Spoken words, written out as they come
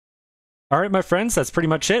All right, my friends, that's pretty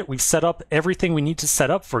much it. We've set up everything we need to set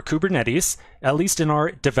up for Kubernetes, at least in our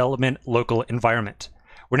development local environment.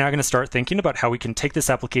 We're now going to start thinking about how we can take this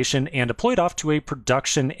application and deploy it off to a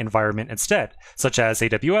production environment instead, such as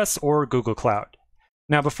AWS or Google Cloud.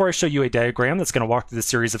 Now, before I show you a diagram that's going to walk through the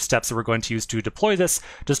series of steps that we're going to use to deploy this,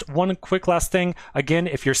 just one quick last thing. Again,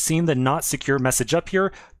 if you're seeing the not secure message up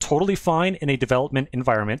here, totally fine in a development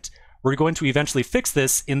environment. We're going to eventually fix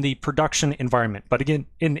this in the production environment. But again,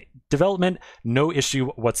 in development, no issue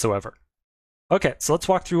whatsoever. Okay, so let's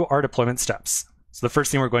walk through our deployment steps. So the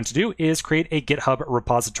first thing we're going to do is create a GitHub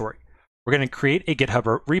repository. We're going to create a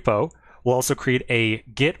GitHub repo. We'll also create a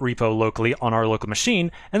Git repo locally on our local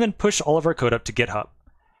machine, and then push all of our code up to GitHub.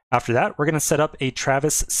 After that, we're going to set up a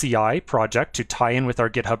Travis CI project to tie in with our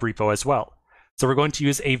GitHub repo as well. So we're going to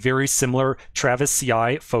use a very similar Travis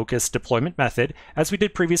CI focused deployment method as we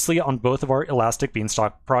did previously on both of our Elastic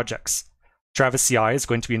Beanstalk projects. Travis CI is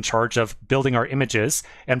going to be in charge of building our images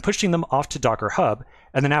and pushing them off to Docker Hub.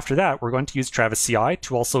 And then after that, we're going to use Travis CI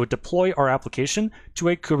to also deploy our application to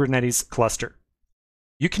a Kubernetes cluster.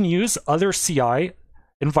 You can use other CI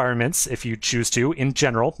environments if you choose to. In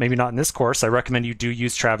general, maybe not in this course, I recommend you do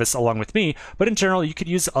use Travis along with me, but in general, you could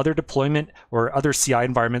use other deployment or other CI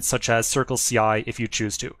environments such as Circle CI if you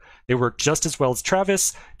choose to. They work just as well as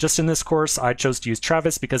Travis. Just in this course, I chose to use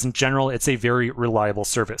Travis because in general, it's a very reliable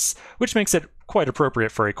service, which makes it quite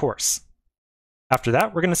appropriate for a course. After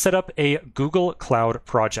that, we're going to set up a Google Cloud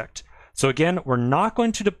project. So again, we're not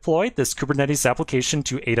going to deploy this Kubernetes application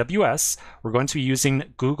to AWS. We're going to be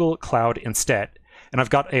using Google Cloud instead. And I've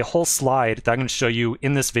got a whole slide that I'm going to show you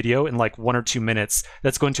in this video in like 1 or 2 minutes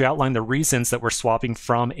that's going to outline the reasons that we're swapping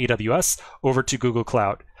from AWS over to Google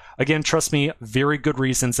Cloud. Again, trust me, very good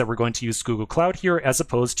reasons that we're going to use Google Cloud here as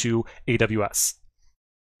opposed to AWS.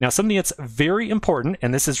 Now, something that's very important,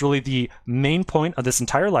 and this is really the main point of this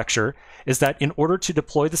entire lecture, is that in order to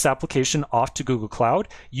deploy this application off to Google Cloud,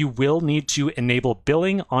 you will need to enable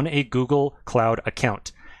billing on a Google Cloud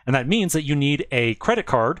account. And that means that you need a credit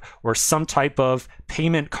card or some type of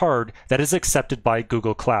payment card that is accepted by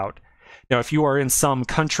Google Cloud. Now, if you are in some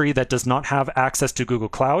country that does not have access to Google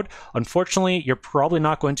Cloud, unfortunately, you're probably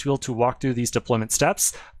not going to be able to walk through these deployment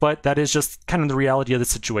steps, but that is just kind of the reality of the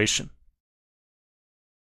situation.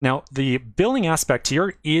 Now, the billing aspect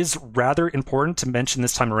here is rather important to mention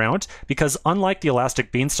this time around because unlike the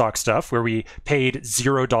Elastic Beanstalk stuff where we paid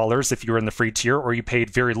 $0 if you were in the free tier or you paid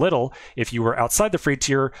very little if you were outside the free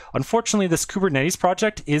tier, unfortunately this Kubernetes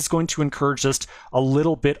project is going to encourage just a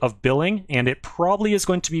little bit of billing and it probably is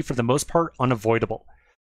going to be for the most part unavoidable.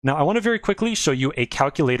 Now, I want to very quickly show you a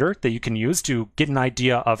calculator that you can use to get an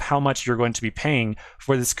idea of how much you're going to be paying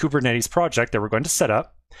for this Kubernetes project that we're going to set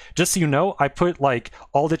up. Just so you know, I put like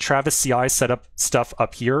all the Travis CI setup stuff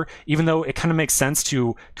up here, even though it kind of makes sense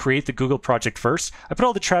to create the Google project first. I put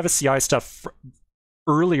all the Travis CI stuff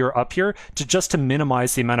earlier up here to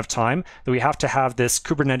minimize the amount of time that we have to have this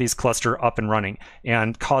Kubernetes cluster up and running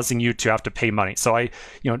and causing you to have to pay money. So I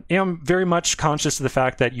am very much conscious of the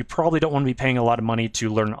fact that you probably don't want to be paying a lot of money to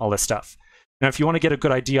learn all this stuff. Now, if you want to get a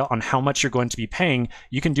good idea on how much you're going to be paying,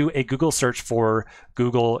 you can do a Google search for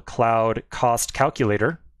Google Cloud Cost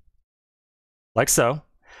Calculator, like so.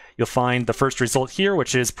 You'll find the first result here,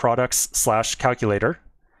 which is products/calculator.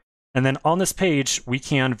 And then on this page, we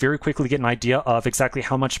can very quickly get an idea of exactly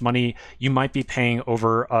how much money you might be paying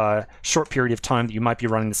over a short period of time that you might be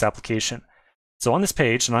running this application. So on this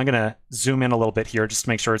page, and I'm going to zoom in a little bit here just to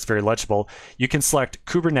make sure it's very legible, you can select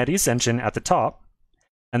Kubernetes engine at the top.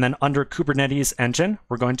 And then under Kubernetes engine,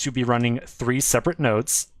 we're going to be running 3 separate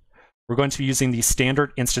nodes. We're going to be using the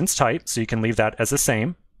standard instance type, so you can leave that as the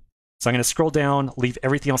same. So I'm going to scroll down, leave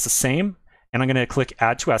everything else the same, and I'm going to click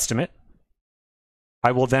Add to Estimate.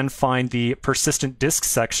 I will then find the persistent disk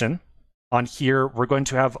section. On here, we're going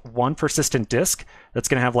to have one persistent disk that's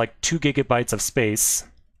going to have like 2 gigabytes of space.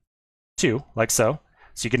 2, like so.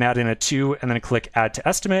 So you can add in a 2 and then click Add to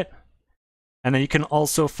Estimate. And then you can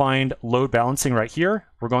also find load balancing right here.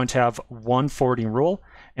 We're going to have one forwarding rule,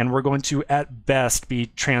 and we're going to, at best, be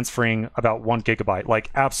transferring about 1 gigabyte.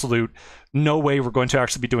 Like absolute no way we're going to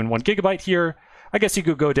actually be doing 1 gigabyte here. I guess you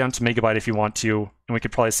could go down to megabyte if you want to, and we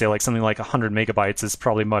could probably say like something like 100 megabytes is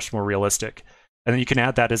probably much more realistic. And then you can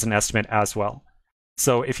add that as an estimate as well.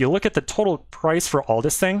 So if you look at the total price for all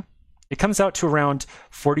this thing, it comes out to around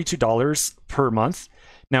 $42 per month.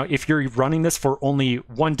 Now, if you're running this for only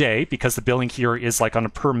 1 day, because the billing here is like on a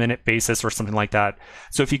per minute basis or something like that.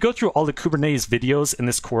 So if you go through all the Kubernetes videos in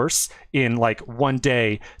this course in like 1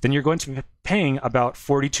 day, then you're going to be paying about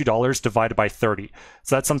 $42 divided by 30.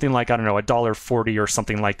 So that's something like, I don't know, $1.40 or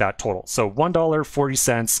something like that total. So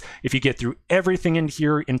 $1.40 if you get through everything in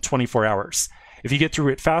here in 24 hours. If you get through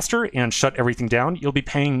it faster and shut everything down, you'll be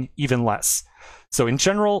paying even less. So in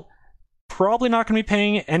general, probably not going to be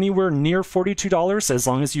paying anywhere near $42 as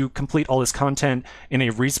long as you complete all this content in a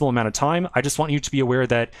reasonable amount of time. I just want you to be aware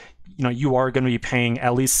that you are going to be paying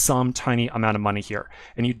at least some tiny amount of money here.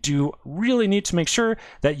 And you do really need to make sure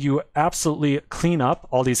that you absolutely clean up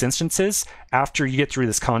all these instances after you get through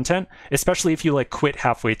this content, especially if you like quit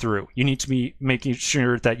halfway through. You need to be making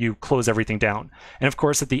sure that you close everything down. And of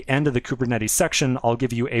course, at the end of the Kubernetes section, I'll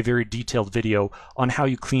give you a very detailed video on how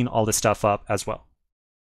you clean all this stuff up as well.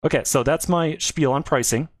 Okay, so that's my spiel on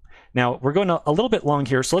pricing. Now, we're going a little bit long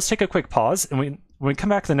here, so let's take a quick pause. And when we come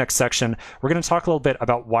back to the next section, we're going to talk a little bit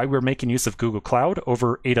about why we're making use of Google Cloud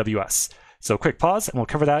over AWS. So quick pause, and we'll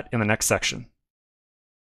cover that in the next section.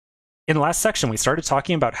 In the last section, we started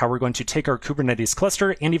talking about how we're going to take our Kubernetes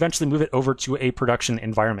cluster and eventually move it over to a production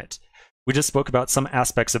environment. We just spoke about some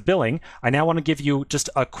aspects of billing. I now want to give you just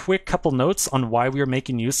a quick couple notes on why we are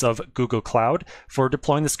making use of Google Cloud for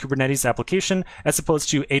deploying this Kubernetes application as opposed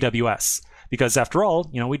to AWS. Because after all,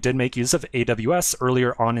 we did make use of AWS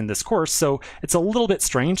earlier on in this course, so it's a little bit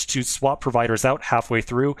strange to swap providers out halfway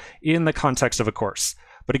through in the context of a course.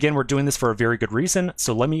 But again, we're doing this for a very good reason,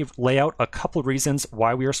 so let me lay out a couple of reasons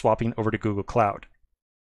why we are swapping over to Google Cloud.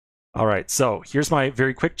 All right, so here's my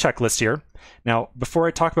very quick checklist here. Now, before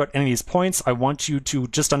I talk about any of these points, I want you to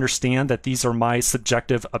just understand that these are my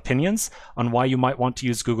subjective opinions on why you might want to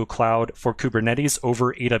use Google Cloud for Kubernetes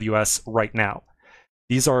over AWS right now.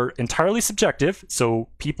 These are entirely subjective, so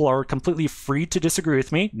people are completely free to disagree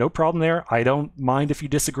with me. No problem there. I don't mind if you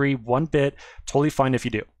disagree one bit. Totally fine if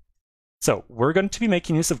you do. So we're going to be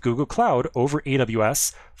making use of Google Cloud over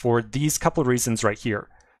AWS for these couple of reasons right here.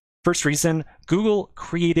 First reason, Google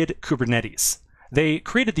created Kubernetes. They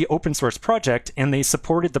created the open source project and they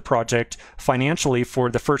supported the project financially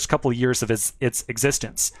for the first couple of years of its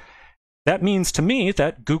existence. That means to me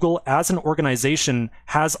that Google as an organization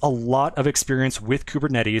has a lot of experience with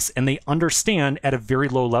Kubernetes and they understand at a very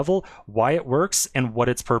low level why it works and what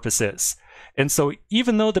its purpose is. And so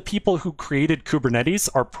even though the people who created Kubernetes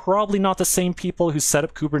are probably not the same people who set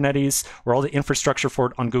up Kubernetes or all the infrastructure for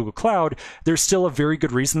it on Google Cloud, there's still a very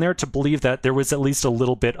good reason there to believe that there was at least a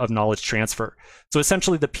little bit of knowledge transfer. So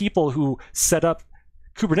essentially the people who set up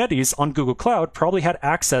Kubernetes on Google Cloud probably had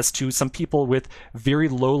access to some people with very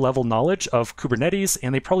low level knowledge of Kubernetes,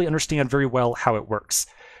 and they probably understand very well how it works.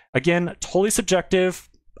 Again, totally subjective.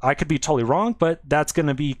 I could be totally wrong, but that's going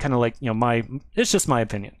to be kind of like, it's just my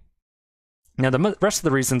opinion. Now, the rest of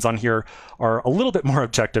the reasons on here are a little bit more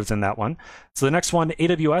objective than that one. So the next one,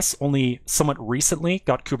 AWS only somewhat recently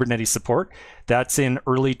got Kubernetes support. That's in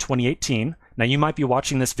early 2018. Now, you might be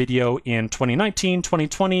watching this video in 2019,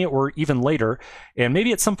 2020, or even later, and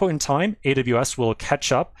maybe at some point in time, AWS will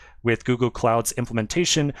catch up with Google Cloud's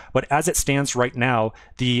implementation, but as it stands right now,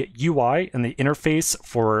 the UI and the interface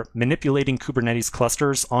for manipulating Kubernetes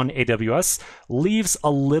clusters on AWS leaves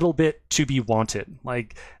a little bit to be wanted.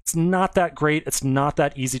 Like, it's not that great, it's not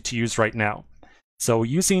that easy to use right now. So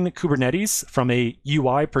using Kubernetes from a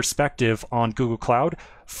UI perspective on Google Cloud,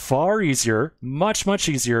 far easier, much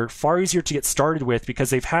easier, far easier to get started with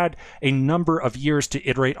because they've had a number of years to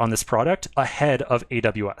iterate on this product ahead of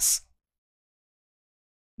AWS.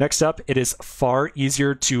 Next up, it is far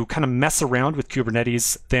easier to kind of mess around with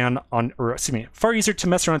Kubernetes far easier to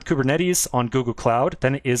mess around with Kubernetes on Google Cloud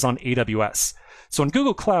than it is on AWS. So on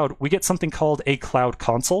Google Cloud, we get something called a Cloud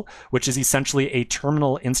Console, which is essentially a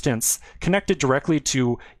terminal instance connected directly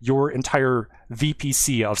to your entire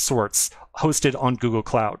VPC of sorts hosted on Google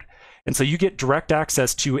Cloud. And so you get direct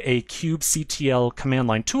access to a kubectl command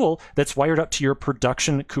line tool that's wired up to your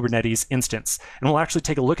production Kubernetes instance. And we'll actually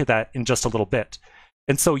take a look at that in just a little bit.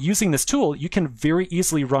 And so using this tool, you can very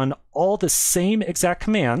easily run all the same exact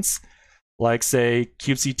commands, like say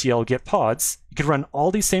kubectl get pods. You can run all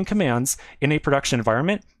these same commands in a production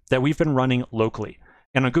environment that we've been running locally.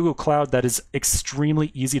 And on Google Cloud, that is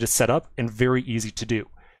extremely easy to set up and very easy to do.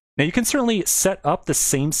 Now, you can certainly set up the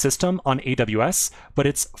same system on AWS, but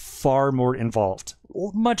it's far more involved,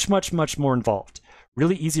 much more involved.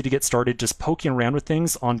 Really easy to get started just poking around with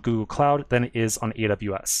things on Google Cloud than it is on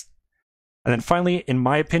AWS. And then finally, in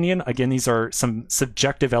my opinion, again, these are some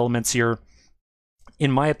subjective elements here.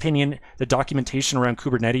 In my opinion, the documentation around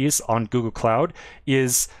Kubernetes on Google Cloud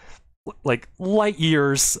is like light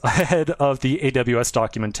years ahead of the AWS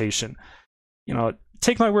documentation.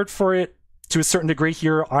 Take my word for it. To a certain degree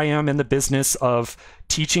here, I am in the business of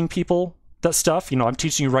teaching people that stuff. I'm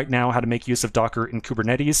teaching you right now how to make use of Docker and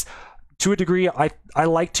Kubernetes. To a degree, I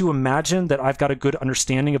like to imagine that I've got a good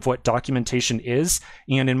understanding of what documentation is.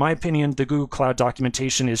 And in my opinion, the Google Cloud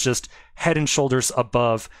documentation is just head and shoulders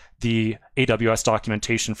above the AWS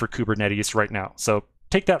documentation for Kubernetes right now. So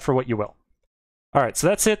take that for what you will. All right, so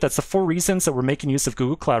that's it. That's the 4 reasons that we're making use of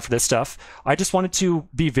Google Cloud for this stuff. I just wanted to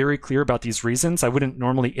be very clear about these reasons. I wouldn't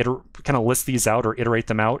normally kind of list these out or iterate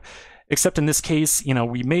them out, except in this case,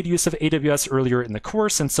 we made use of AWS earlier in the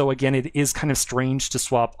course, and so again, it is kind of strange to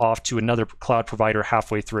swap off to another cloud provider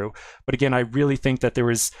halfway through. But again, I really think that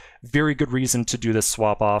there is very good reason to do this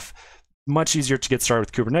swap off. Much easier to get started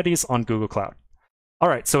with Kubernetes on Google Cloud. All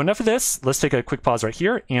right, so enough of this. Let's take a quick pause right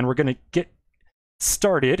here, and we're going to get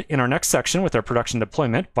started in our next section with our production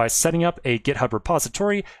deployment by setting up a GitHub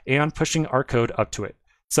repository and pushing our code up to it.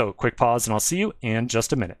 So quick pause, and I'll see you in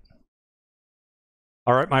just a minute.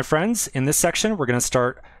 All right, my friends, in this section, we're going to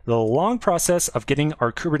start the long process of getting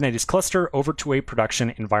our Kubernetes cluster over to a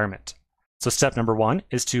production environment. So step number 1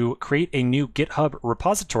 is to create a new GitHub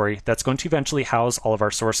repository that's going to eventually house all of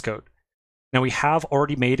our source code. Now, we have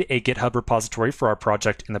already made a GitHub repository for our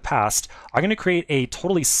project in the past. I'm going to create a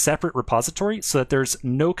totally separate repository so that there's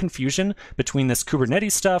no confusion between this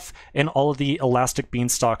Kubernetes stuff and all of the Elastic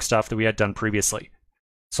Beanstalk stuff that we had done previously.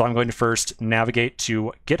 So I'm going to first navigate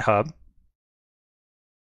to GitHub.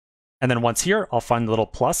 And then once here, I'll find the little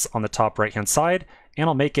plus on the top right-hand side, and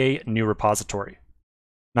I'll make a new repository.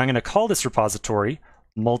 Now I'm going to call this repository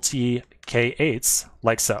multi-K8s,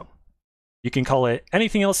 like so. You can call it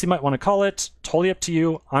anything else you might want to call it, totally up to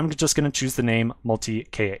you. I'm just going to choose the name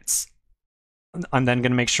multi-K8s. I'm then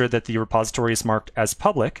going to make sure that the repository is marked as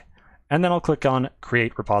public, and then I'll click on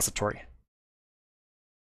Create Repository.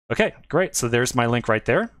 Okay, great. So there's my link right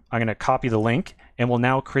there. I'm going to copy the link, and we'll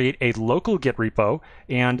now create a local Git repo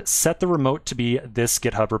and set the remote to be this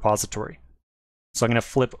GitHub repository. So I'm going to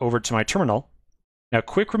flip over to my terminal. Now,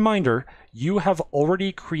 quick reminder, you have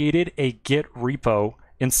already created a Git repo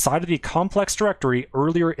inside of the complex directory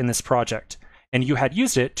earlier in this project, and you had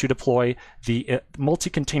used it to deploy the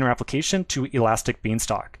multi-container application to Elastic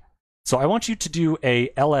Beanstalk. So I want you to do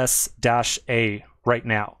a ls-a right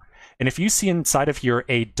now. And if you see inside of here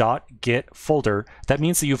a .git folder, that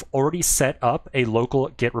means that you've already set up a local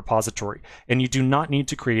Git repository, and you do not need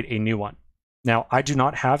to create a new one. Now, I do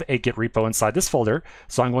not have a Git repo inside this folder,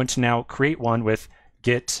 so I'm going to now create one with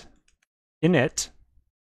git init,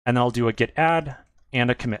 and then I'll do a git add and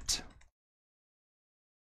a commit.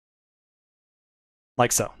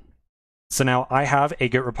 Like so. So now I have a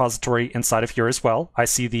Git repository inside of here as well. I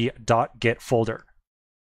see the .git folder.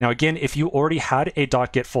 Now again, if you already had a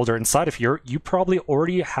 .git folder inside of here, you probably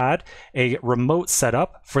already had a remote set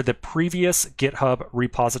up for the previous GitHub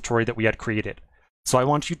repository that we had created. So I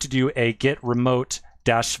want you to do a git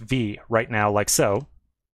remote-v right now, like so.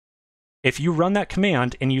 If you run that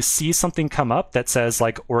command and you see something come up that says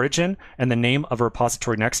like origin and the name of a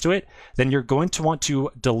repository next to it, then you're going to want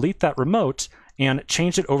to delete that remote and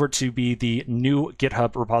change it over to be the new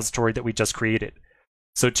GitHub repository that we just created.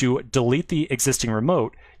 So to delete the existing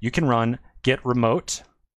remote, you can run git remote,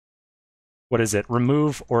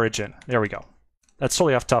 remove origin. There we go. That's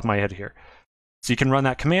totally off the top of my head here. So you can run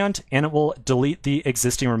that command and it will delete the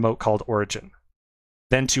existing remote called origin.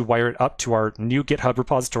 Then to wire it up to our new GitHub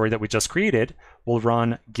repository that we just created, we'll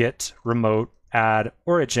run git remote add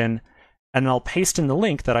origin, and then I'll paste in the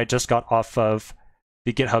link that I just got off of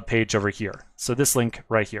the GitHub page over here. So this link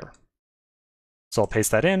right here. So I'll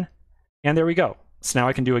paste that in, and there we go. So now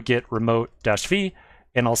I can do a git remote-v,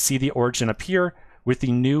 and I'll see the origin appear with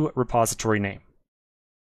the new repository name.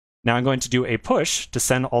 Now I'm going to do a push to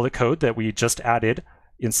send all the code that we just added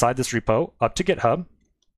inside this repo up to GitHub.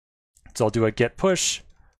 So I'll do a git push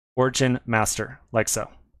origin master, like so.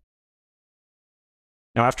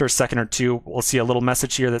 Now after a second or two, we'll see a little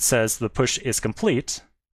message here that says the push is complete.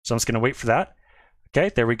 So I'm just going to wait for that.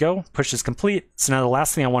 Okay, there we go. Push is complete. So now the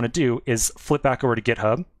last thing I want to do is flip back over to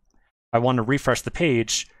GitHub. I want to refresh the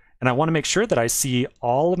page, and I want to make sure that I see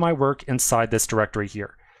all of my work inside this directory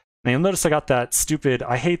here. Now you'll notice I got that stupid,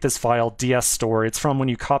 I hate this file, ds store. It's from when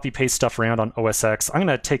you copy paste stuff around on OS X. I'm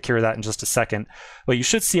going to take care of that in just a second. But you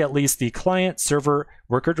should see at least the client, server,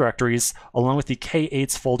 worker directories, along with the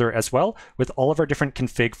K8s folder as well, with all of our different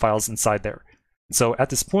config files inside there. So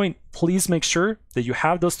at this point, please make sure that you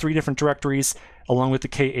have those 3 different directories along with the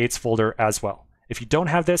K8s folder as well. If you don't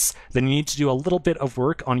have this, then you need to do a little bit of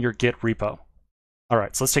work on your Git repo. All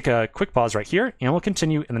right, so let's take a quick pause right here, and we'll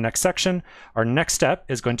continue in the next section. Our next step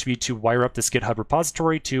is going to be to wire up this GitHub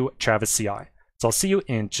repository to Travis CI. So I'll see you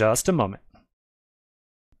in just a moment.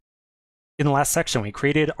 In the last section, we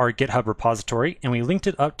created our GitHub repository, and we linked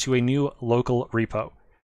it up to a new local repo.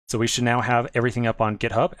 So we should now have everything up on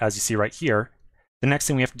GitHub, as you see right here. The next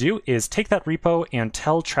thing we have to do is take that repo and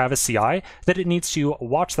tell Travis CI that it needs to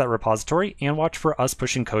watch that repository and watch for us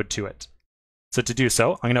pushing code to it. So to do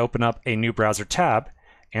so, I'm going to open up a new browser tab,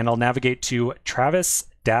 and I'll navigate to travis-ci.org.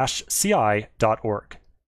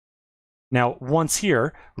 Now, once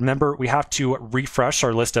here, remember we have to refresh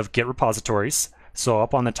our list of Git repositories. So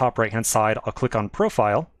up on the top right-hand side, I'll click on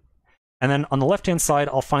Profile, and then on the left-hand side,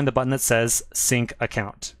 I'll find the button that says Sync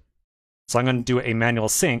Account. So I'm going to do a manual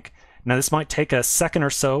sync. Now this might take a second or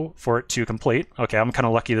so for it to complete. Okay, I'm kind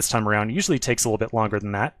of lucky this time around. It usually takes a little bit longer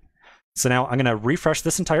than that. So now I'm going to refresh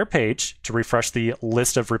this entire page to refresh the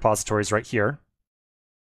list of repositories right here.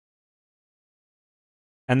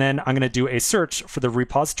 And then I'm going to do a search for the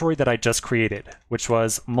repository that I just created, which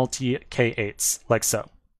was multi-K8s, like so.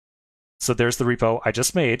 So there's the repo I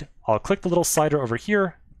just made. I'll click the little slider over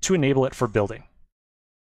here to enable it for building.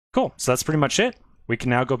 Cool, so that's pretty much it. We can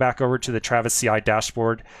now go back over to the Travis CI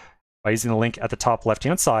dashboard by using the link at the top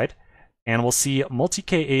left-hand side, and we'll see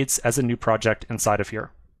multi-K8s as a new project inside of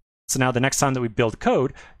here. So now the next time that we build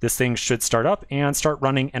code, this thing should start up and start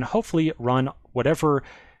running and hopefully run whatever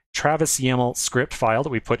Travis YAML script file that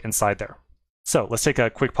we put inside there. So let's take a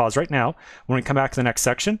quick pause right now. When we come back to the next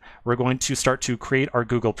section, we're going to start to create our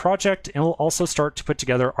Google project, and we'll also start to put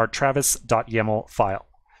together our travis.yaml file.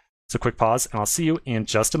 So quick pause, and I'll see you in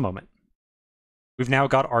just a moment. We've now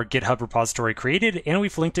got our GitHub repository created, and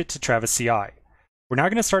we've linked it to Travis CI. We're now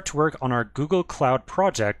going to start to work on our Google Cloud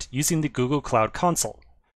project using the Google Cloud Console.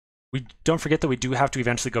 We don't forget that we do have to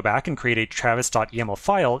eventually go back and create a travis.yaml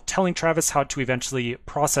file telling Travis how to eventually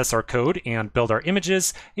process our code and build our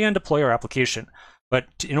images and deploy our application. But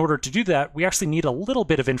in order to do that, we actually need a little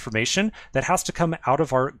bit of information that has to come out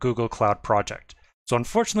of our Google Cloud project. So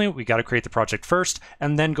unfortunately, we got to create the project first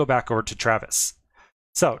and then go back over to Travis.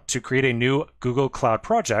 So to create a new Google Cloud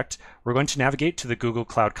project, we're going to navigate to the Google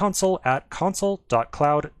Cloud Console at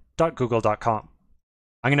console.cloud.google.com.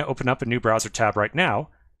 I'm going to open up a new browser tab right now,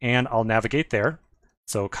 and I'll navigate there.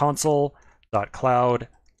 So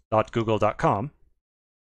console.cloud.google.com.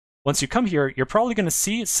 Once you come here, you're probably going to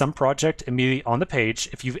see some project immediately on the page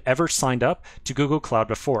if you've ever signed up to Google Cloud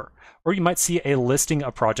before, or you might see a listing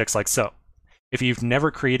of projects like so. If you've never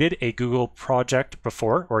created a Google project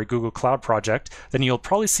before, or a Google Cloud project, then you'll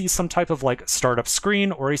probably see some type of like startup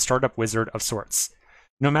screen or a startup wizard of sorts.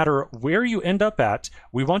 No matter where you end up at,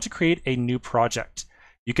 we want to create a new project.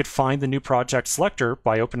 You could find the new project selector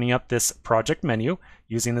by opening up this project menu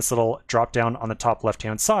using this little drop down on the top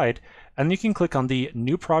left-hand side, and you can click on the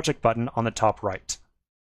New Project button on the top right.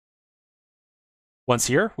 Once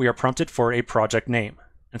here, we are prompted for a project name.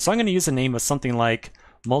 And so I'm going to use a name of something like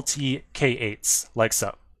multi-K8s, like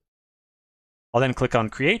so. I'll then click on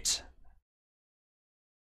Create,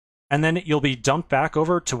 and then you'll be dumped back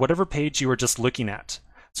over to whatever page you were just looking at.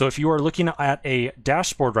 So if you are looking at a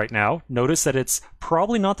dashboard right now, notice that it's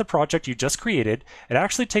probably not the project you just created. It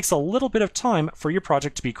actually takes a little bit of time for your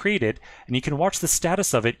project to be created, and you can watch the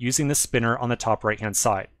status of it using the spinner on the top right-hand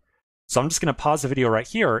side. So I'm just going to pause the video right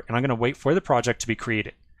here, and I'm going to wait for the project to be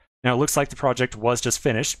created. Now it looks like the project was just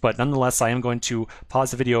finished, but nonetheless I am going to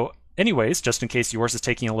pause the video anyways, just in case yours is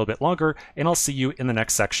taking a little bit longer, and I'll see you in the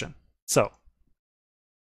next section. So,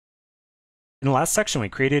 in the last section we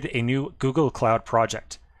created a new Google Cloud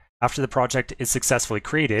project. After the project is successfully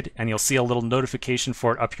created, and you'll see a little notification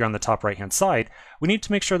for it up here on the top right-hand side, we need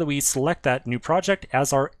to make sure that we select that new project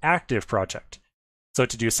as our active project. So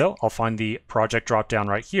to do so, I'll find the project drop-down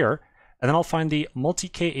right here, and then I'll find the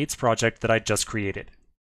multi-K8s project that I just created.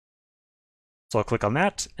 So I'll click on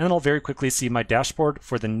that, and then I'll very quickly see my dashboard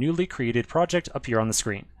for the newly created project up here on the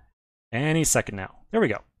screen. Any second now. There we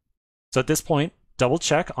go. So at this point, double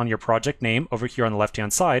check on your project name over here on the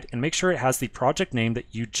left-hand side and make sure it has the project name that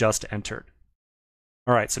you just entered.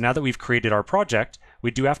 All right, so now that we've created our project,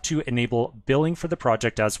 we do have to enable billing for the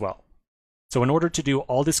project as well. So in order to do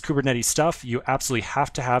all this Kubernetes stuff, you absolutely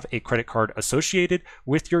have to have a credit card associated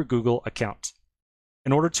with your Google account.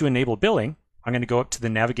 In order to enable billing, I'm going to go up to the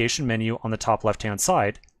navigation menu on the top left-hand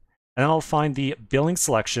side, and then I'll find the billing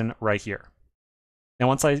selection right here. Now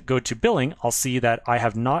once I go to billing, I'll see that I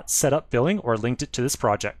have not set up billing or linked it to this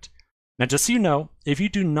project. Now just so you know, if you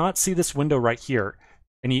do not see this window right here,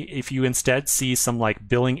 and if you instead see some like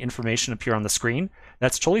billing information appear on the screen,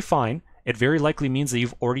 that's totally fine. It very likely means that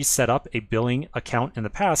you've already set up a billing account in the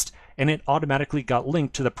past, and it automatically got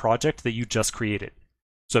linked to the project that you just created.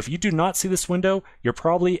 So if you do not see this window, you're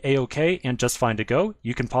probably A-OK and just fine to go.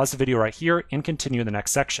 You can pause the video right here and continue in the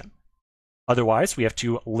next section. Otherwise, we have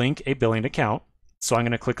to link a billing account. So I'm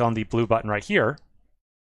going to click on the blue button right here.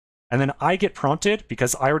 And then I get prompted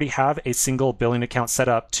because I already have a single billing account set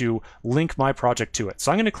up to link my project to it. So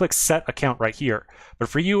I'm going to click Set Account right here. But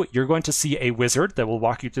for you, you're going to see a wizard that will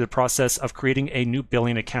walk you through the process of creating a new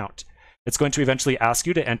billing account. It's going to eventually ask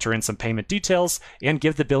you to enter in some payment details and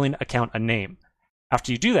give the billing account a name.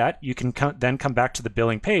 After you do that, you can then come back to the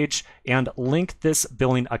billing page and link this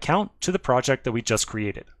billing account to the project that we just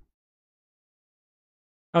created.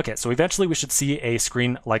 Okay, so eventually we should see a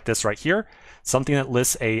screen like this right here, something that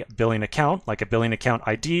lists a billing account, like a billing account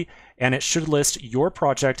ID, and it should list your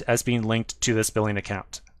project as being linked to this billing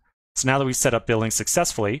account. So now that we've set up billing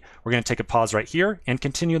successfully, we're going to take a pause right here and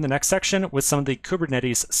continue in the next section with some of the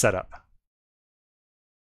Kubernetes setup.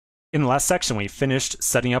 In the last section, we finished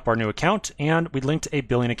setting up our new account and we linked a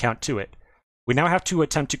billing account to it. We now have to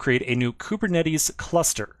attempt to create a new Kubernetes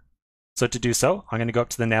cluster. So to do so, I'm going to go up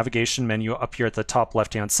to the navigation menu up here at the top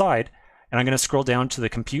left-hand side, and I'm going to scroll down to the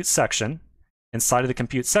compute section. Inside of the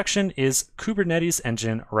compute section is Kubernetes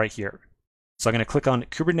Engine right here. So I'm going to click on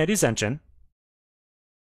Kubernetes Engine,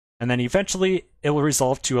 and then eventually it will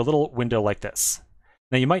resolve to a little window like this.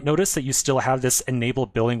 Now you might notice that you still have this enable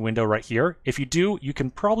billing window right here. If you do, you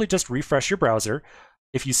can probably just refresh your browser.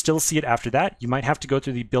 If you still see it after that, you might have to go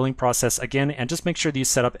through the billing process again and just make sure that you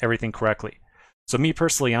set up everything correctly. So me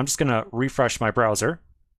personally, I'm just going to refresh my browser,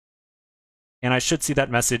 and I should see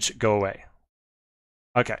that message go away.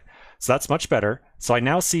 Okay, so that's much better. So I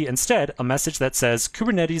now see instead a message that says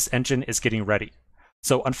Kubernetes Engine is getting ready.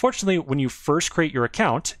 So unfortunately, when you first create your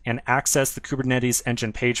account and access the Kubernetes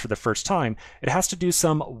Engine page for the first time, it has to do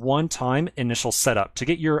some one-time initial setup to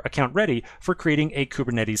get your account ready for creating a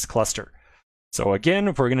Kubernetes cluster. So again,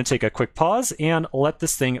 we're going to take a quick pause and let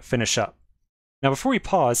this thing finish up. Now before we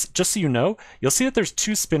pause, just so you know, you'll see that there's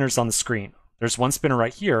two spinners on the screen. There's one spinner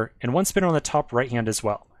right here and one spinner on the top right hand as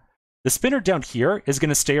well. The spinner down here is going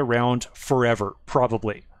to stay around forever,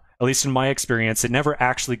 probably. At least in my experience, it never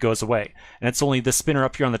actually goes away. And it's only the spinner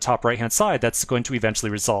up here on the top right-hand side that's going to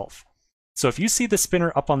eventually resolve. So if you see the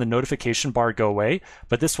spinner up on the notification bar go away,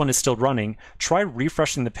 but this one is still running, try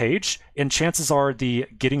refreshing the page, and chances are the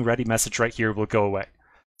getting ready message right here will go away.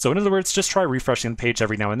 So in other words, just try refreshing the page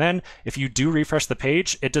every now and then. If you do refresh the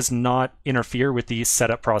page, it does not interfere with the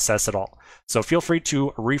setup process at all. So feel free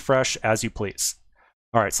to refresh as you please.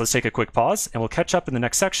 All right, so let's take a quick pause, and we'll catch up in the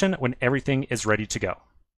next section when everything is ready to go.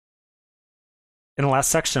 In the last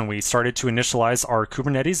section, we started to initialize our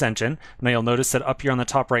Kubernetes engine. Now you'll notice that up here on the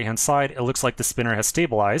top right-hand side, it looks like the spinner has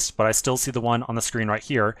stabilized, but I still see the one on the screen right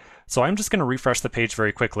here. So I'm just going to refresh the page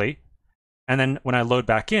very quickly. And then when I load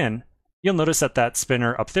back in, you'll notice that that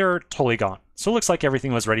spinner up there, totally gone. So it looks like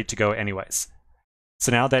everything was ready to go anyways.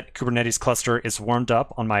 So now that Kubernetes cluster is warmed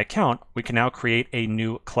up on my account, we can now create a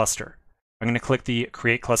new cluster. I'm going to click the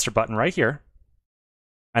Create Cluster button right here.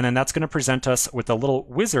 And then that's going to present us with a little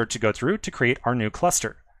wizard to go through to create our new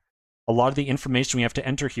cluster. A lot of the information we have to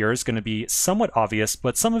enter here is going to be somewhat obvious,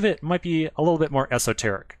 but some of it might be a little bit more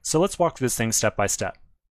esoteric. So let's walk through this thing step by step.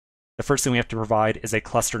 The first thing we have to provide is a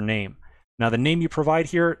cluster name. Now the name you provide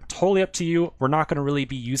here, totally up to you. We're not going to really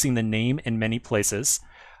be using the name in many places.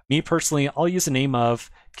 Me personally, I'll use the name of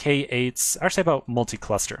K8's, actually about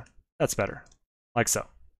multi-cluster. That's better, like so.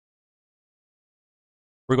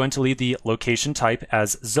 We're going to leave the location type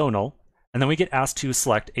as zonal, and then we get asked to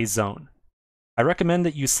select a zone. I recommend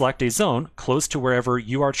that you select a zone close to wherever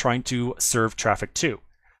you are trying to serve traffic to,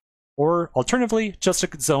 or alternatively, just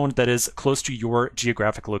a zone that is close to your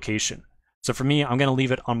geographic location. So for me, I'm going to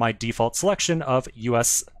leave it on my default selection of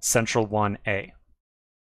US Central 1A.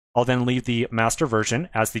 I'll then leave the master version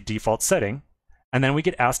as the default setting, and then we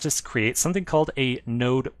get asked to create something called a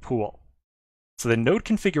node pool. So the node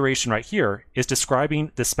configuration right here is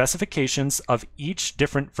describing the specifications of each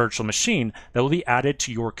different virtual machine that will be added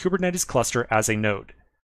to your Kubernetes cluster as a node.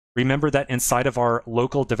 Remember that inside of our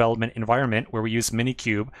local development environment where we use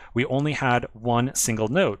Minikube, we only had one single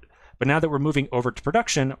node. But now that we're moving over to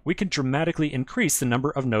production, we can dramatically increase the number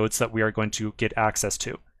of nodes that we are going to get access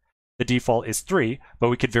to. The default is 3, but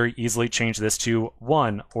we could very easily change this to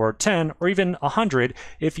 1 or 10 or even 100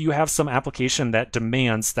 if you have some application that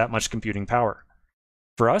demands that much computing power.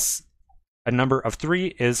 For us, a number of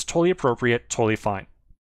 3 is totally appropriate, totally fine.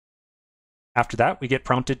 After that, we get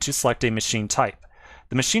prompted to select a machine type.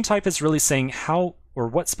 The machine type is really saying how or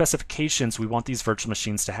what specifications we want these virtual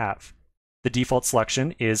machines to have. The default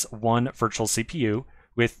selection is one virtual CPU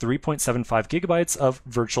with 3.75 gigabytes of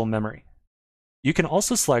virtual memory. You can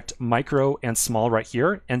also select micro and small right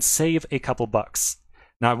here and save a couple bucks.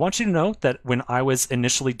 Now, I want you to know that when I was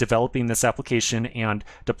initially developing this application and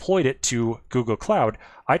deployed it to Google Cloud,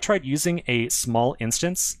 I tried using a small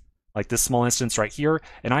instance, like this small instance right here,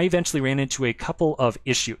 and I eventually ran into a couple of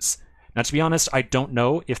issues. Now, to be honest, I don't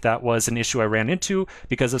know if that was an issue I ran into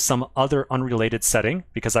because of some other unrelated setting,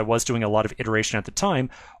 because I was doing a lot of iteration at the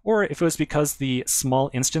time, or if it was because the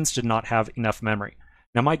small instance did not have enough memory.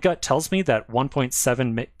 Now, my gut tells me that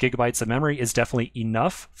 1.7 gigabytes of memory is definitely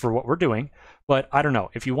enough for what we're doing, but I don't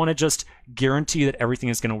know. If you want to just guarantee that everything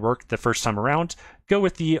is going to work the first time around, go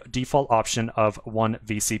with the default option of 1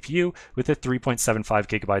 vCPU with a 3.75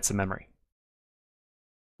 gigabytes of memory.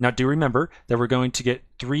 Now, do remember that we're going to get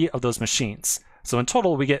 3 of those machines. So in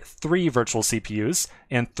total, we get 3 virtual CPUs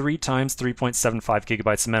and 3 times 3.75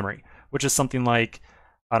 gigabytes of memory, which is something like,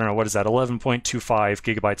 I don't know, what is that, 11.25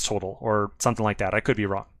 gigabytes total, or something like that. I could be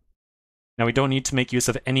wrong. Now, we don't need to make use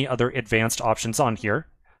of any other advanced options on here.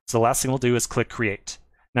 So the last thing we'll do is click Create.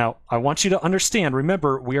 Now, I want you to understand,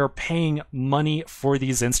 remember, we are paying money for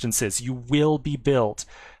these instances. You will be billed.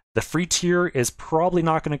 The free tier is probably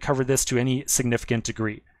not going to cover this to any significant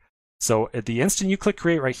degree. So at the instant you click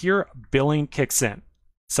Create right here, billing kicks in.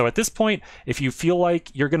 So at this point, if you feel like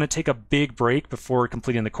you're going to take a big break before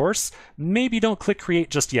completing the course, maybe don't click Create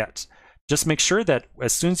just yet. Just make sure that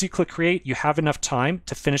as soon as you click Create, you have enough time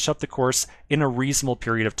to finish up the course in a reasonable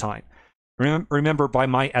period of time. Remember, by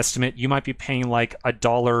my estimate, you might be paying like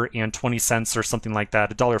 $1.20 or something like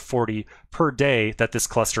that, $1.40 per day that this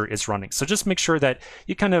cluster is running. So just make sure that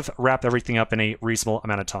you kind of wrap everything up in a reasonable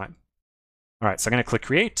amount of time. All right, so I'm going to click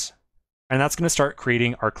Create, and that's going to start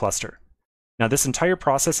creating our cluster. Now, this entire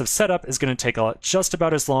process of setup is going to take just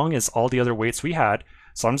about as long as all the other waits we had.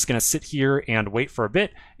 So I'm just going to sit here and wait for a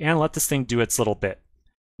bit and let this thing do its little bit.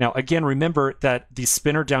 Now, again, remember that the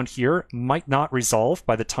spinner down here might not resolve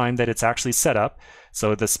by the time that it's actually set up.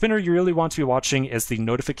 So the spinner you really want to be watching is the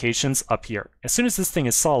notifications up here. As soon as this thing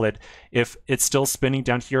is solid, if it's still spinning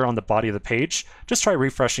down here on the body of the page, just try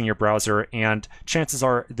refreshing your browser and chances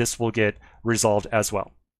are this will get resolved as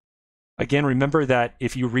well. Again, remember that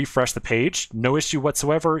if you refresh the page, no issue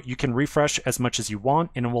whatsoever. You can refresh as much as you want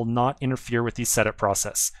and it will not interfere with the setup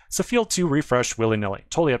process. So feel to refresh willy-nilly,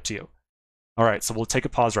 totally up to you. All right, so we'll take a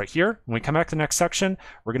pause right here. When we come back to the next section,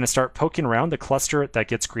 we're going to start poking around the cluster that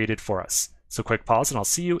gets created for us. So quick pause and I'll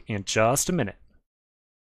see you in just a minute.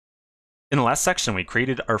 In the last section, we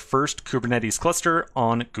created our first Kubernetes cluster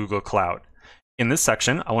on Google Cloud. In this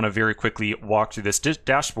section, I want to very quickly walk through this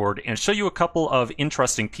dashboard and show you a couple of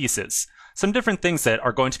interesting pieces, some different things that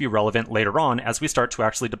are going to be relevant later on as we start to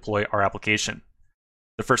actually deploy our application.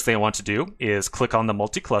 The first thing I want to do is click on the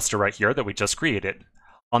multi-cluster right here that we just created.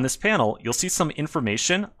 On this panel, you'll see some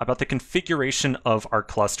information about the configuration of our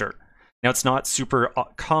cluster. Now, it's not super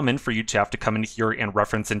common for you to have to come in here and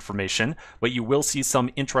reference information, but you will see some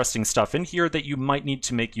interesting stuff in here that you might need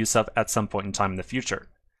to make use of at some point in time in the future.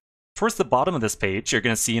 Towards the bottom of this page, you're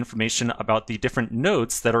going to see information about the different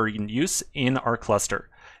nodes that are in use in our cluster.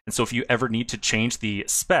 And so if you ever need to change the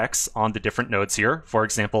specs on the different nodes here, for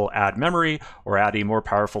example, add memory or add a more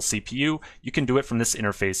powerful CPU, you can do it from this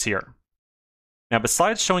interface here. Now,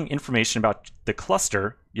 besides showing information about the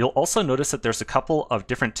cluster, you'll also notice that there's a couple of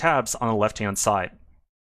different tabs on the left-hand side.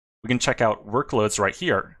 We can check out workloads right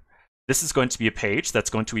here. This is going to be a page that's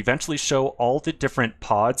going to eventually show all the different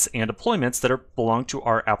pods and deployments that belong to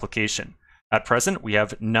our application. At present, we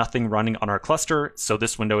have nothing running on our cluster, so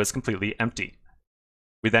this window is completely empty.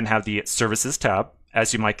 We then have the Services tab.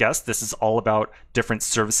 As you might guess, this is all about different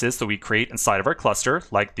services that we create inside of our cluster,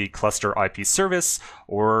 like the cluster IP service,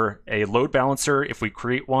 or a load balancer if we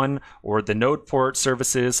create one, or the node port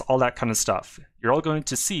services, all that kind of stuff. You're all going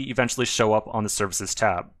to see eventually show up on the Services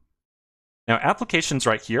tab. Now, Applications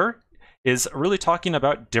right here is really talking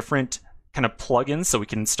about different kind of plugins that we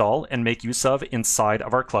can install and make use of inside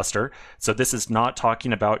of our cluster. So this is not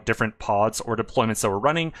talking about different pods or deployments that we're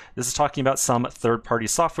running. This is talking about some third-party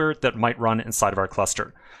software that might run inside of our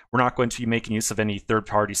cluster. We're not going to be making use of any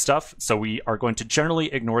third-party stuff, so we are going to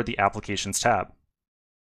generally ignore the Applications tab.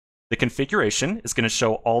 The configuration is going to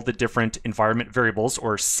show all the different environment variables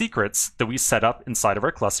or secrets that we set up inside of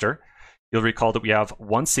our cluster. You'll recall that we have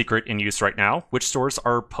one secret in use right now, which stores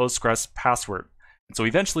our Postgres password. And so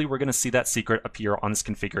eventually we're going to see that secret appear on this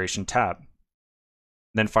configuration tab. And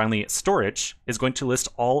then finally, storage is going to list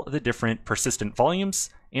all of the different persistent volumes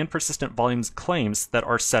and persistent volumes claims that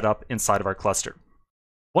are set up inside of our cluster.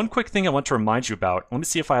 One quick thing I want to remind you about, let me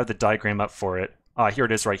see if I have the diagram up for it. Here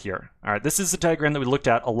it is right here. All right, this is a diagram that we looked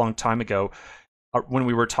at a long time ago when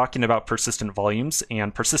we were talking about persistent volumes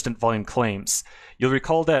and persistent volume claims. You'll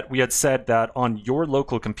recall that we had said that on your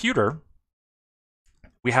local computer,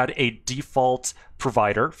 we had a default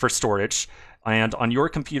provider for storage. And on your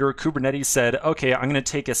computer, Kubernetes said, okay, I'm going to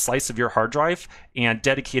take a slice of your hard drive and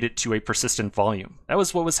dedicate it to a persistent volume. That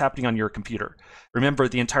was what was happening on your computer. Remember,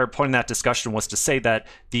 the entire point of that discussion was to say that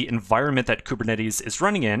the environment that Kubernetes is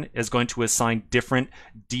running in is going to assign different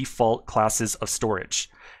default classes of storage.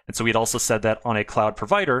 And so we'd also said that on a cloud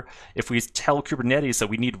provider, if we tell Kubernetes that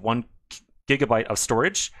we need 1 gigabyte of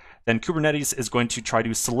storage, then Kubernetes is going to try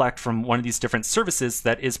to select from one of these different services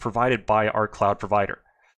that is provided by our cloud provider.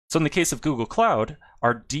 So in the case of Google Cloud,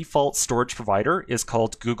 our default storage provider is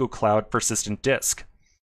called Google Cloud Persistent Disk.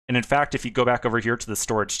 And in fact, if you go back over here to the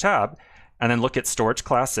storage tab and then look at storage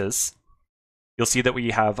classes, you'll see that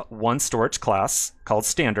we have one storage class called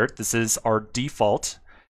standard. This is our default.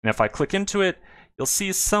 And if I click into it, you'll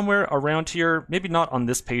see somewhere around here, maybe not on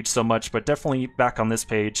this page so much, but definitely back on this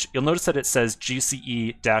page, you'll notice that it says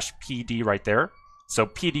GCE-PD right there. So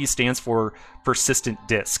PD stands for persistent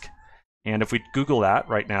disk. And if we Google that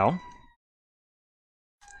right now,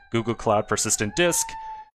 Google Cloud Persistent Disk,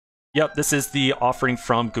 yep, this is the offering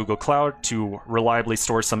from Google Cloud to reliably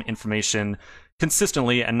store some information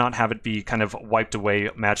consistently and not have it be kind of wiped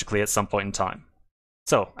away magically at some point in time.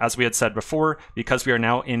 So, as we had said before, because we are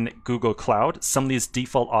now in Google Cloud, some of these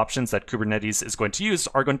default options that Kubernetes is going to use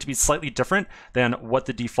are going to be slightly different than what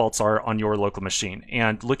the defaults are on your local machine.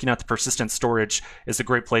 And looking at the persistent storage is a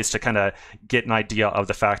great place to kind of get an idea of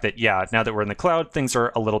the fact that, yeah, now that we're in the cloud, things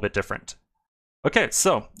are a little bit different. Okay,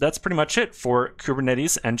 so that's pretty much it for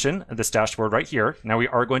Kubernetes engine, this dashboard right here. Now we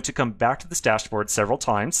are going to come back to this dashboard several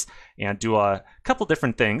times and do a couple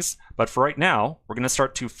different things. But for right now, we're going to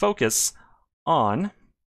start to focus on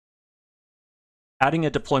adding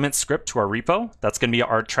a deployment script to our repo. That's going to be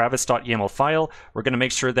our travis.yaml file. We're going to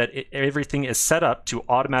make sure that everything is set up to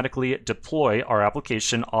automatically deploy our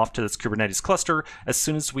application off to this Kubernetes cluster as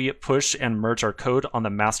soon as we push and merge our code on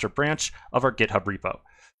the master branch of our GitHub repo.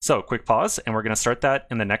 So quick pause, and we're going to start that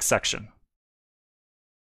in the next section.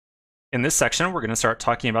 In this section, we're going to start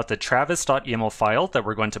talking about the travis.yaml file that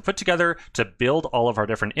we're going to put together to build all of our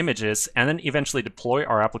different images and then eventually deploy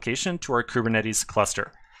our application to our Kubernetes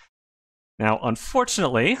cluster. Now,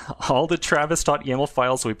 unfortunately, all the travis.yaml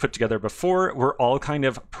files we put together before were all kind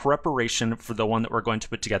of preparation for the one that we're going to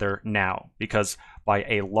put together now, because by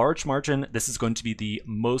a large margin, this is going to be the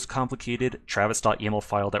most complicated travis.yaml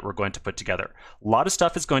file that we're going to put together. A lot of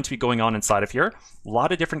stuff is going to be going on inside of here, a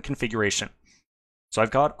lot of different configuration. So I've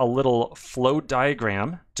got a little flow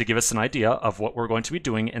diagram to give us an idea of what we're going to be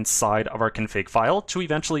doing inside of our config file to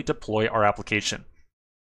eventually deploy our application.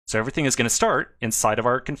 So everything is going to start inside of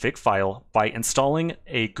our config file by installing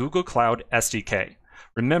a Google Cloud SDK.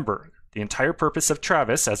 Remember, the entire purpose of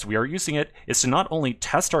Travis, as we are using it, is to not only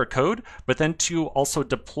test our code, but then to also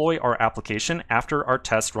deploy our application after our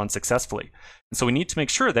test runs successfully. And so we need to make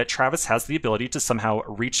sure that Travis has the ability to somehow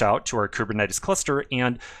reach out to our Kubernetes cluster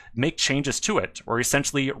and make changes to it, or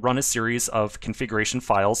essentially run a series of configuration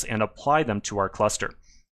files and apply them to our cluster.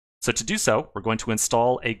 So to do so, we're going to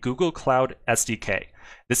install a Google Cloud SDK.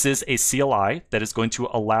 This is a CLI that is going to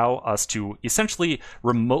allow us to essentially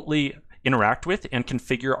remotely interact with and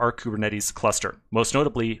configure our Kubernetes cluster, most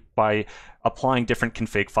notably by applying different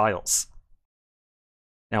config files.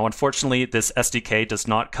 Now, unfortunately, this SDK does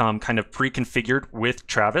not come kind of pre-configured with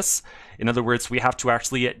Travis. In other words, we have to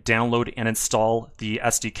actually download and install the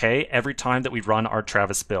SDK every time that we run our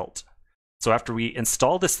Travis build. So after we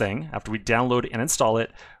install this thing, after we download and install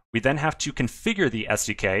it, we then have to configure the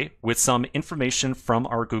SDK with some information from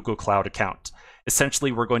our Google Cloud account.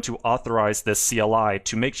 Essentially, we're going to authorize this CLI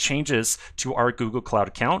to make changes to our Google Cloud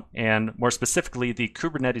account, and more specifically, the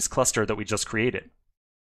Kubernetes cluster that we just created.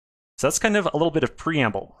 So that's kind of a little bit of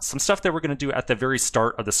preamble, some stuff that we're going to do at the very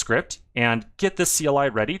start of the script and get this CLI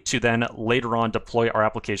ready to then later on deploy our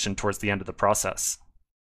application towards the end of the process.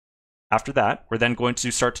 After that, we're then going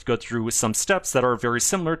to start to go through some steps that are very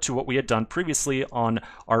similar to what we had done previously on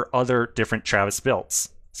our other different Travis builds.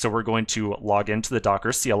 So we're going to log into the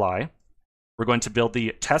Docker CLI. We're going to build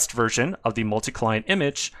the test version of the multi-client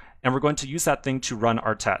image, and we're going to use that thing to run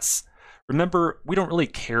our tests. Remember, we don't really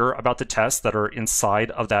care about the tests that are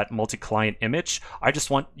inside of that multi-client image. I just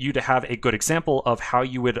want you to have a good example of how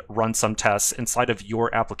you would run some tests inside of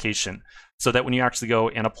your application, so that when you actually go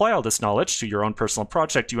and apply all this knowledge to your own personal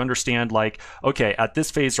project, you understand like, okay, at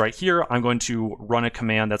this phase right here, I'm going to run a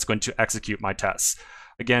command that's going to execute my tests.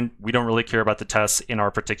 Again, we don't really care about the tests in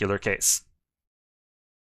our particular case.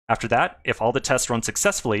 After that, if all the tests run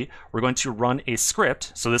successfully, we're going to run a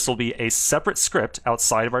script. So this will be a separate script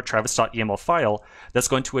outside of our travis.yaml file that's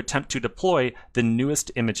going to attempt to deploy the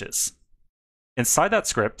newest images. Inside that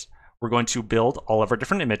script, we're going to build all of our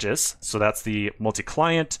different images. So that's the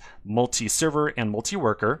multi-client, multi-server, and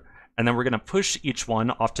multi-worker. And then we're going to push each one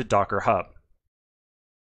off to Docker Hub.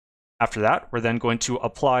 After that, we're then going to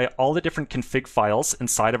apply all the different config files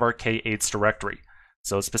inside of our K8s directory.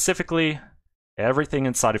 So specifically, everything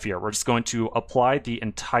inside of here, we're just going to apply the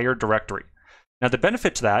entire directory. Now, the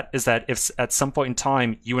benefit to that is that if at some point in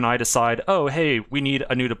time you and I decide, oh, hey, we need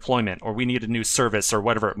a new deployment or we need a new service or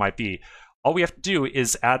whatever it might be, all we have to do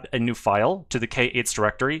is add a new file to the K8s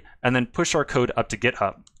directory and then push our code up to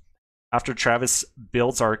GitHub. After Travis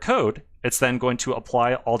builds our code, it's then going to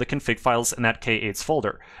apply all the config files in that K8s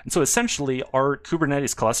folder. And so essentially, our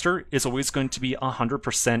Kubernetes cluster is always going to be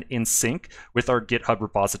 100% in sync with our GitHub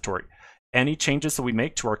repository. Any changes that we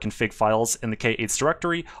make to our config files in the K8s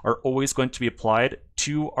directory are always going to be applied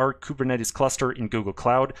to our Kubernetes cluster in Google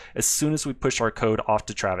Cloud as soon as we push our code off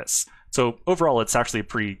to Travis. So overall, it's actually a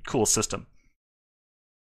pretty cool system.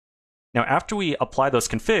 Now, after we apply those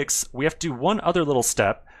configs, we have to do one other little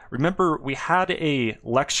step. Remember, we had a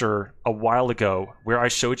lecture a while ago where I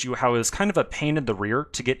showed you how it was kind of a pain in the rear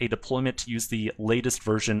to get a deployment to use the latest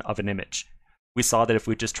version of an image. We saw that if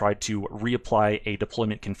we just tried to reapply a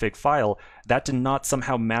deployment config file, that did not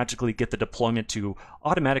somehow magically get the deployment to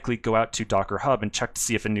automatically go out to Docker Hub and check to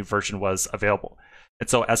see if a new version was available. And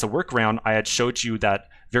so as a workaround, I had showed you that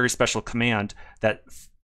very special command that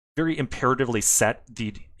very imperatively set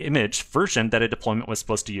the image version that a deployment was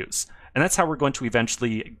supposed to use. And that's how we're going to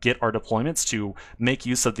eventually get our deployments to make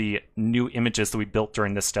use of the new images that we built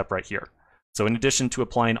during this step right here. So in addition to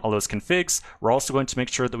applying all those configs, we're also going to make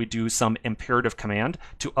sure that we do some imperative command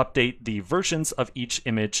to update the versions of each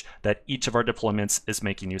image that each of our deployments is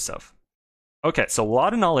making use of. Okay, so a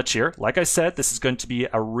lot of knowledge here. Like I said, this is going to be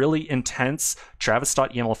a really intense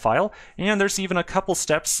travis.yaml file, and there's even a couple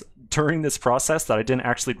steps during this process that I didn't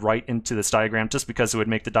actually write into this diagram just because it would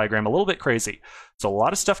make the diagram a little bit crazy. So a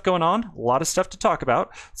lot of stuff going on, a lot of stuff to talk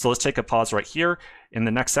about. So let's take a pause right here. In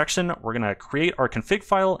the next section, we're going to create our config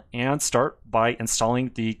file and start by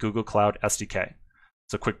installing the Google Cloud SDK.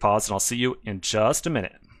 So quick pause, and I'll see you in just a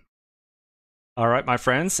minute. All right, my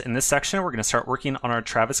friends, in this section, we're going to start working on our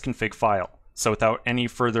Travis config file. So without any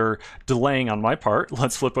further delaying on my part,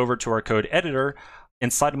 let's flip over to our code editor.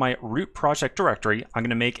 Inside of my root project directory, I'm going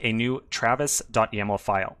to make a new travis.yaml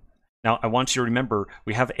file. Now, I want you to remember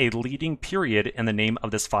we have a leading period in the name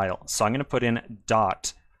of this file. So I'm going to put in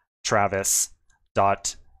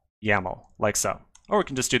 .travis.yaml, like so. Or we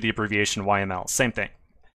can just do the abbreviation YML, same thing.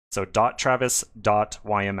 So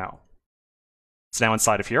 .travis.yml. So now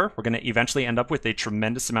inside of here, we're going to eventually end up with a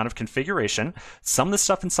tremendous amount of configuration. Some of the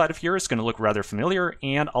stuff inside of here is going to look rather familiar,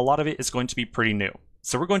 and a lot of it is going to be pretty new.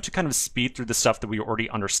 So we're going to kind of speed through the stuff that we already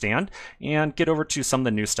understand and get over to some of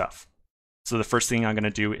the new stuff. So the first thing I'm going to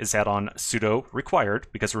do is add on sudo required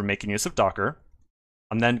because we're making use of Docker.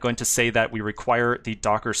 I'm then going to say that we require the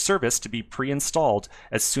Docker service to be pre-installed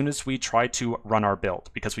as soon as we try to run our build,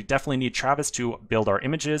 because we definitely need Travis to build our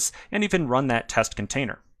images and even run that test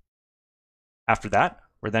container. After that,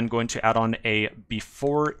 we're then going to add on a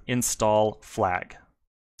before install flag.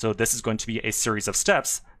 So this is going to be a series of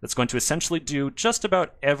steps that's going to essentially do just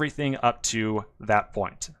about everything up to that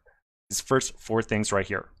point. These first four things right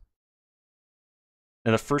here.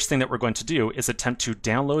 Now, the first thing that we're going to do is attempt to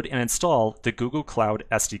download and install the Google Cloud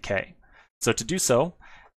SDK. So to do so,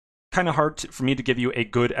 kind of hard for me to give you a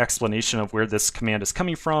good explanation of where this command is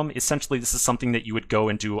coming from. Essentially, this is something that you would go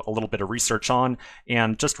and do a little bit of research on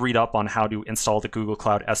and just read up on how to install the Google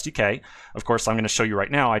Cloud SDK. Of course, I'm going to show you right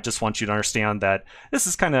now. I just want you to understand that this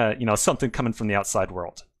is kind of, something coming from the outside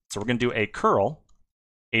world. So we're going to do a curl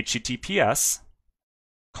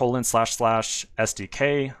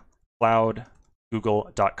https://sdk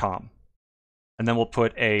cloud.google.com. And then we'll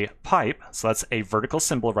put a pipe, so that's a vertical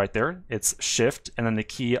symbol right there. It's shift and then the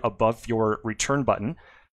key above your return button.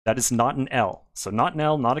 That is not an L. So not an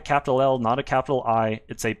L, not a capital L, not a capital I,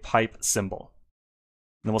 it's a pipe symbol.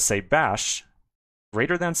 And then we'll say bash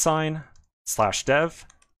 /dev/null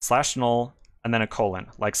and then a colon,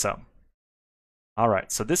 like so. All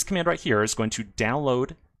right, so this command right here is going to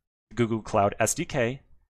download the Google Cloud SDK,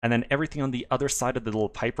 and then everything on the other side of the little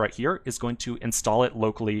pipe right here is going to install it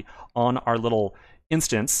locally on our little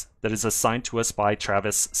instance that is assigned to us by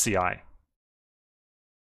Travis CI.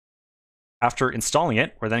 After installing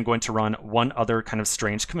it, we're then going to run one other kind of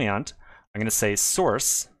strange command. I'm going to say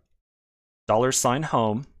source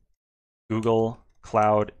 $home Google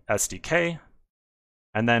Cloud SDK,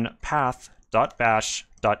 and then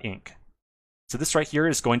path.bash.inc. So this right here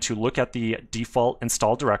is going to look at the default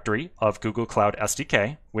install directory of Google Cloud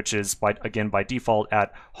SDK, which is, again, by default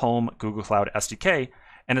at home Google Cloud SDK,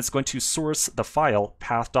 and it's going to source the file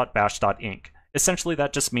path.bash.inc. Essentially,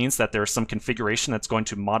 that just means that there's some configuration that's going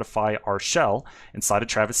to modify our shell inside of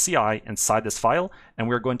Travis CI inside this file, and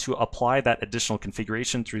we're going to apply that additional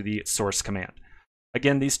configuration through the source command.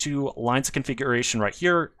 Again, these two lines of configuration right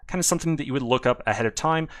here, kind of something that you would look up ahead of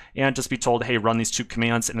time and just be told, hey, run these two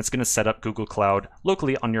commands, and it's going to set up Google Cloud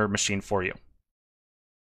locally on your machine for you.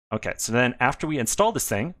 Okay, so then after we install this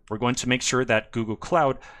thing, we're going to make sure that Google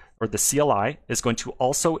Cloud, or the CLI, is going to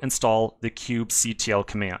also install the kubectl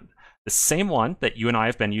command, the same one that you and I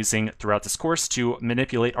have been using throughout this course to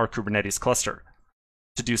manipulate our Kubernetes cluster.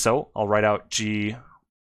 To do so, I'll write out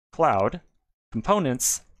g-cloud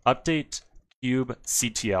components update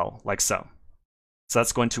kubectl, like so. So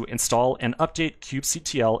that's going to install and update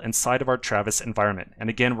kubectl inside of our Travis environment. And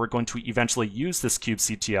again, we're going to eventually use this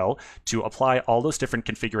kubectl to apply all those different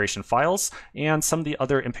configuration files and some of the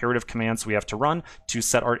other imperative commands we have to run to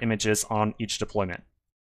set our images on each deployment.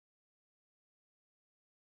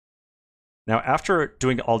 Now, after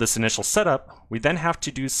doing all this initial setup, we then have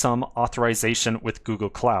to do some authorization with Google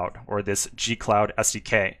Cloud, or this G-Cloud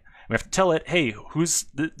SDK. We have to tell it, hey,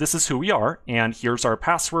 this is who we are, and here's our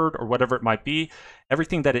password, or whatever it might be,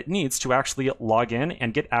 everything that it needs to actually log in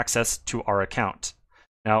and get access to our account.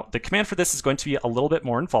 Now, the command for this is going to be a little bit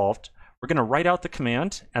more involved. We're going to write out the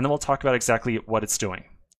command, and then we'll talk about exactly what it's doing.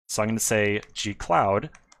 So I'm going to say g-cloud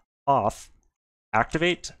auth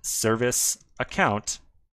activate service account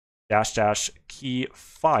 -- key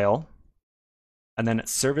file, and then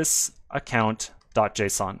service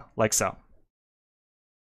account.json, like so.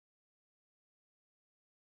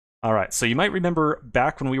 All right, so you might remember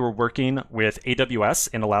back when we were working with AWS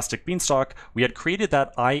and Elastic Beanstalk, we had created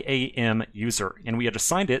that IAM user, and we had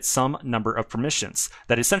assigned it some number of permissions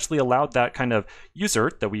that essentially allowed that kind of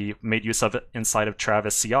user that we made use of inside of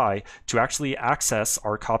Travis CI to actually access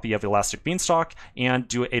our copy of Elastic Beanstalk and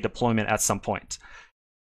do a deployment at some point.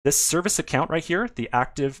 This service account right here, the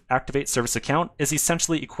activate service account, is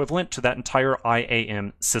essentially equivalent to that entire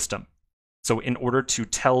IAM system. So in order to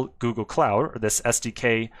tell Google Cloud, or this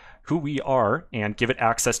SDK, who we are and give it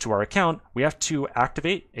access to our account, we have to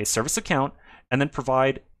activate a service account and then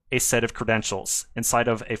provide a set of credentials inside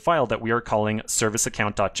of a file that we are calling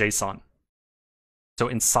serviceaccount.json. So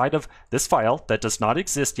inside of this file that does not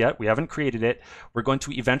exist yet, we haven't created it, we're going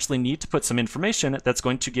to eventually need to put some information that's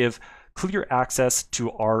going to give clear access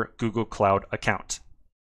to our Google Cloud account.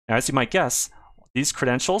 Now, as you might guess, these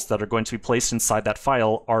credentials that are going to be placed inside that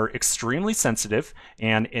file are extremely sensitive,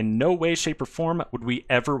 and in no way, shape, or form would we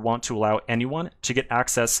ever want to allow anyone to get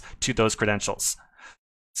access to those credentials.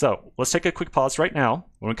 So let's take a quick pause right now.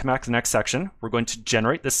 When we come back to the next section, we're going to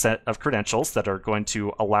generate this set of credentials that are going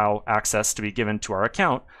to allow access to be given to our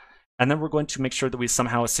account, and then we're going to make sure that we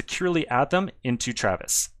somehow securely add them into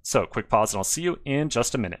Travis. So quick pause, and I'll see you in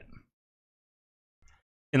just a minute.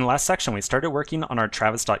 In the last section, we started working on our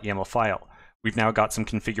travis.yaml file. We've now got some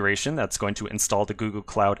configuration that's going to install the Google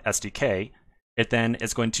Cloud SDK. It then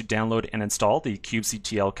is going to download and install the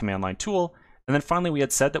kubectl command line tool. And then finally, we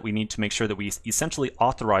had said that we need to make sure that we essentially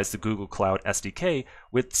authorize the Google Cloud SDK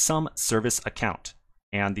with some service account.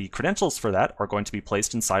 And the credentials for that are going to be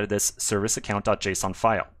placed inside of this serviceaccount.json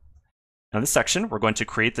file. Now in this section, we're going to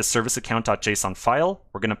create the serviceaccount.json file.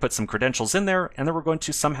 We're going to put some credentials in there, and then we're going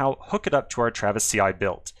to somehow hook it up to our Travis CI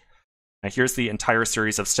build. Now here's the entire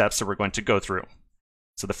series of steps that we're going to go through.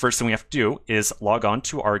 So the first thing we have to do is log on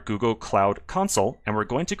to our Google Cloud console, and we're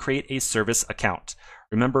going to create a service account.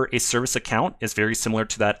 Remember, a service account is very similar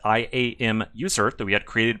to that IAM user that we had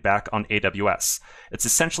created back on AWS. It's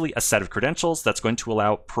essentially a set of credentials that's going to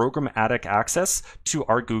allow programmatic access to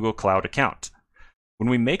our Google Cloud account. When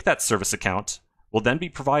we make that service account, we'll then be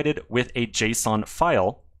provided with a JSON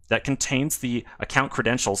file that contains the account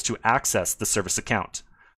credentials to access the service account.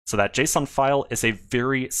 So that JSON file is a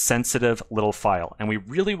very sensitive little file, and we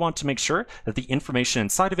really want to make sure that the information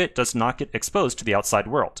inside of it does not get exposed to the outside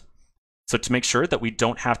world. So to make sure that we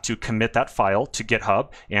don't have to commit that file to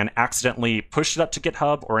GitHub and accidentally push it up to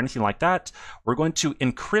GitHub or anything like that, we're going to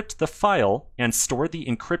encrypt the file and store the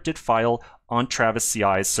encrypted file on Travis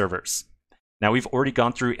CI's servers. Now we've already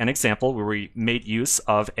gone through an example where we made use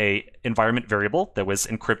of an environment variable that was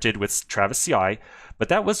encrypted with Travis CI, but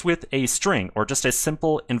that was with a string or just a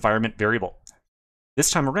simple environment variable.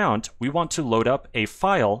 This time around, we want to load up a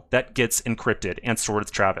file that gets encrypted and stored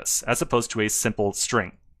with Travis, as opposed to a simple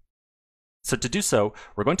string. So to do so,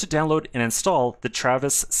 we're going to download and install the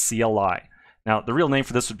Travis CLI. Now, the real name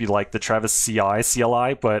for this would be like the Travis CI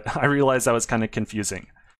CLI, but I realized that was kind of confusing.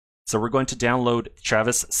 So we're going to download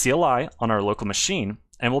Travis CLI on our local machine,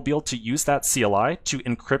 and we'll be able to use that CLI to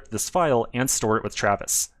encrypt this file and store it with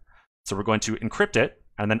Travis. So we're going to encrypt it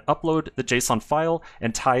and then upload the JSON file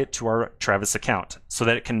and tie it to our Travis account so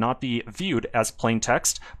that it cannot be viewed as plain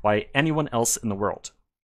text by anyone else in the world.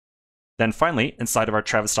 Then finally, inside of our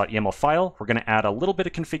travis.yaml file, we're going to add a little bit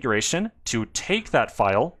of configuration to take that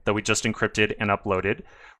file that we just encrypted and uploaded.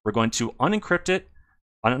 We're going to unencrypt it,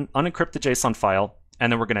 unencrypt the JSON file,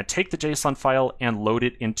 and then we're going to take the JSON file and load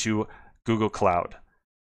it into Google Cloud,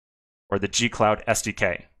 or the G-Cloud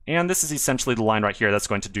SDK. And this is essentially the line right here that's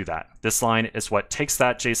going to do that. This line is what takes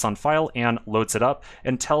that JSON file and loads it up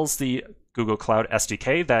and tells the Google Cloud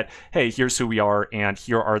SDK that, hey, here's who we are, and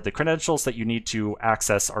here are the credentials that you need to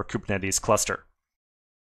access our Kubernetes cluster.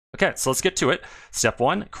 Okay, so let's get to it. Step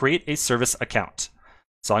 1, create a service account.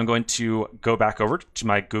 So I'm going to go back over to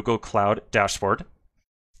my Google Cloud dashboard.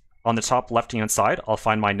 On the top left-hand side, I'll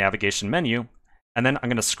find my navigation menu, and then I'm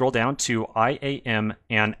going to scroll down to IAM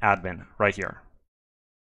and admin right here.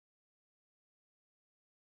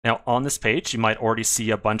 Now on this page, you might already see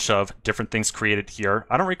a bunch of different things created here.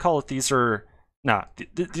 I don't recall if these are,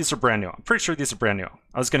 these are brand new. I'm pretty sure these are brand new.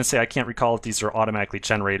 I was going to say I can't recall if these are automatically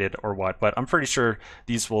generated or what, but I'm pretty sure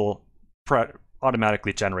these will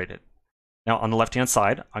automatically generated. Now on the left-hand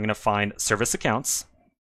side, I'm going to find service accounts.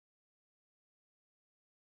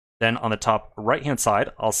 Then on the top right-hand side,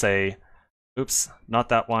 I'll say, oops, not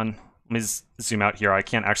that one. Let me zoom out here. I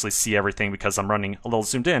can't actually see everything because I'm running a little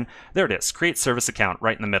zoomed in. There it is, create service account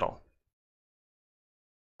right in the middle.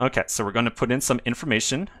 Okay, so we're going to put in some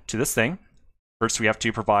information to this thing. First, we have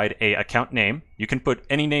to provide an account name. You can put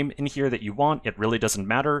any name in here that you want. It really doesn't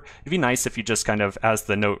matter. It'd be nice if you just kind of, as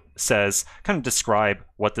the note says, kind of describe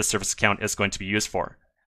what this service account is going to be used for.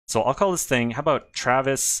 So I'll call this thing, how about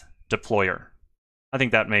Travis Deployer? I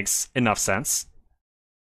think that makes enough sense.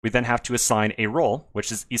 We then have to assign a role,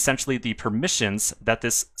 which is essentially the permissions that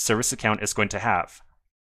this service account is going to have.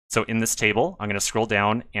 So in this table, I'm going to scroll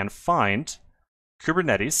down and find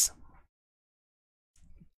Kubernetes.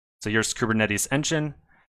 So here's Kubernetes engine,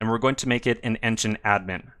 and we're going to make it an engine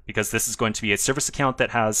admin because this is going to be a service account that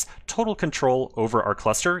has total control over our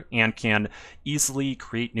cluster and can easily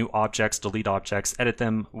create new objects, delete objects, edit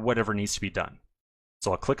them, whatever needs to be done. So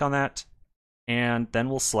I'll click on that, and then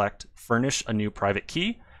we'll select furnish a new private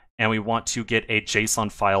key. And we want to get a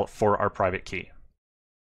JSON file for our private key.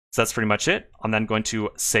 So that's pretty much it. I'm then going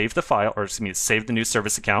to save the file, or excuse me, save the new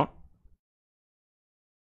service account.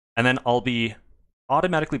 And then I'll be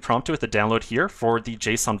automatically prompted with a download here for the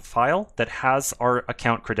JSON file that has our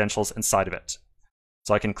account credentials inside of it.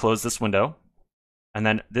 So I can close this window. And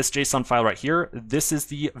then this JSON file right here, this is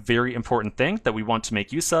the very important thing that we want to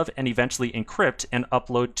make use of and eventually encrypt and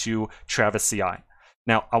upload to Travis CI.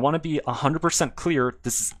 Now, I want to be 100% clear,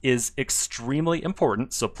 this is extremely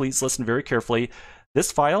important, so please listen very carefully.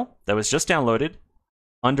 This file that was just downloaded,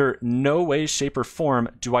 under no way, shape, or form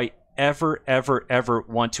do I ever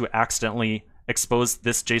want to accidentally expose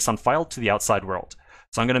this JSON file to the outside world.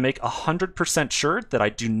 So I'm going to make 100% sure that I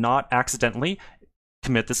do not accidentally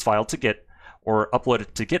commit this file to Git or upload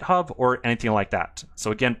it to GitHub or anything like that. So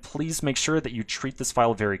again, please make sure that you treat this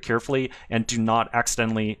file very carefully and do not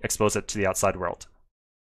accidentally expose it to the outside world.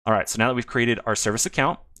 All right, so now that we've created our service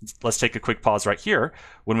account, let's take a quick pause right here.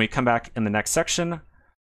 When we come back in the next section,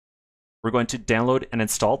 we're going to download and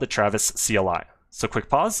install the Travis CLI. So quick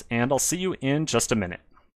pause, and I'll see you in just a minute.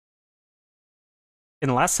 In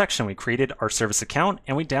the last section, we created our service account,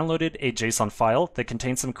 and we downloaded a JSON file that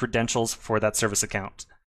contains some credentials for that service account.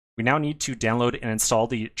 We now need to download and install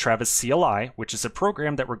the Travis CLI, which is a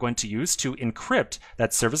program that we're going to use to encrypt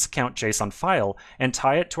that service account JSON file and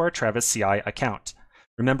tie it to our Travis CI account.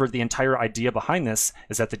 Remember, the entire idea behind this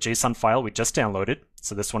is that the JSON file we just downloaded,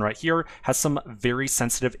 so this one right here, has some very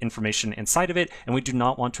sensitive information inside of it, and we do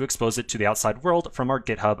not want to expose it to the outside world from our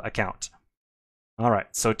GitHub account. All right,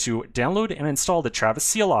 so to download and install the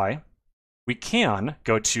Travis CLI, we can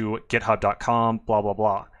go to github.com, blah, blah,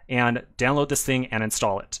 blah, and download this thing and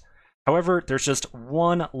install it. However, there's just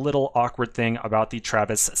one little awkward thing about the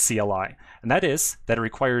Travis CLI, and that is that it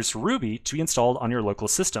requires Ruby to be installed on your local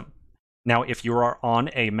system. Now, if you are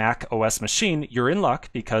on a Mac OS machine, you're in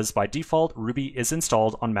luck because by default, Ruby is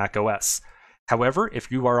installed on Mac OS. However,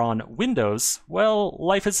 if you are on Windows, well,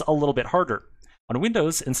 life is a little bit harder. On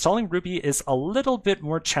Windows, installing Ruby is a little bit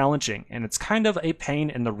more challenging, and it's kind of a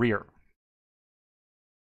pain in the rear.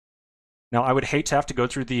 Now, I would hate to have to go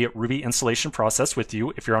through the Ruby installation process with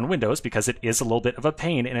you if you're on Windows because it is a little bit of a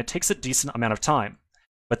pain and it takes a decent amount of time.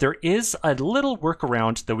 But there is a little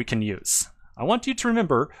workaround that we can use. I want you to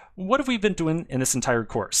remember, what have we been doing in this entire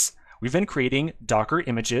course? we've been creating Docker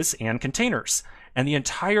images and containers. And the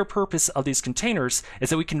entire purpose of these containers is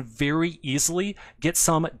that we can very easily get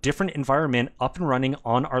some different environment up and running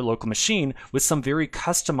on our local machine with some very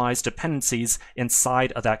customized dependencies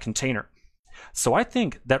inside of that container. So I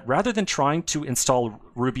think that rather than trying to install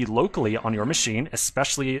Ruby locally on your machine,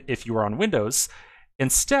 especially if you are on Windows,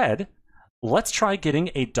 instead, let's try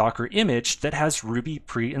getting a Docker image that has Ruby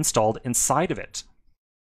pre-installed inside of it.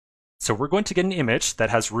 So we're going to get an image that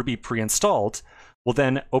has Ruby pre-installed. We'll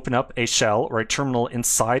then open up a shell or a terminal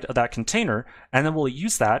inside of that container, and then we'll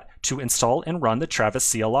use that to install and run the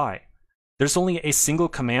Travis CLI. There's only a single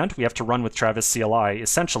command we have to run with Travis CLI,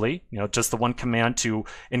 essentially, just the one command to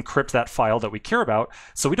encrypt that file that we care about.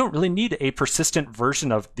 So we don't really need a persistent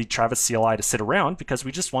version of the Travis CLI to sit around because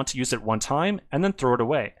we just want to use it one time and then throw it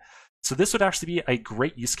away. So this would actually be a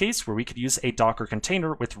great use case where we could use a Docker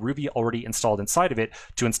container with Ruby already installed inside of it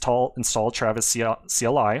to install Travis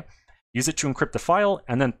CLI, use it to encrypt the file,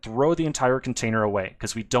 and then throw the entire container away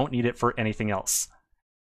because we don't need it for anything else.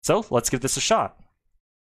 So let's give this a shot.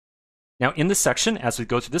 Now in this section, as we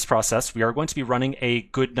go through this process, we are going to be running a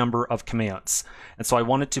good number of commands. And so I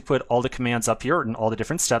wanted to put all the commands up here and all the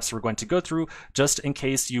different steps we're going to go through, just in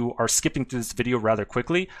case you are skipping through this video rather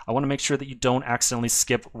quickly. I want to make sure that you don't accidentally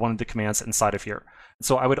skip one of the commands inside of here.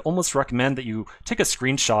 So I would almost recommend that you take a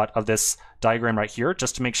screenshot of this diagram right here,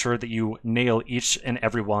 just to make sure that you nail each and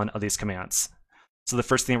every one of these commands. So the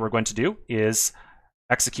first thing we're going to do is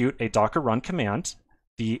execute a Docker run command.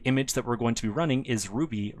 The image that we're going to be running is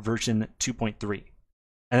Ruby version 2.3.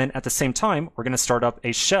 And then at the same time, we're going to start up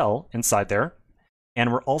a shell inside there,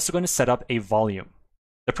 and we're also going to set up a volume.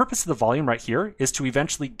 The purpose of the volume right here is to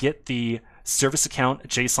eventually get the service account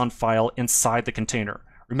JSON file inside the container.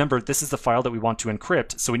 Remember, this is the file that we want to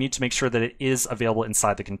encrypt, so we need to make sure that it is available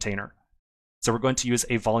inside the container. So we're going to use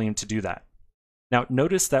a volume to do that. Now,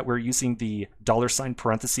 notice that we're using the $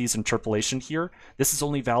 parentheses interpolation here. This is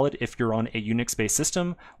only valid if you're on a Unix-based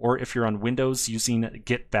system or if you're on Windows using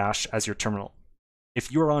git bash as your terminal.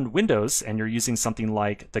 If you're on Windows and you're using something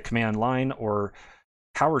like the command line or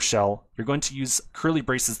PowerShell, you're going to use curly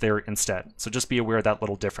braces there instead. So just be aware of that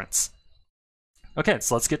little difference. Okay,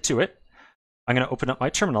 so let's get to it. I'm going to open up my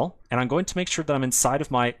terminal, and I'm going to make sure that I'm inside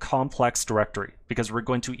of my complex directory because we're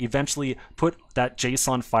going to eventually put that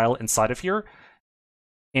JSON file inside of here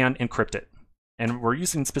and encrypt it. And we're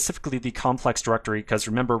using specifically the complex directory because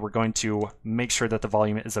remember, we're going to make sure that the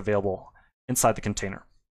volume is available inside the container.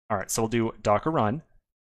 All right, so we'll do docker run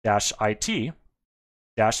 -it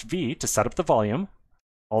 -v to set up the volume.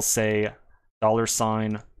 I'll say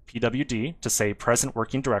 $pwd to say present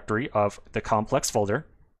working directory of the complex folder.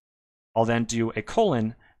 I'll then do a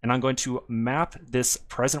colon, and I'm going to map this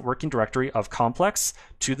present working directory of complex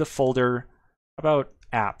to the folder about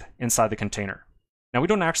app inside the container. Now we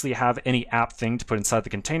don't actually have any app thing to put inside the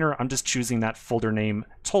container. I'm just choosing that folder name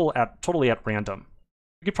totally at random.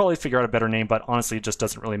 We could probably figure out a better name, but honestly, it just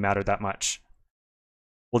doesn't really matter that much.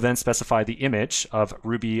 We'll then specify the image of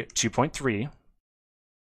Ruby 2.3.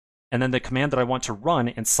 And then the command that I want to run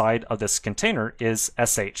inside of this container is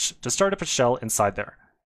sh to start up a shell inside there.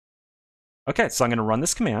 Okay, so I'm going to run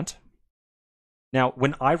this command. Now,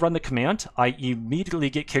 when I run the command, I immediately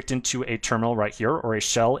get kicked into a terminal right here, or a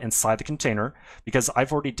shell inside the container, because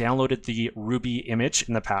I've already downloaded the Ruby image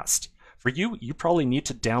in the past. For you, you probably need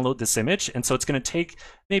to download this image, and so it's going to take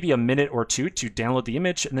maybe a minute or two to download the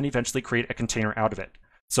image and then eventually create a container out of it.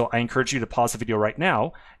 So I encourage you to pause the video right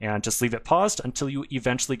now and just leave it paused until you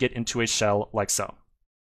eventually get into a shell like so.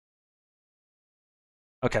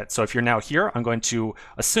 Okay, so if you're now here, I'm going to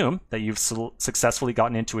assume that you've successfully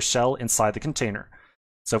gotten into a shell inside the container.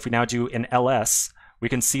 So if we now do an ls, we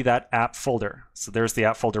can see that app folder. So there's the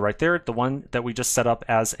app folder right there, the one that we just set up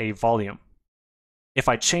as a volume. If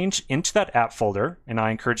I change into that app folder, and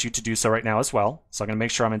I encourage you to do so right now as well, so I'm going to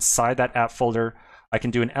make sure I'm inside that app folder, I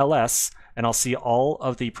can do an ls, and I'll see all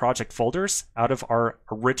of the project folders out of our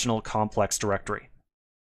original complex directory.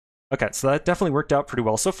 Okay, so that definitely worked out pretty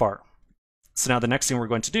well so far. So now the next thing we're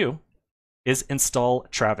going to do is install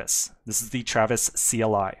Travis. This is the Travis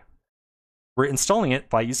CLI. We're installing it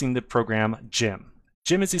by using the program Gym.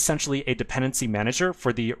 Gym is essentially a dependency manager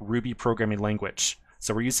for the Ruby programming language.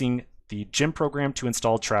 So we're using the Gym program to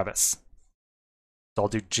install Travis. So I'll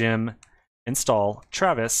do Gym install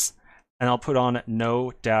Travis, and I'll put on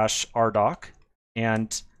no-rdoc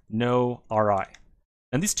and no-ri.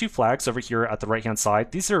 And these two flags over here at the right-hand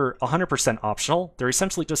side, these are 100% optional. They're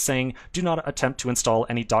essentially just saying, do not attempt to install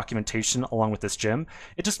any documentation along with this gym.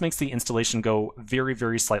 It just makes the installation go very,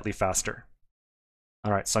 very slightly faster.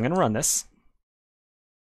 All right, so I'm going to run this.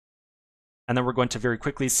 And then we're going to very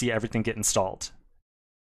quickly see everything get installed.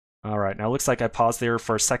 All right, now it looks like I paused there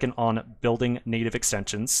for a second on building native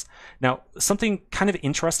extensions. Now, something kind of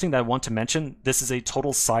interesting that I want to mention, this is a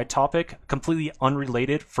total side topic, completely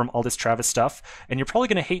unrelated from all this Travis stuff, and you're probably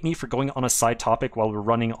going to hate me for going on a side topic while we're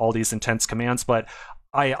running all these intense commands, but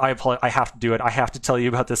I have to do it. I have to tell you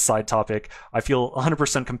about this side topic. I feel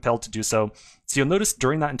 100% compelled to do so. So you'll notice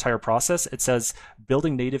during that entire process, it says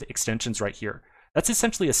building native extensions right here. That's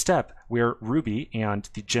essentially a step where Ruby and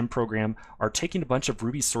the Gem program are taking a bunch of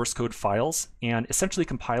Ruby source code files and essentially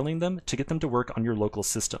compiling them to get them to work on your local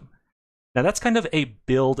system. Now that's kind of a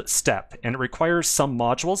build step, and it requires some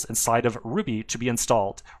modules inside of Ruby to be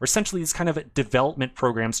installed, or essentially these kind of development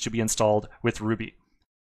programs to be installed with Ruby.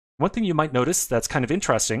 One thing you might notice that's kind of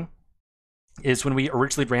interesting is when we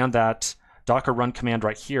originally ran that Docker run command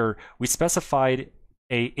right here, we specified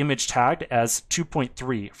a image tagged as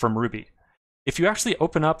 2.3 from Ruby. If you actually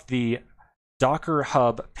open up the Docker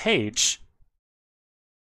Hub page,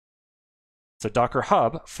 so Docker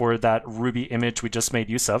Hub for that Ruby image we just made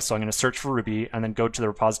use of, so I'm going to search for Ruby and then go to the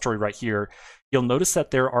repository right here, you'll notice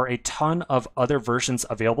that there are a ton of other versions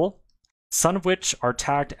available, some of which are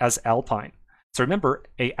tagged as Alpine. So remember,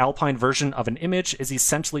 a Alpine version of an image is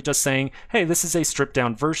essentially just saying, hey, this is a stripped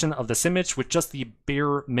down version of this image with just the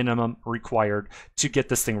bare minimum required to get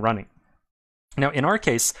this thing running. Now, in our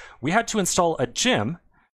case, we had to install a gem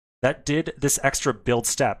that did this extra build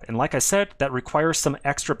step. And like I said, that requires some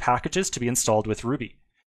extra packages to be installed with Ruby.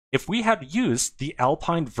 If we had used the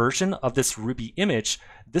Alpine version of this Ruby image,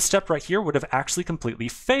 this step right here would have actually completely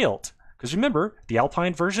failed. Because remember, the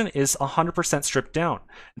Alpine version is 100% stripped down.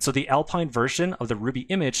 And so the Alpine version of the Ruby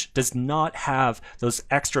image does not have those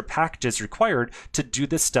extra packages required to do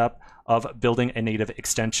this step of building a native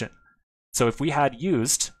extension. So if we had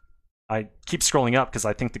used, I keep scrolling up because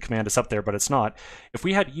I think the command is up there, but it's not. If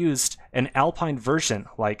we had used an Alpine version,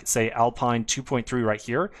 like say Alpine 2.3 right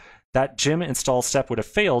here, that gem install step would have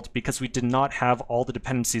failed because we did not have all the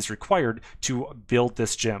dependencies required to build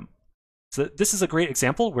this gem. So this is a great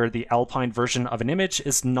example where the Alpine version of an image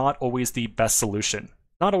is not always the best solution.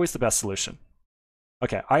 Not always the best solution.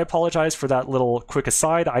 Okay, I apologize for that little quick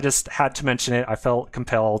aside. I just had to mention it. I felt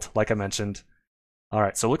compelled, like I mentioned. All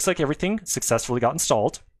right, so it looks like everything successfully got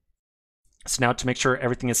installed. So now to make sure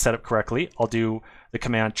everything is set up correctly, I'll do the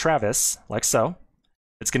command Travis, like so.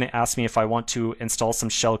 It's going to ask me if I want to install some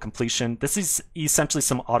shell completion. This is essentially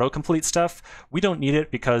some autocomplete stuff. We don't need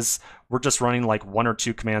it because we're just running like 1 or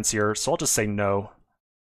 2 commands here, so I'll just say no.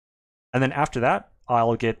 And then after that,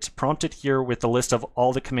 I'll get prompted here with the list of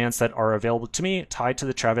all the commands that are available to me tied to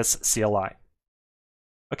the Travis CLI.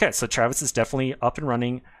 Okay, so Travis is definitely up and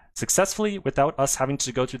running successfully without us having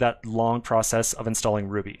to go through that long process of installing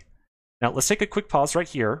Ruby. Now let's take a quick pause right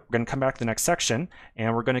here. We're going to come back to the next section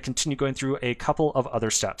and we're going to continue going through a couple of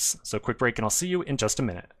other steps. So quick break and I'll see you in just a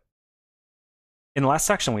minute. In the last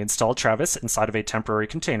section, we installed Travis inside of a temporary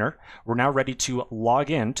container. We're now ready to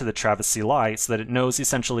log in to the Travis CLI so that it knows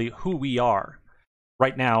essentially who we are.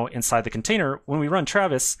 Right now, inside the container, when we run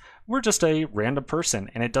Travis, we're just a random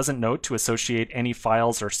person and it doesn't know to associate any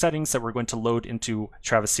files or settings that we're going to load into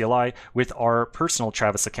Travis CLI with our personal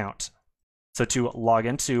Travis account. So to log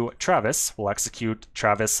into Travis, we'll execute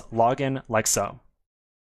Travis login like so.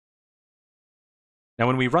 Now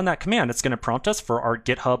when we run that command, it's going to prompt us for our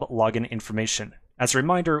GitHub login information. As a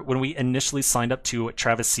reminder, when we initially signed up to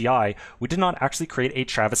Travis CI, we did not actually create a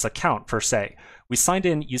Travis account per se. We signed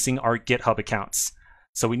in using our GitHub accounts.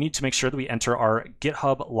 So we need to make sure that we enter our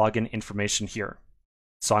GitHub login information here.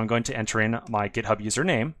 So I'm going to enter in my GitHub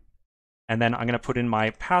username, and then I'm going to put in my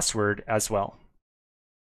password as well.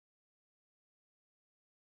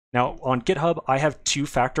 Now on GitHub, I have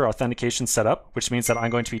 2-factor authentication set up, which means that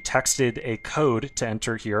I'm going to be texted a code to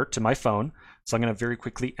enter here to my phone. So I'm going to very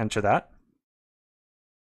quickly enter that.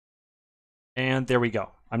 And there we go.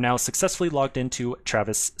 I'm now successfully logged into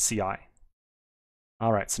Travis CI.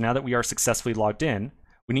 All right, so now that we are successfully logged in,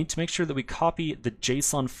 we need to make sure that we copy the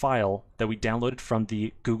JSON file that we downloaded from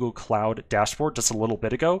the Google Cloud dashboard just a little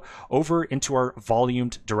bit ago over into our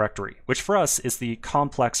volumed directory, which for us is the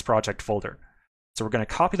complex project folder. So we're going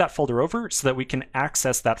to copy that folder over so that we can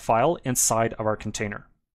access that file inside of our container.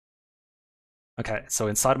 Okay, so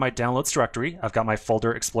inside of my downloads directory, I've got my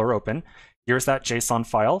folder explorer open. Here's that JSON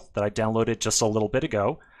file that I downloaded just a little bit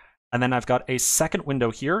ago. And then I've got a second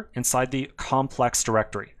window here inside the complex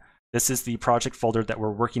directory. This is the project folder that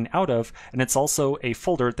we're working out of, and it's also a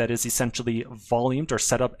folder that is essentially volumed or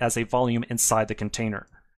set up as a volume inside the container.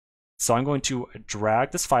 So I'm going to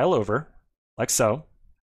drag this file over, like so.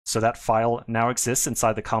 So that file now exists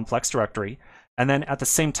inside the complex directory. And then at the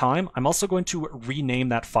same time, I'm also going to rename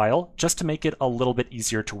that file just to make it a little bit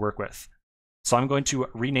easier to work with. So I'm going to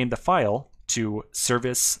rename the file to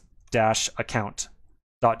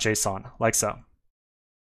service-account.json, like so.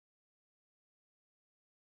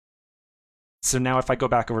 So now if I go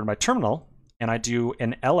back over to my terminal and I do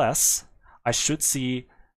an ls, I should see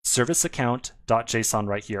service-account.json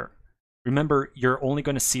right here. Remember, you're only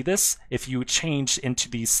going to see this if you change into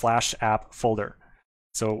the /app folder.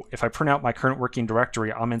 So if I print out my current working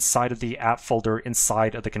directory, I'm inside of the app folder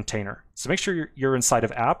inside of the container. So make sure you're inside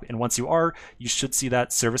of app, and once you are, you should see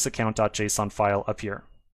that service-account.json file up here.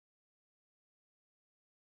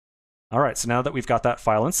 All right, so now that we've got that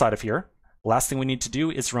file inside of here, the last thing we need to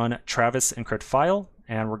do is run travis encrypt file,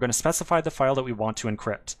 and we're going to specify the file that we want to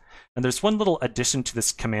encrypt. And there's one little addition to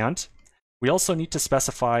this command. We also need to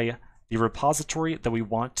specify the repository that we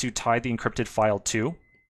want to tie the encrypted file to.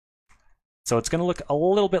 So it's going to look a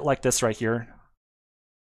little bit like this right here.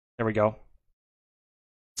 There we go.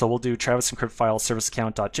 So we'll do travis encrypt file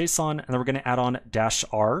service-account.json, and then we're going to add on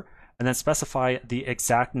 -r, and then specify the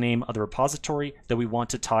exact name of the repository that we want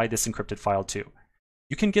to tie this encrypted file to.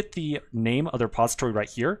 You can get the name of the repository right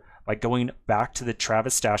here by going back to the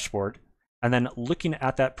Travis dashboard and then looking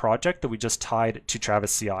at that project that we just tied to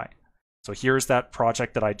Travis CI. So here's that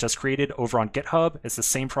project that I just created over on GitHub. It's the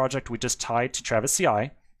same project we just tied to Travis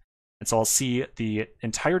CI. And so I'll see the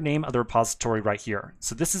entire name of the repository right here.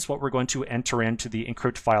 So this is what we're going to enter into the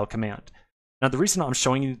encrypt file command. Now, the reason I'm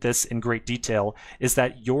showing you this in great detail is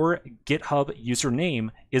that your GitHub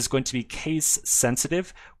username is going to be case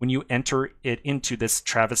sensitive when you enter it into this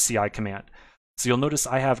Travis CI command. So you'll notice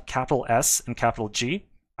I have capital S and capital G.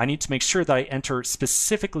 I need to make sure that I enter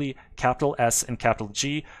specifically capital S and capital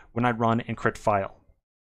G when I run encrypt file.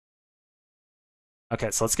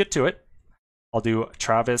 Okay, so let's get to it. I'll do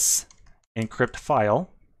travis encrypt file.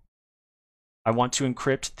 I want to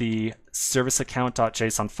encrypt the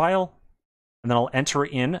service-account.json file, and then I'll enter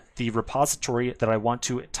in the repository that I want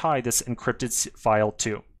to tie this encrypted file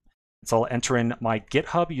to. So I'll enter in my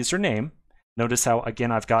GitHub username. Notice how,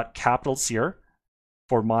 again, I've got capitals here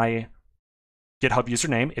for my GitHub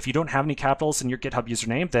username. If you don't have any capitals in your GitHub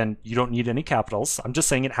username, then you don't need any capitals. I'm just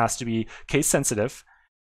saying it has to be case sensitive.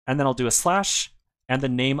 And then I'll do a slash and the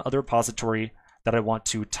name of the repository that I want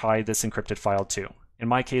to tie this encrypted file to. In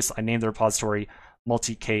my case, I named the repository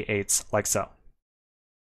multi-k8s, like so.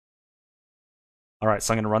 All right,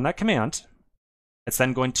 so I'm going to run that command. It's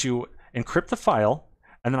then going to encrypt the file,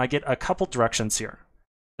 and then I get a couple directions here.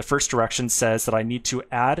 The first direction says that I need to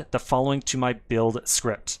add the following to my build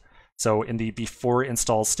script. So in the before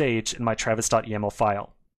install stage in my travis.yaml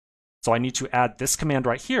file. So I need to add this command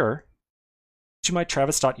right here to my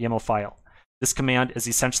travis.yaml file. This command is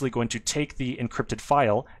essentially going to take the encrypted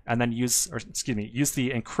file and then use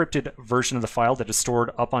the encrypted version of the file that is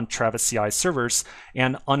stored up on Travis CI servers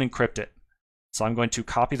and unencrypt it. So I'm going to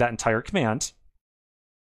copy that entire command.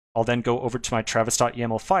 I'll then go over to my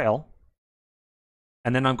travis.yaml file,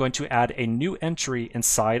 and then I'm going to add a new entry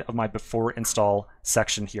inside of my before install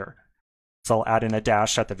section here. So I'll add in a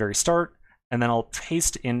dash at the very start, and then I'll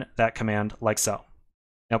paste in that command like so.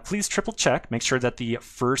 Now please triple check, make sure that the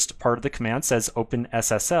first part of the command says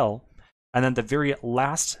OpenSSL, and then the very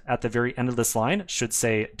last at the very end of this line should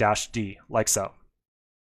say -d, like so.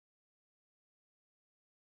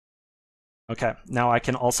 Okay, now I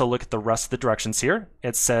can also look at the rest of the directions here.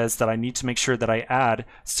 It says that I need to make sure that I add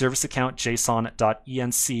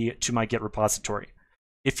serviceaccount.json.enc to my Git repository.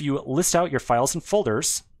 If you list out your files and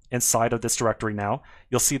folders inside of this directory now,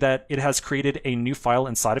 you'll see that it has created a new file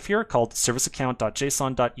inside of here called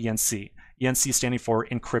serviceaccount.json.enc, enc standing for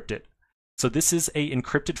encrypted. So this is a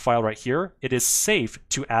encrypted file right here. It is safe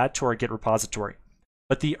to add to our Git repository.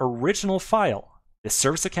 But the original file, the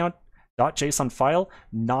serviceaccount.json file,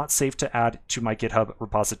 not safe to add to my GitHub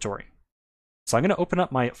repository. So I'm going to open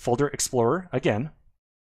up my folder explorer again.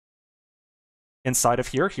 Inside of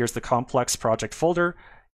here, here's the complex project folder.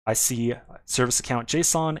 I see service account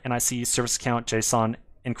JSON and I see service account JSON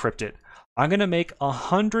encrypted. I'm going to make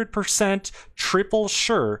 100% triple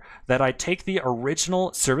sure that I take the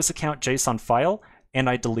original service account JSON file and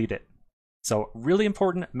I delete it. So really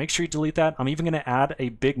important, make sure you delete that. I'm even going to add a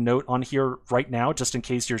big note on here right now, just in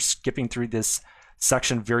case you're skipping through this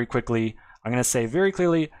section very quickly. I'm going to say very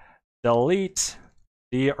clearly, delete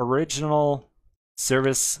the original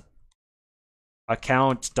service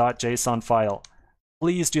account.json file.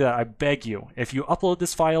 Please do that, I beg you. If you upload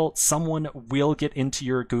this file, someone will get into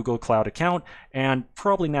your Google Cloud account and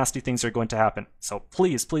probably nasty things are going to happen. So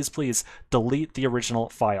please, please, please delete the original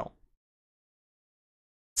file.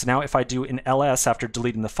 So now if I do an ls after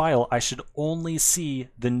deleting the file, I should only see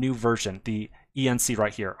the new version, the enc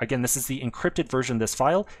right here. Again, this is the encrypted version of this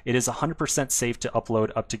file. It is 100% safe to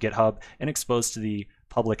upload up to GitHub and expose to the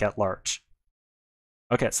public at large.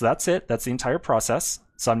 Okay, so that's it. That's the entire process.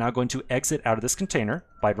 So I'm now going to exit out of this container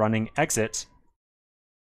by running exit.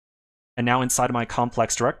 And now inside of my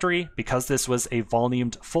complex directory, because this was a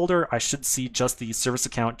volumed folder, I should see just the service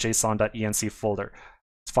account json.enc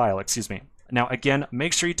file, excuse me. Now again,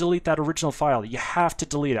 make sure you delete that original file. You have to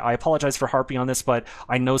delete it. I apologize for harping on this, but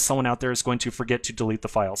I know someone out there is going to forget to delete the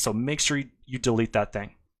file. So make sure you delete that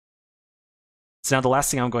thing. So now the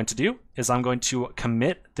last thing I'm going to do is I'm going to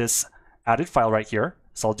commit this added file right here.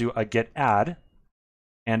 So I'll do a git add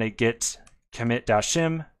and a git commit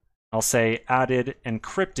 -im. I'll say added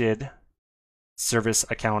encrypted service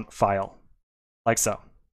account file, like so.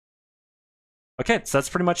 Okay, so that's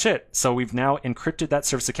pretty much it. So we've now encrypted that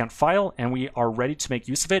service account file, and we are ready to make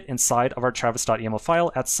use of it inside of our travis.yaml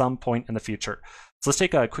file at some point in the future. So let's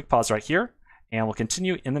take a quick pause right here, and we'll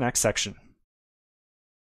continue in the next section.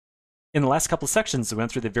 In the last couple of sections, we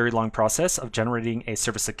went through the very long process of generating a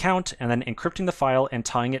service account and then encrypting the file and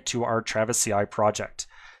tying it to our Travis CI project.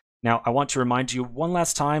 Now, I want to remind you one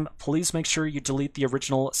last time, please make sure you delete the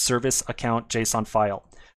original service account JSON file.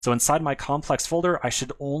 So inside my complex folder, I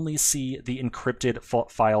should only see the encrypted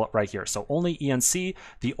file right here. So only enc,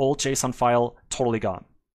 the old JSON file, totally gone.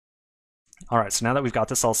 All right, so now that we've got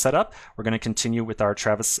this all set up, we're going to continue with our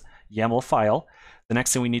Travis YAML file. The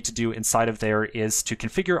next thing we need to do inside of there is to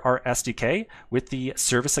configure our SDK with the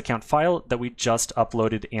service account file that we just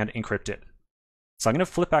uploaded and encrypted. So I'm going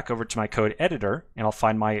to flip back over to my code editor, and I'll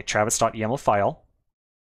find my travis.yaml file.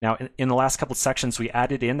 Now, in the last couple of sections, we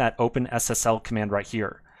added in that OpenSSL command right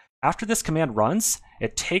here. After this command runs,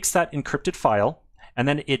 it takes that encrypted file, and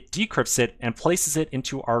then it decrypts it and places it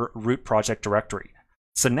into our root project directory.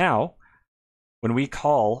 So now, when we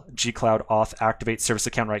call gcloud auth activate service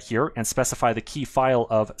account right here and specify the key file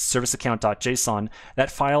of serviceaccount.json,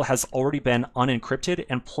 that file has already been unencrypted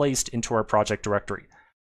and placed into our project directory.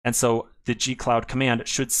 And so the gcloud command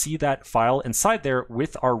should see that file inside there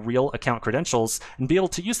with our real account credentials and be able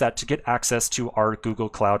to use that to get access to our Google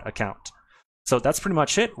Cloud account. So that's pretty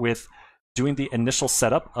much it with doing the initial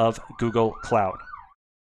setup of Google Cloud.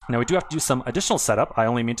 Now we do have to do some additional setup. I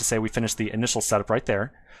only mean to say we finished the initial setup right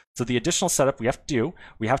there. So the additional setup we have to do,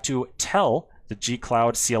 we have to tell the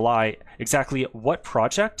gcloud CLI exactly what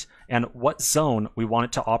project and what zone we want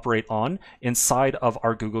it to operate on inside of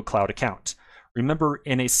our Google Cloud account. Remember,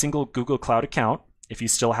 in a single Google Cloud account, if you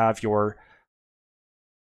still have your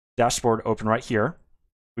dashboard open right here,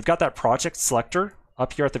 we've got that project selector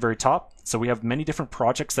up here at the very top. So we have many different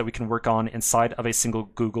projects that we can work on inside of a single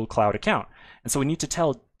Google Cloud account. And so we need to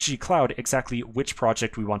tell gcloud exactly which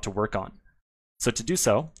project we want to work on. So to do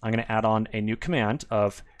so, I'm going to add on a new command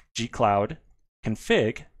of gcloud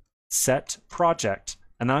config set project,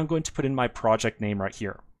 and then I'm going to put in my project name right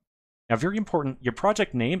here. Now, very important, your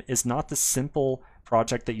project name is not the simple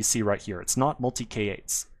project that you see right here. It's not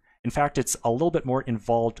multi-K8s. In fact, it's a little bit more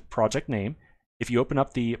involved project name. If you open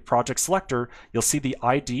up the project selector, you'll see the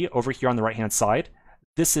ID over here on the right-hand side.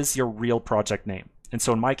 This is your real project name. And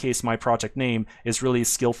so in my case, my project name is really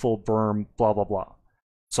skillful berm blah, blah, blah.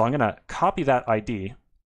 So I'm going to copy that ID,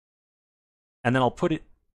 and then I'll put it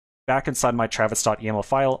back inside my travis.yaml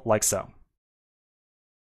file like so.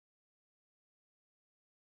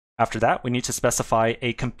 After that, we need to specify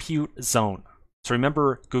a compute zone. So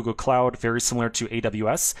remember, Google Cloud, very similar to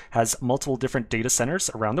AWS, has multiple different data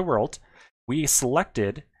centers around the world. We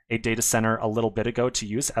selected a data center a little bit ago to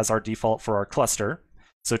use as our default for our cluster.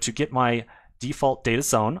 So to get my default data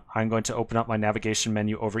zone, I'm going to open up my navigation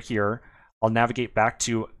menu over here. I'll navigate back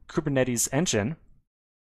to Kubernetes engine.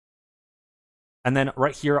 And then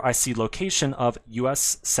right here, I see location of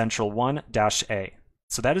US Central 1-A.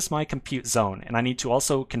 So that is my compute zone, and I need to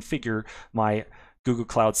also configure my Google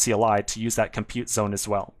Cloud CLI to use that compute zone as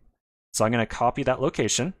well. So I'm going to copy that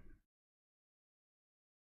location,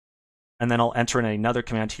 and then I'll enter in another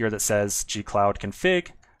command here that says gcloud config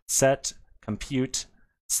set compute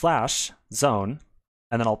 /zone,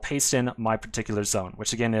 and then I'll paste in my particular zone,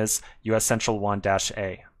 which again is US Central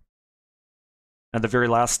 1-A. Now the very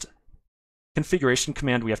last configuration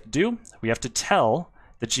command we have to do, we have to tell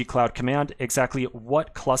the gcloud command exactly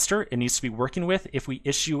what cluster it needs to be working with if we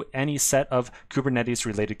issue any set of Kubernetes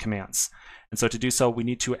related commands. And so to do so, we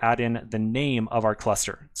need to add in the name of our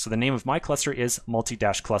cluster. So the name of my cluster is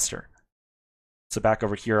multi-cluster. So back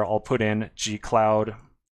over here, I'll put in gcloud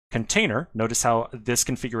container. Notice how this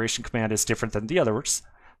configuration command is different than the others.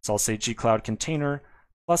 So I'll say gcloud container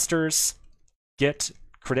clusters get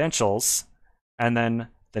credentials, and then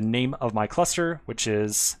the name of my cluster, which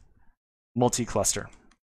is multi-cluster.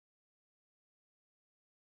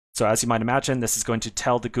 So as you might imagine, this is going to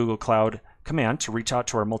tell the Google Cloud command to reach out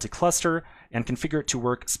to our multi-cluster and configure it to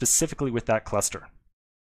work specifically with that cluster.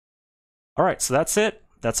 All right, so that's it.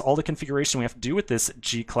 That's all the configuration we have to do with this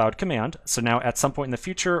gcloud command. So now at some point in the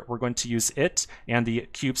future, we're going to use it and the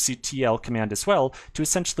kubectl command as well to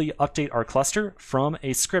essentially update our cluster from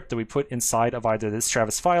a script that we put inside of either this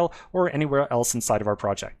Travis file or anywhere else inside of our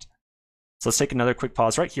project. So let's take another quick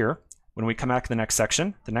pause right here. When we come back to the next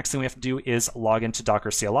section, the next thing we have to do is log into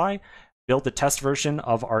Docker CLI, build the test version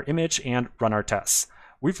of our image, and run our tests.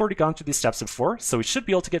 We've already gone through these steps before, so we should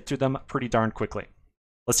be able to get through them pretty darn quickly.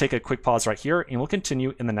 Let's take a quick pause right here, and we'll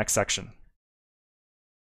continue in the next section.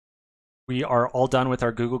 We are all done with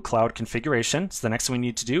our Google Cloud configuration, so the next thing we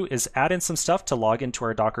need to do is add in some stuff to log into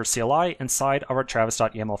our Docker CLI inside of our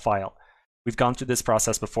travis.yaml file. We've gone through this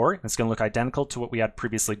process before, and it's going to look identical to what we had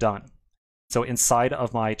previously done. So inside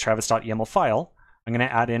of my travis.yaml file, I'm going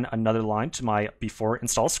to add in another line to my before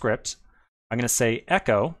install script. I'm going to say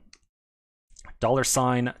echo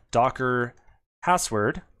 $docker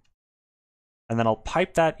password, and then I'll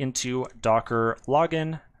pipe that into docker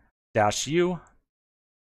login -u,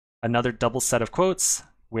 another double set of quotes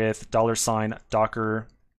with $docker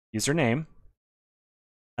username,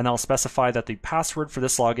 and I'll specify that the password for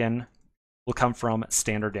this login will come from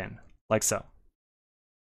standard in, like so.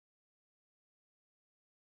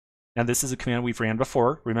 Now this is a command we've ran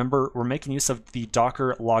before. Remember, we're making use of the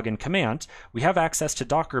docker login command. We have access to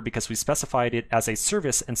Docker because we specified it as a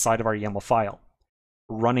service inside of our YAML file.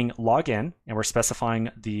 We're running login, and we're specifying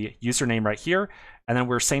the username right here, and then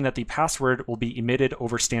we're saying that the password will be emitted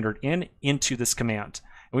over standard in into this command.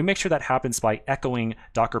 And we make sure that happens by echoing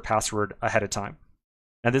Docker password ahead of time.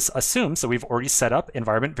 Now this assumes that we've already set up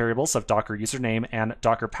environment variables of Docker username and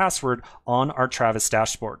Docker password on our Travis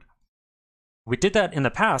dashboard. We did that in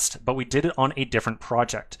the past, but we did it on a different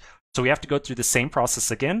project. So we have to go through the same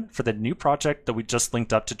process again for the new project that we just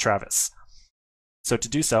linked up to Travis. So to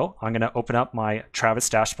do so, I'm going to open up my Travis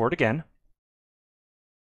dashboard again.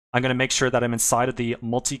 I'm going to make sure that I'm inside of the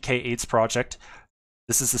multi-K8s project.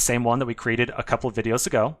 This is the same one that we created a couple of videos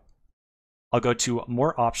ago. I'll go to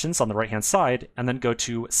More Options on the right-hand side, and then go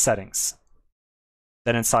to Settings.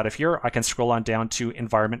 Then inside of here, I can scroll on down to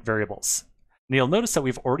Environment Variables. Now you'll notice that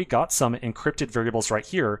we've already got some encrypted variables right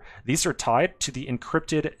here. These are tied to the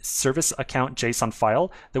encrypted service account JSON file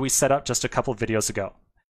that we set up just a couple of videos ago.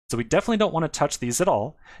 So we definitely don't want to touch these at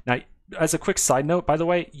all. Now, as a quick side note, by the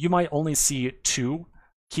way, you might only see 2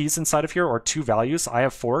 keys inside of here, or 2 values. I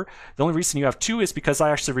have 4. The only reason you have 2 is because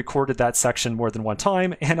I actually recorded that section more than one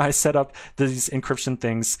time, and I set up these encryption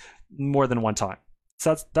things more than one time.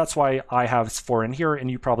 So that's why I have 4 in here, and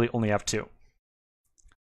you probably only have 2.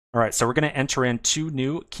 All right, so we're going to enter in 2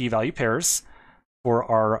 new key value pairs for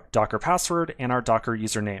our Docker password and our Docker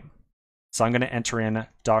username. So I'm going to enter in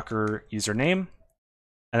Docker username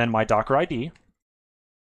and then my Docker ID.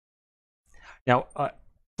 Now,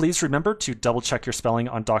 please remember to double check your spelling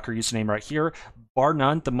on Docker username right here. Bar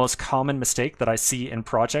none, the most common mistake that I see in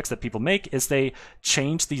projects that people make is they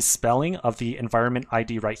change the spelling of the environment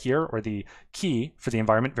ID right here, or the key for the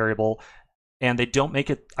environment variable, and they don't make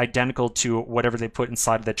it identical to whatever they put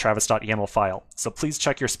inside of the travis.yaml file. So please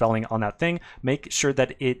check your spelling on that thing. Make sure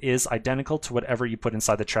that it is identical to whatever you put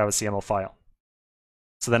inside the travis.yaml file.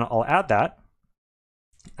 So then I'll add that,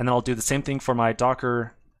 and then I'll do the same thing for my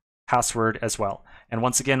Docker password as well. And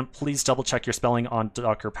once again, please double check your spelling on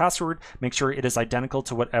Docker password. Make sure it is identical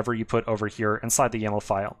to whatever you put over here inside the YAML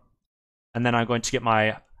file. And then I'm going to get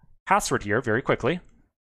my password here very quickly.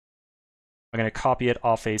 I'm going to copy it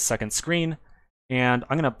off a second screen, and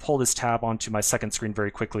I'm going to pull this tab onto my second screen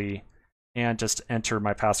very quickly and just enter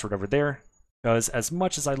my password over there. Because as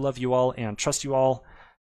much as I love you all and trust you all,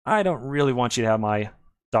 I don't really want you to have my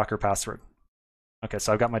Docker password. Okay,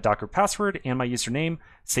 so I've got my Docker password and my username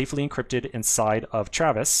safely encrypted inside of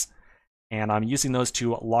Travis, and I'm using those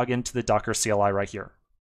to log into the Docker CLI right here.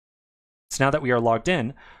 So now that we are logged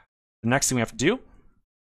in, the next thing we have to do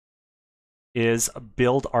is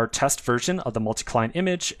build our test version of the multi-client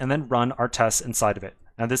image and then run our tests inside of it.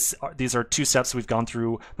 Now these are 2 steps we've gone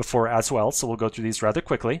through before as well, so we'll go through these rather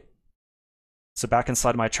quickly. So back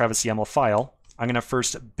inside my Travis YAML file, I'm going to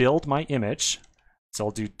first build my image. So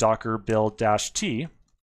I'll do docker build -t.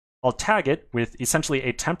 I'll tag it with essentially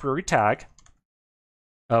a temporary tag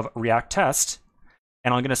of React test,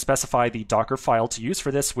 and I'm going to specify the Docker file to use for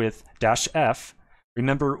this with -f.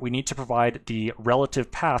 Remember, we need to provide the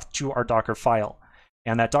relative path to our Docker file,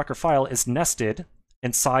 and that Docker file is nested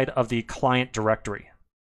inside of the client directory.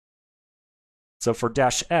 So for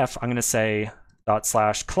 -f, I'm going to say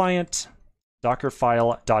 /client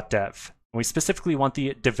dockerfile.dev. And we specifically want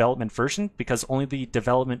the development version because only the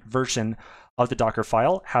development version of the Docker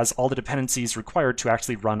file has all the dependencies required to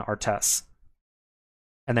actually run our tests.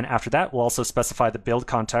 And then after that, we'll also specify the build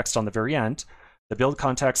context on the very end. The build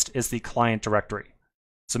context is the client directory.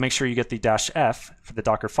 So make sure you get the -f for the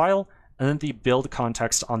Docker file, and then the build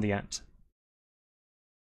context on the end.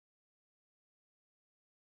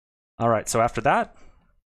 All right, so after that,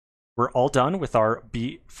 we're all done with our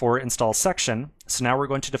before install section. So now we're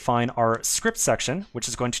going to define our script section, which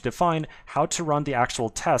is going to define how to run the actual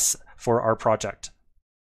tests for our project.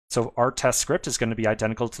 So our test script is going to be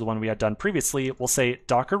identical to the one we had done previously. We'll say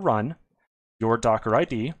docker run your Docker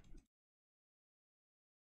ID,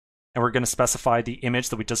 and we're going to specify the image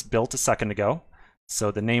that we just built a second ago.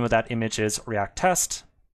 So the name of that image is React Test.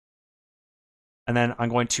 And then I'm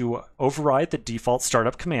going to override the default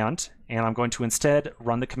startup command, and I'm going to instead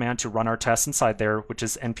run the command to run our test inside there, which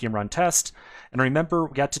is npm run test. And remember,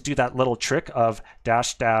 we got to do that little trick of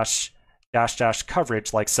 --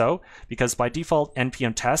 coverage like so, because by default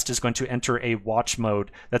npm test is going to enter a watch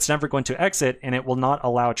mode that's never going to exit, and it will not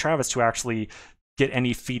allow Travis to actually get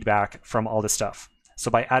any feedback from all this stuff. So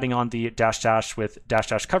by adding on the -- with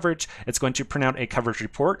 -- coverage, it's going to print out a coverage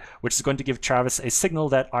report, which is going to give Travis a signal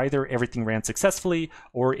that either everything ran successfully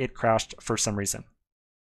or it crashed for some reason.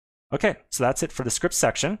 Okay, so that's it for the script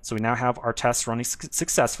section. So we now have our tests running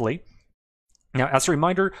successfully. Now, as a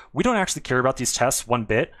reminder, we don't actually care about these tests one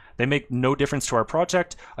bit. They make no difference to our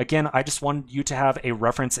project. Again, I just wanted you to have a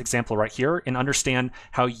reference example right here and understand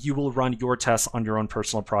how you will run your tests on your own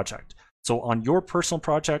personal project. So on your personal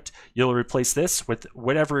project, you'll replace this with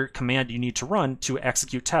whatever command you need to run to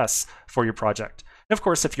execute tests for your project. And of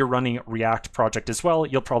course, if you're running a React project as well,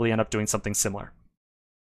 you'll probably end up doing something similar.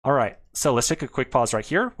 All right, so let's take a quick pause right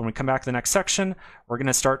here. When we come back to the next section, we're going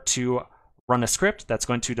to start to run a script that's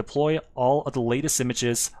going to deploy all of the latest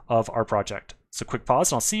images of our project. So quick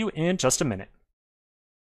pause, and I'll see you in just a minute.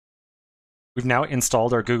 We've now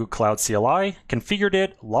installed our Google Cloud CLI, configured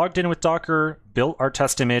it, logged in with Docker, built our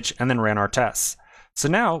test image, and then ran our tests. So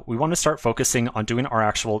now we want to start focusing on doing our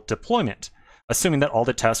actual deployment, assuming that all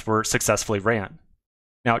the tests were successfully ran.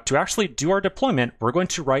 Now, to actually do our deployment, we're going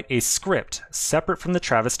to write a script separate from the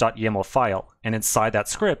travis.yaml file. And inside that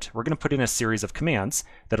script, we're going to put in a series of commands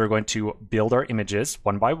that are going to build our images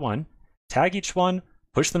one by one, tag each one,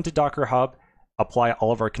 push them to Docker Hub, apply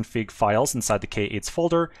all of our config files inside the K8s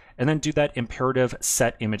folder, and then do that imperative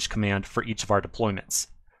set image command for each of our deployments.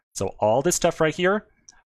 So all this stuff right here,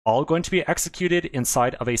 all going to be executed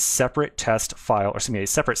inside of a separate test file, or excuse me, a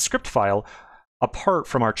separate script file apart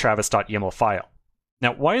from our travis.yaml file.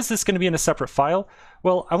 Now, why is this going to be in a separate file?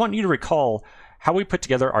 Well, I want you to recall how we put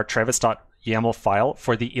together our travis.yaml file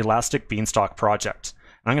for the Elastic Beanstalk project.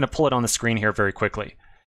 And I'm going to pull it on the screen here very quickly.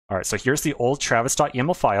 All right, so here's the old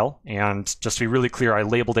travis.yaml file, and just to be really clear, I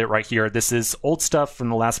labeled it right here. This is old stuff from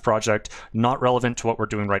the last project, not relevant to what we're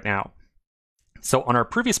doing right now. So on our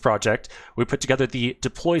previous project, we put together the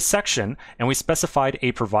deploy section, and we specified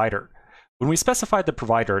a provider. When we specified the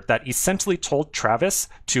provider, that essentially told Travis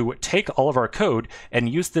to take all of our code and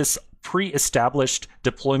use this pre-established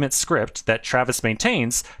deployment script that Travis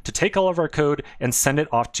maintains to take all of our code and send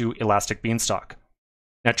it off to Elastic Beanstalk.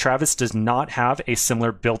 Now, Travis does not have a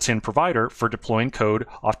similar built-in provider for deploying code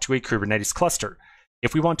off to a Kubernetes cluster.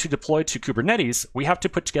 If we want to deploy to Kubernetes, we have to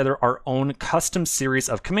put together our own custom series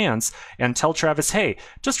of commands and tell Travis, hey,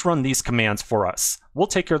 just run these commands for us. We'll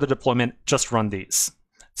take care of the deployment, just run these.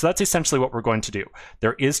 So that's essentially what we're going to do.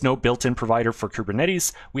 There is no built-in provider for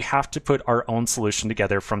Kubernetes. We have to put our own solution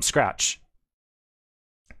together from scratch.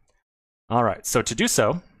 All right, so to do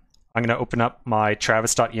so, I'm going to open up my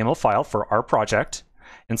travis.yaml file for our project.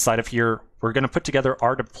 Inside of here, we're going to put together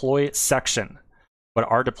our deploy section. But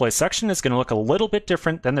our deploy section is going to look a little bit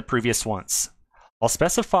different than the previous ones. I'll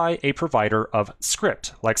specify a provider of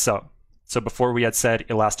script, like so. So before we had said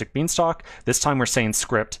Elastic Beanstalk, this time we're saying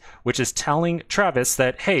script, which is telling Travis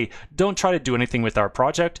that, hey, don't try to do anything with our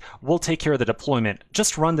project. We'll take care of the deployment.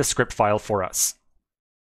 Just run the script file for us.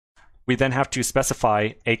 We then have to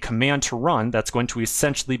specify a command to run that's going to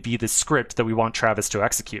essentially be the script that we want Travis to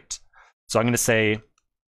execute. So I'm going to say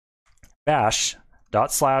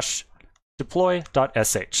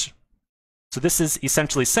bash./deploy.sh. So this is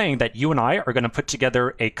essentially saying that you and I are going to put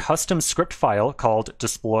together a custom script file called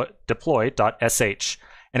deploy.sh.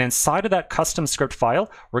 And inside of that custom script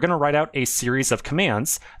file, we're going to write out a series of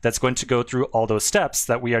commands that's going to go through all those steps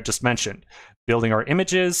that we had just mentioned. Building our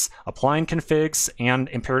images, applying configs, and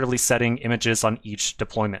imperatively setting images on each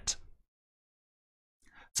deployment.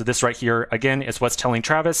 So this right here, again, is what's telling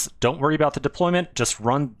Travis, don't worry about the deployment, just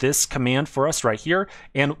run this command for us right here,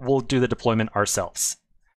 and we'll do the deployment ourselves.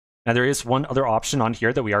 Now there is one other option on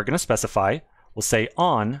here that we are going to specify. We'll say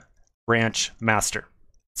on branch master.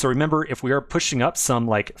 So remember, if we are pushing up some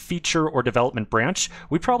like feature or development branch,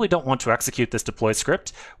 we probably don't want to execute this deploy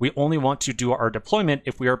script. We only want to do our deployment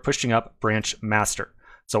if we are pushing up branch master.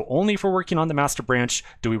 So only if we're working on the master branch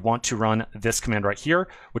do we want to run this command right here,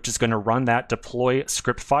 which is going to run that deploy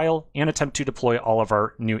script file and attempt to deploy all of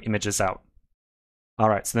our new images out. All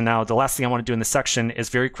right, so now the last thing I want to do in this section is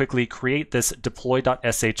very quickly create this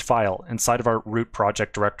deploy.sh file inside of our root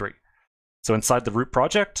project directory. So inside the root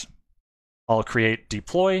project, I'll create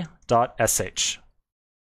deploy.sh.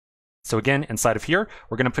 So again, inside of here,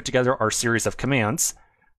 we're going to put together our series of commands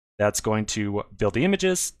that's going to build the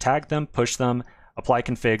images, tag them, push them, apply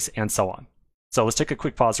configs, and so on. So let's take a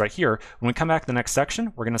quick pause right here. When we come back to the next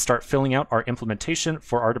section, we're going to start filling out our implementation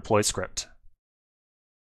for our deploy script.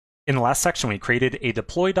 In the last section, we created a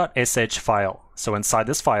deploy.sh file. So inside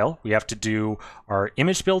this file, we have to do our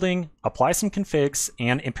image building, apply some configs,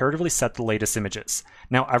 and imperatively set the latest images.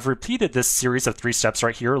 Now, I've repeated this series of 3 steps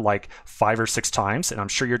right here like 5 or 6 times, and I'm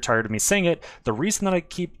sure you're tired of me saying it. The reason that I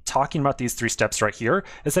keep talking about these 3 steps right here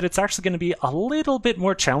is that it's actually going to be a little bit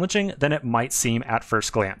more challenging than it might seem at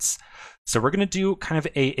first glance. So we're going to do kind of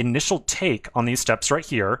an initial take on these steps right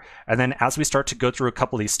here, and then as we start to go through a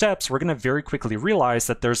couple of these steps, we're going to very quickly realize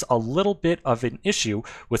that there's a little bit of an issue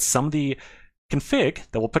with some of the config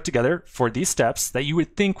that we'll put together for these steps that you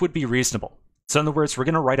would think would be reasonable. So in other words, we're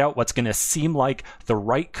going to write out what's going to seem like the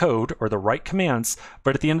right code or the right commands,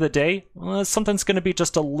 but at the end of the day, something's going to be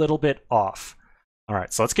just a little bit off. All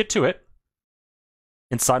right, so let's get to it.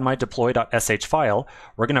 Inside my deploy.sh file,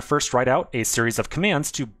 we're going to first write out a series of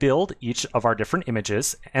commands to build each of our different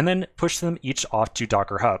images and then push them each off to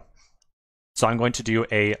Docker Hub. So I'm going to do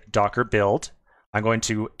a Docker build. I'm going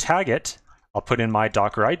to tag it. I'll put in my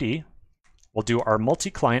Docker ID. We'll do our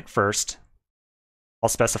multi-client first. I'll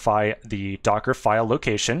specify the Docker file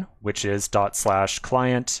location, which is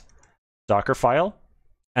 /client Dockerfile.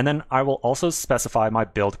 And then I will also specify my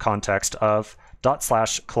build context of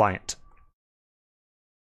 /client.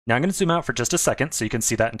 Now I'm going to zoom out for just a second so you can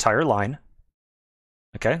see that entire line.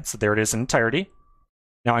 Okay, so there it is in entirety.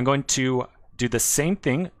 Now I'm going to do the same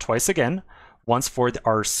thing twice again, once for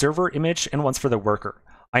our server image and once for the worker.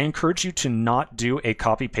 I encourage you to not do a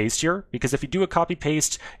copy paste here, because if you do a copy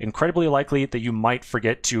paste, incredibly likely that you might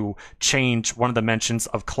forget to change one of the mentions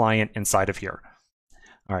of client inside of here.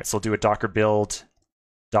 All right, so we'll do a Docker build,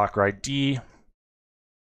 Docker ID,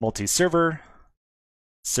 multi-server,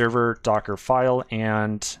 server, Docker file,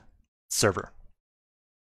 and server.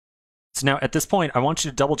 So now at this point, I want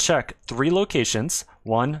you to double check 3 locations.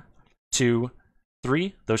 1, 2,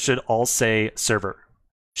 3. Those should all say server.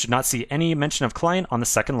 Should not see any mention of client on the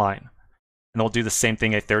second line. And we'll do the same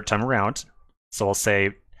thing a third time around. So I'll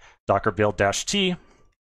say Docker build -t,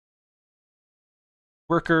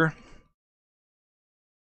 worker,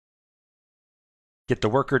 get the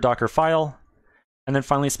worker Docker file, and then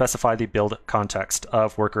finally specify the build context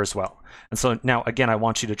of worker as well. And so now, again, I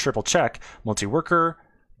want you to triple check multi-worker,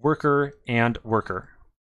 worker, and worker.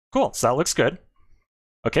 Cool, so that looks good.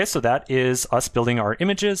 Okay, so that is us building our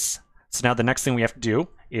images. So now the next thing we have to do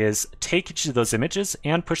is take each of those images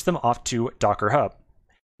and push them off to Docker Hub.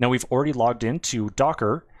 Now we've already logged into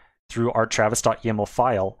Docker through our travis.yaml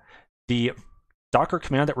file. The Docker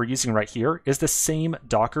command that we're using right here is the same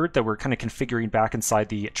Docker that we're kind of configuring back inside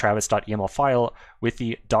the travis.yaml file with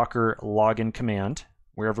the Docker login command.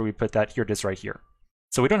 Wherever we put that, here it is right here.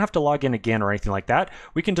 So we don't have to log in again or anything like that.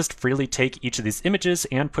 We can just freely take each of these images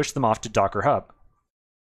and push them off to Docker Hub.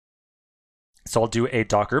 So I'll do a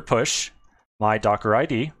Docker push, my Docker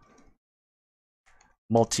ID,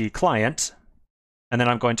 multi-client, and then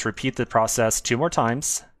I'm going to repeat the process 2 more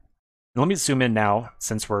times. And let me zoom in now,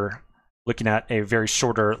 since we're looking at a very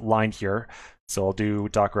shorter line here. So I'll do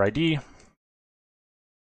Docker ID,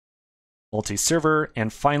 multi-server,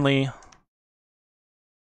 and finally,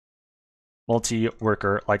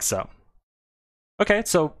 multi-worker, like so. Okay,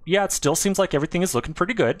 so yeah, it still seems like everything is looking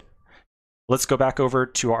pretty good. Let's go back over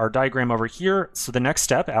to our diagram over here. So the next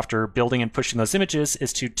step after building and pushing those images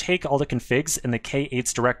is to take all the configs in the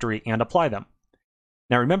k8s directory and apply them.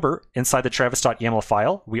 Now remember, inside the travis.yaml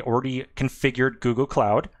file, we already configured Google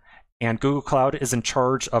Cloud, and Google Cloud is in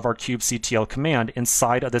charge of our kubectl command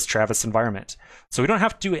inside of this Travis environment. So we don't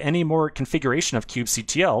have to do any more configuration of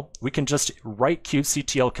kubectl. We can just write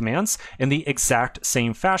kubectl commands in the exact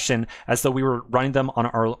same fashion as though we were running them on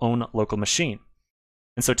our own local machine.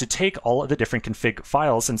 And so to take all of the different config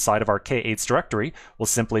files inside of our k8s directory, we'll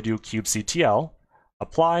simply do kubectl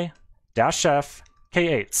apply -f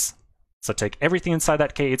k8s. So take everything inside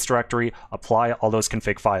that k8s directory, apply all those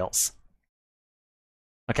config files.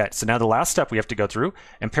 Okay, so now the last step we have to go through,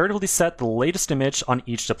 imperatively set the latest image on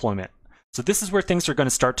each deployment. So this is where things are going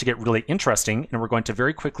to start to get really interesting, and we're going to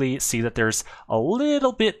very quickly see that there's a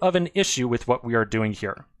little bit of an issue with what we are doing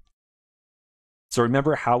here. So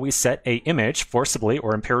remember how we set a image forcibly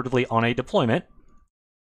or imperatively on a deployment.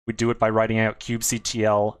 We do it by writing out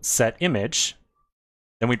kubectl set image.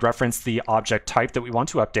 Then we'd reference the object type that we want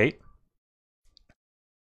to update.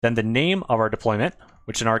 Then the name of our deployment,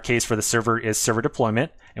 which in our case for the server is server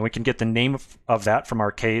deployment, and we can get the name of that from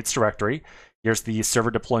our k's directory. Here's the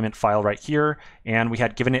server deployment file right here, and we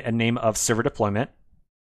had given it a name of server deployment.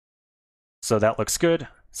 So that looks good.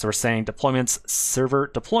 So we're saying deployments server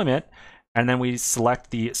deployment, and then we select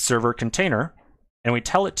the server container, and we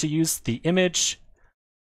tell it to use the image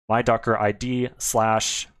my Docker ID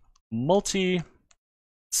 / multi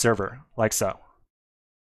server, like so.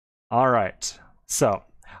 All right, so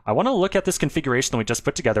I want to look at this configuration that we just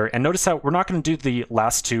put together and notice how we're not going to do the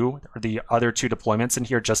last two or the other two deployments in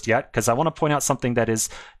here just yet, because I want to point out something that is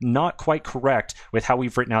not quite correct with how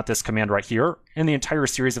we've written out this command right here and the entire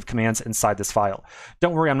series of commands inside this file.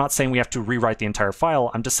 Don't worry, I'm not saying we have to rewrite the entire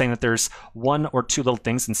file. I'm just saying that there's one or two little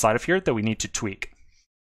things inside of here that we need to tweak.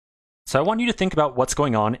 So I want you to think about what's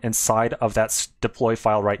going on inside of that deploy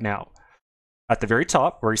file right now. At the very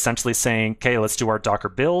top, we're essentially saying, okay, let's do our Docker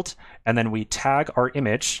build, and then we tag our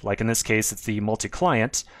image, like in this case, it's the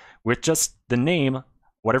multi-client, with just the name,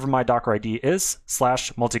 whatever my Docker ID is,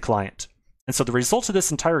 / multi-client. And so the result of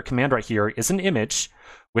this entire command right here is an image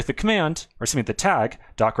with the command, or excuse me, the tag,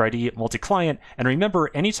 Docker ID multi-client. And remember,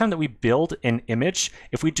 anytime that we build an image,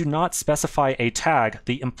 if we do not specify a tag,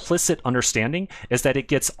 the implicit understanding is that it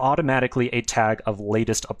gets automatically a tag of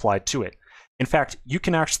latest applied to it. In fact, you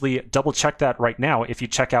can actually double check that right now if you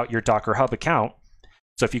check out your Docker Hub account.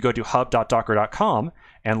 So if you go to hub.docker.com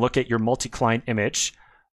and look at your multi-client image,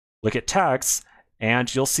 look at tags,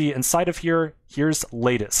 and you'll see inside of here, here's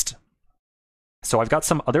latest. So I've got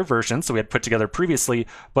some other versions that we had put together previously,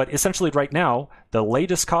 but essentially right now, the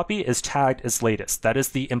latest copy is tagged as latest. That is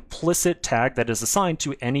the implicit tag that is assigned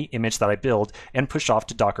to any image that I build and push off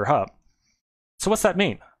to Docker Hub. So what's that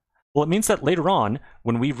mean? Well, it means that later on,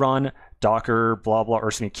 when we run docker blah blah, or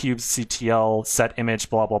excuse me, kubectl set image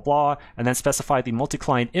blah blah blah, and then specify the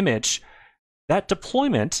multi-client image, that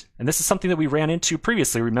deployment, and this is something that we ran into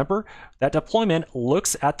previously, remember? That deployment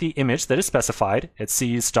looks at the image that is specified. It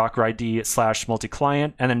sees Docker ID /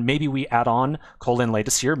 multi-client, and then maybe we add on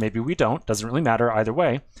 :latest here, maybe we don't, doesn't really matter either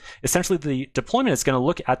way. Essentially, the deployment is going to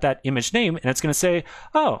look at that image name, and it's going to say,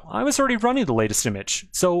 oh, I was already running the latest image,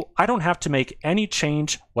 so I don't have to make any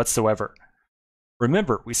change whatsoever.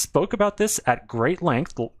 Remember, we spoke about this at great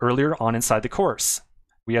length earlier on inside the course.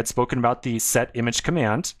 We had spoken about the set image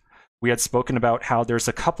command. We had spoken about how there's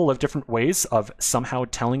a couple of different ways of somehow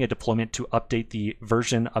telling a deployment to update the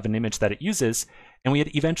version of an image that it uses, and we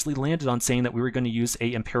had eventually landed on saying that we were going to use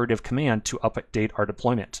an imperative command to update our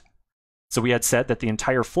deployment. So we had said that the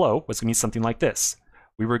entire flow was going to be something like this.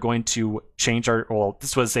 We were going to change our, well,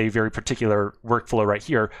 this was a very particular workflow right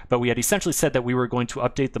here, but we had essentially said that we were going to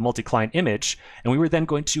update the multi-client image, and we were then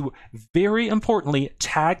going to, very importantly,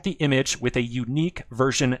 tag the image with a unique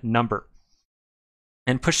version number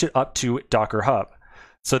and push it up to Docker Hub,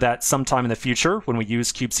 so that sometime in the future, when we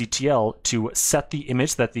use kubectl to set the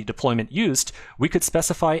image that the deployment used, we could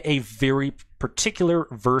specify a very particular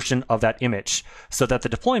version of that image, so that the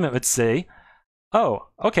deployment would say, oh,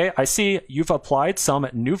 okay, I see you've applied some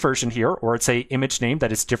new version here, or it's an image name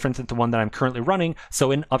that is different than the one that I'm currently running,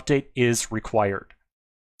 so an update is required.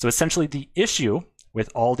 So essentially the issue with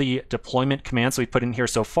all the deployment commands we put in here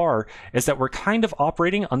so far is that we're kind of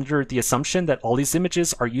operating under the assumption that all these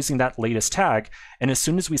images are using that latest tag, and as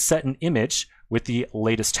soon as we set an image with the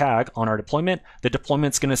latest tag on our deployment, the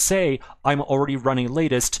deployment's going to say, I'm already running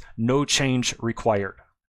latest, no change required.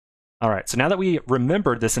 All right, so now that we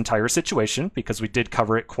remembered this entire situation, because we did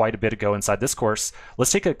cover it quite a bit ago inside this course,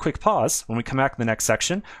 let's take a quick pause. When we come back in the next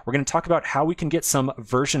section, we're going to talk about how we can get some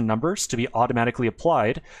version numbers to be automatically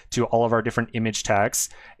applied to all of our different image tags,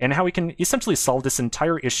 and how we can essentially solve this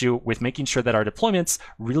entire issue with making sure that our deployments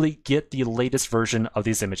really get the latest version of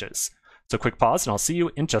these images. So quick pause, and I'll see you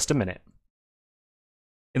in just a minute.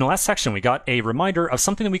 In the last section, we got a reminder of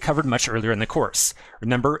something that we covered much earlier in the course.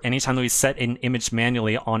 Remember, anytime that we set an image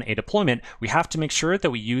manually on a deployment, we have to make sure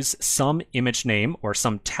that we use some image name or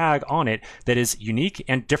some tag on it that is unique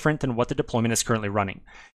and different than what the deployment is currently running.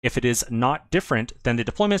 If it is not different, then the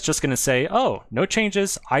deployment is just going to say, oh, no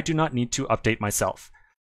changes, I do not need to update myself.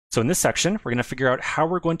 So in this section, we're going to figure out how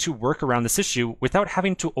we're going to work around this issue without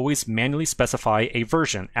having to always manually specify a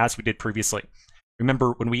version, as we did previously.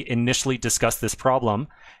 Remember when we initially discussed this problem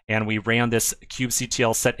and we ran this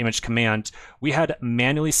kubectl set image command, we had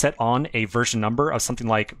manually set on a version number of something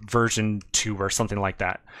like version 2 or something like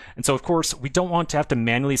that. And so of course, we don't want to have to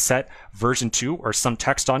manually set version 2 or some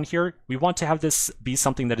text on here. We want to have this be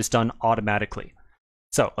something that is done automatically.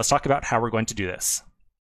 So let's talk about how we're going to do this.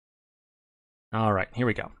 All right, here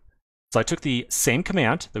we go. So I took the same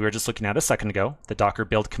command that we were just looking at a second ago, the docker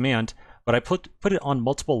build command, but I put it on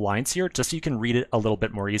multiple lines here just so you can read it a little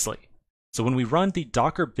bit more easily. So when we run the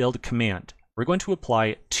docker build command, we're going to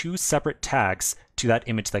apply 2 separate tags to that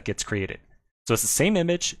image that gets created. So it's the same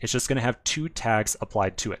image, it's just going to have 2 tags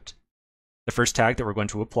applied to it. The first tag that we're going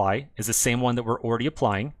to apply is the same one that we're already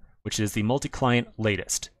applying, which is the multi-client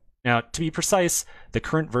latest. Now, to be precise, the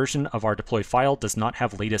current version of our deploy file does not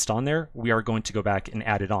have latest on there. We are going to go back and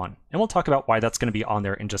add it on. And we'll talk about why that's going to be on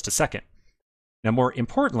there in just a second. Now, more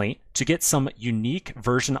importantly, to get some unique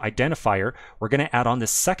version identifier, we're going to add on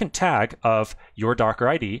this second tag of your Docker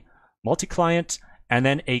ID, multi-client, and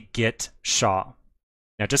then a git SHA.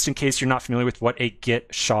 Now, just in case you're not familiar with what a git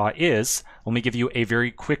SHA is, let me give you a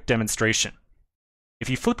very quick demonstration. If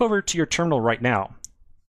you flip over to your terminal right now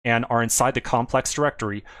and are inside the complex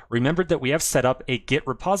directory, remember that we have set up a Git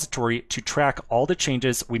repository to track all the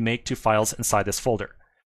changes we make to files inside this folder.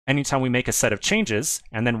 Anytime we make a set of changes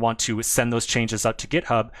and then want to send those changes up to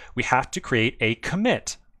GitHub, we have to create a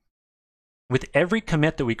commit. With every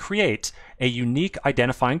commit that we create, a unique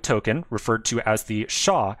identifying token, referred to as the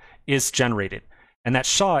SHA, is generated. And that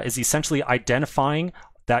SHA is essentially identifying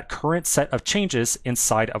that current set of changes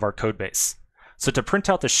inside of our codebase. So to print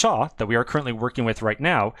out the SHA that we are currently working with right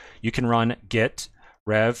now, you can run git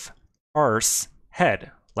rev parse head,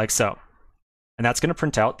 like so. And that's going to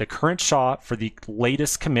print out the current SHA for the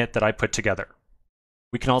latest commit that I put together.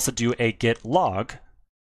 We can also do a git log,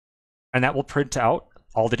 and that will print out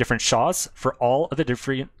all the different SHAs for all of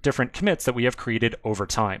the different commits that we have created over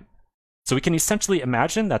time. So we can essentially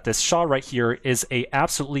imagine that this SHA right here is a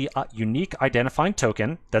absolutely unique identifying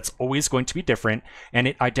token that's always going to be different, and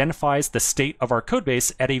it identifies the state of our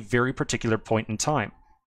codebase at a very particular point in time.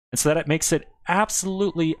 And so that it makes it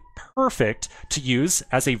absolutely perfect to use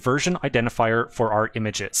as a version identifier for our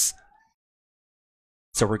images.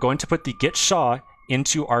 So we're going to put the git SHA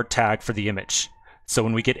into our tag for the image. So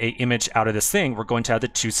when we get an image out of this thing, we're going to have the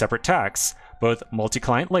 2 separate tags, both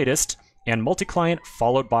multi-client latest and multi-client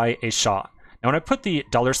followed by a SHA. Now when I put the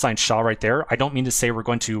 $SHA right there, I don't mean to say we're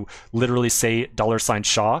going to literally say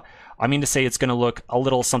 $SHA. I mean to say it's going to look a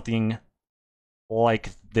little something like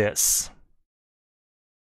this.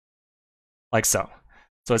 Like so.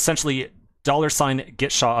 So essentially,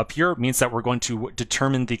 $git SHA up here means that we're going to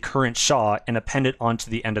determine the current SHA and append it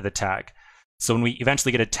onto the end of the tag. So when we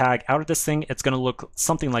eventually get a tag out of this thing, it's going to look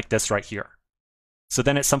something like this right here. So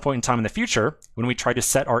then at some point in time in the future, when we try to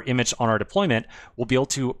set our image on our deployment, we'll be able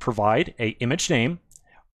to provide an image name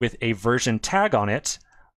with a version tag on it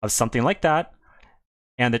of something like that.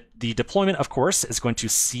 And the deployment, of course, is going to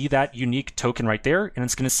see that unique token right there, and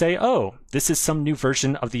it's going to say, oh, this is some new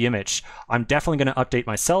version of the image. I'm definitely going to update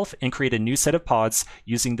myself and create a new set of pods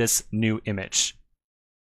using this new image.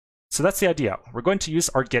 So that's the idea. We're going to use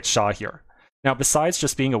our git SHA here. Now, besides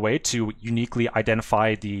just being a way to uniquely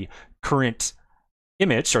identify the current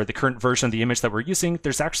image or the current version of the image that we're using,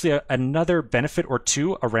 there's actually another benefit or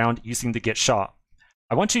two around using the git SHA.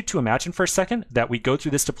 I want you to imagine for a second that we go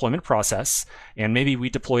through this deployment process and maybe we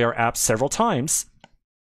deploy our app several times.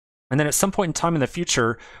 And then at some point in time in the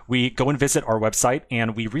future, we go and visit our website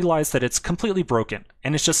and we realize that it's completely broken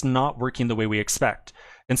and it's just not working the way we expect.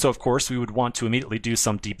 And so, of course, we would want to immediately do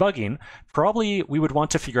some debugging. Probably we would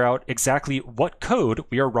want to figure out exactly what code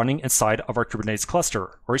we are running inside of our Kubernetes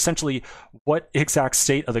cluster, or essentially what exact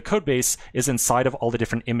state of the code base is inside of all the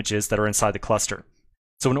different images that are inside the cluster.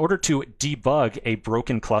 So in order to debug a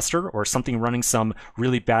broken cluster or something running some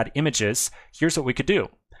really bad images, here's what we could do.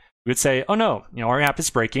 We would say, oh no, our app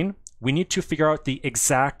is breaking. We need to figure out the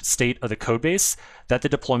exact state of the code base that the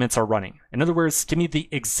deployments are running. In other words, give me the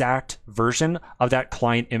exact version of that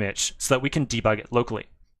client image so that we can debug it locally.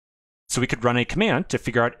 So we could run a command to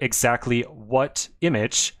figure out exactly what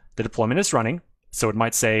image the deployment is running. So it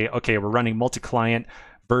might say, okay, we're running multi-client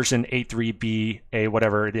version 83BA,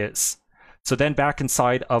 whatever it is. So then back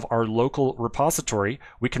inside of our local repository,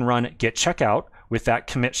 we can run git checkout with that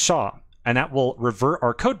commit SHA. And that will revert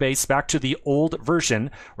our code base back to the old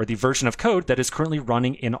version or the version of code that is currently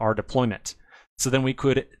running in our deployment. So then we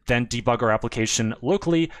could then debug our application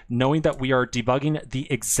locally, knowing that we are debugging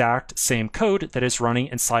the exact same code that is running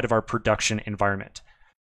inside of our production environment.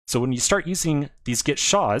 So when you start using these git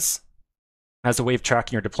SHAs as a way of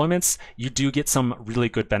tracking your deployments, you do get some really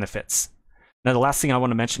good benefits. Now, the last thing I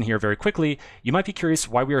want to mention here very quickly, you might be curious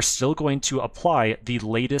why we are still going to apply the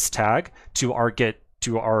latest tag to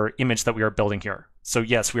our image that we are building here. So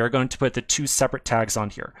yes, we are going to put the two separate tags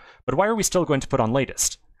on here. But why are we still going to put on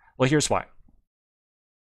latest? Well, here's why.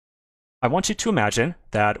 I want you to imagine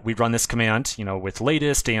that we run this command, with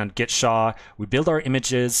latest and get SHA, we build our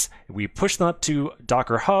images, we push them up to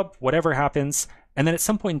Docker Hub, whatever happens, and then at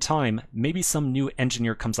some point in time, maybe some new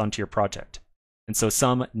engineer comes onto your project. And so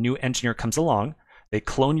some new engineer comes along, they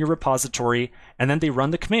clone your repository, and then they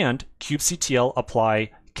run the command kubectl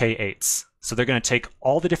apply k8s. So they're going to take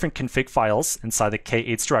all the different config files inside the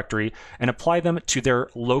k8s directory and apply them to their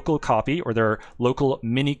local copy or their local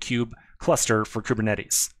minikube cluster for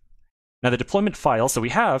Kubernetes. Now the deployment files that we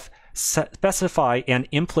have specify an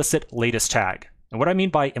implicit latest tag. And what I mean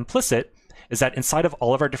by implicit is that inside of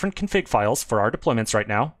all of our different config files for our deployments right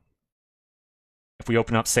now, if we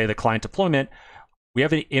open up, say, the client deployment, we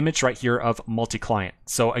have an image right here of multi-client.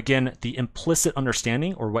 So again, the implicit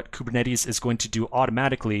understanding, or what Kubernetes is going to do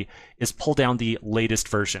automatically, is pull down the latest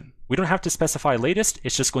version. We don't have to specify latest,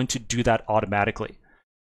 it's just going to do that automatically.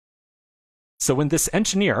 So when this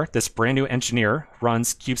engineer, this brand new engineer,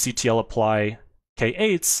 runs kubectl apply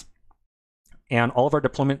k8s, and all of our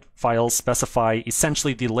deployment files specify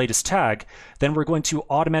essentially the latest tag, then we're going to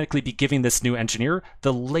automatically be giving this new engineer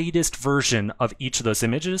the latest version of each of those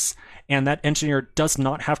images, and that engineer does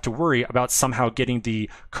not have to worry about somehow getting the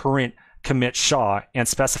current commit SHA and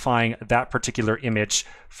specifying that particular image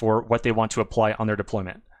for what they want to apply on their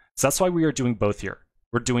deployment. So that's why we are doing both here.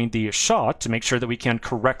 We're doing the SHA to make sure that we can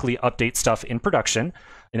correctly update stuff in production,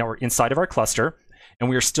 or inside of our cluster, and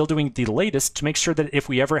we are still doing the latest to make sure that if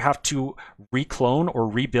we ever have to reclone or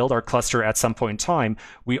rebuild our cluster at some point in time,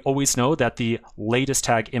 we always know that the latest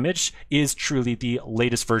tag image is truly the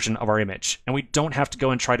latest version of our image. And we don't have to go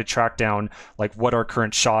and try to track down like what our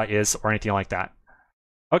current SHA is or anything like that.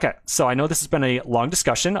 Okay, so I know this has been a long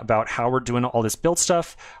discussion about how we're doing all this build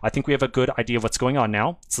stuff. I think we have a good idea of what's going on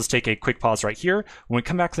now. So let's take a quick pause right here. When we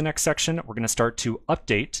come back to the next section, we're going to start to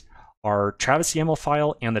update our Travis YAML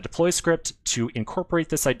file and the deploy script to incorporate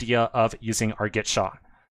this idea of using our git SHA.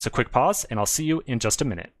 So quick pause, and I'll see you in just a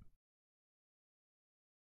minute.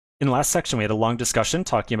 In the last section, we had a long discussion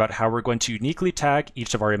talking about how we're going to uniquely tag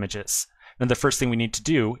each of our images. And the first thing we need to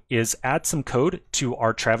do is add some code to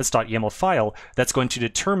our travis.yaml file that's going to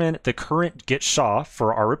determine the current git SHA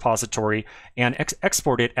for our repository and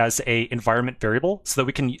export it as an environment variable so that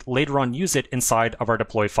we can later on use it inside of our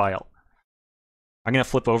deploy file. I'm going to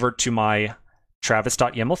flip over to my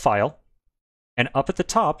travis.yaml file, and up at the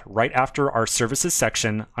top, right after our services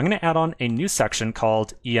section, I'm going to add on a new section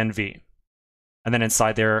called env. And then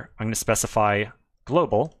inside there, I'm going to specify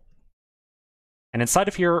global. And inside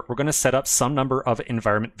of here, we're going to set up some number of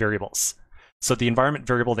environment variables. So the environment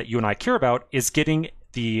variable that you and I care about is getting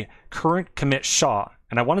the current commit SHA.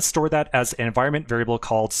 And I want to store that as an environment variable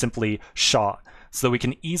called simply SHA, so that we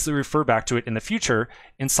can easily refer back to it in the future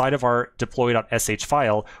inside of our deploy.sh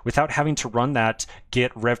file without having to run that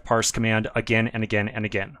git revparse command again and again and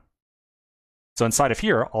again. So inside of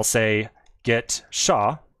here, I'll say get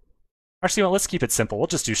SHA. Actually, well, let's keep it simple. We'll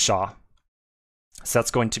just do SHA. So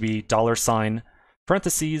that's going to be $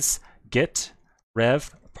 parentheses get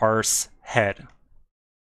rev parse head.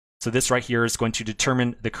 So this right here is going to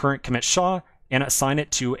determine the current commit SHA and assign it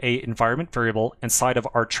to an environment variable inside of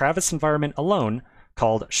our Travis environment alone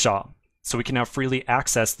called SHA. So we can now freely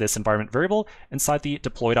access this environment variable inside the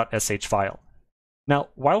deploy.sh file. Now,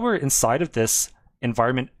 while we're inside of this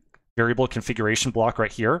environment variable configuration block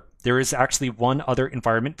right here, there is actually one other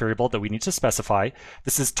environment variable that we need to specify.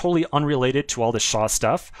 This is totally unrelated to all the SHA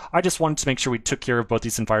stuff. I just wanted to make sure we took care of both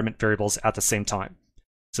these environment variables at the same time.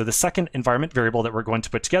 So the second environment variable that we're going to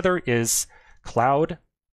put together is cloud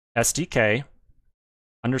SDK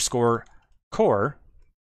 _ core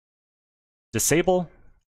disable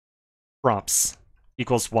prompts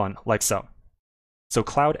equals 1, like so. So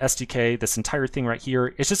Cloud SDK, this entire thing right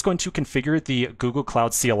here, is just going to configure the Google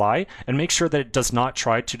Cloud CLI and make sure that it does not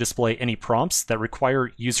try to display any prompts that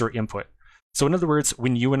require user input. So in other words,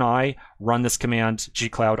 when you and I run this command,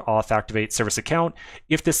 gcloud auth activate service account,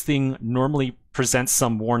 if this thing normally presents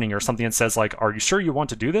some warning or something that says like, are you sure you want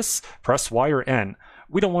to do this? Press Y or N.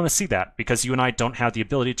 We don't want to see that because you and I don't have the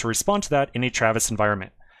ability to respond to that in a Travis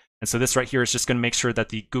environment. And so this right here is just going to make sure that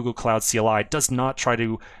the Google Cloud CLI does not try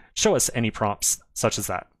to show us any prompts such as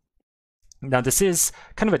that. Now this is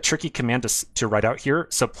kind of a tricky command to write out here,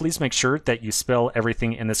 so please make sure that you spell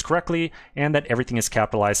everything in this correctly and that everything is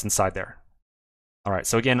capitalized inside there. All right,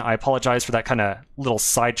 so again, I apologize for that kind of little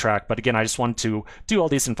sidetrack, but again, I just wanted to do all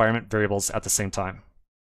these environment variables at the same time.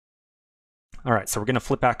 All right, so we're going to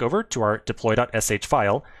flip back over to our deploy.sh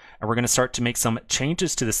file, and we're going to start to make some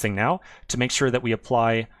changes to this thing now to make sure that we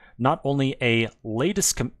apply not only a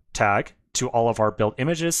latest tag to all of our build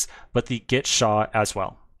images, but the get SHA as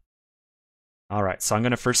well. All right, so I'm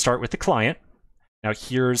going to first start with the client. Now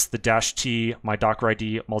here's the -t, my Docker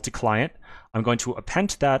ID multi-client. I'm going to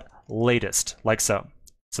append to that latest, like so.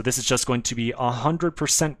 So this is just going to be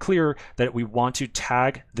 100% clear that we want to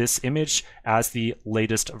tag this image as the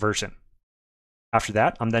latest version. After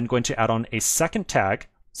that, I'm then going to add on a second tag.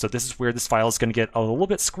 So this is where this file is going to get a little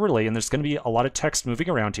bit squirrely, and there's going to be a lot of text moving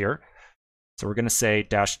around here. So we're going to say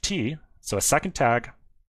 -t, so a second tag,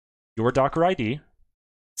 your Docker ID,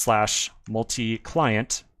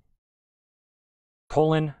 /multi-client,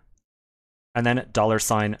 colon, and then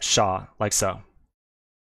 $SHA, like so.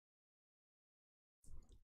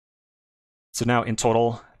 So now in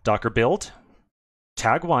total, Docker build,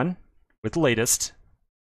 tag 1 with latest,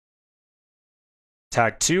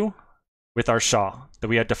 tag 2 with our SHA that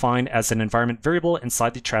we had defined as an environment variable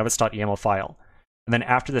inside the travis.yaml file. And then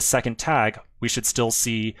after the second tag, we should still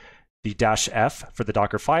see the -f for the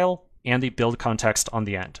Docker file and the build context on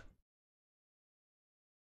the end.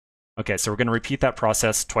 Okay, so we're going to repeat that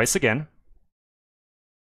process twice again.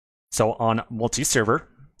 So on multi-server,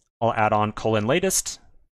 I'll add on :latest,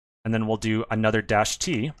 and then we'll do another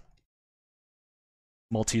 -t,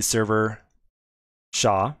 multi-server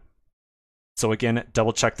SHA. So again,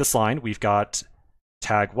 double check this line. We've got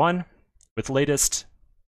tag 1 with latest,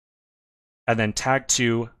 and then tag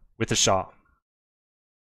 2 with the SHA.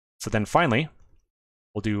 So then finally,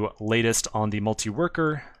 we'll do latest on the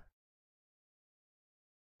multi-worker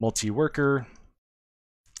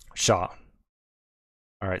SHA.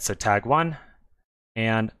 All right, so tag 1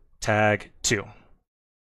 and tag 2.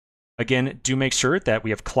 Again, do make sure that we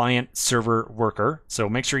have client, server, worker. So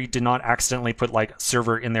make sure you did not accidentally put like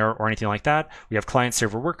server in there or anything like that. We have client,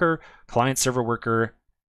 server, worker, client, server, worker,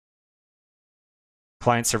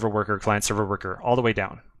 client, server, worker, client, server, worker, all the way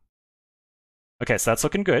down. Okay, so that's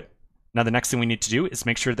looking good. Now the next thing we need to do is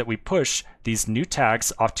make sure that we push these new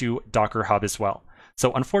tags off to Docker Hub as well.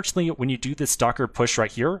 So unfortunately, when you do this Docker push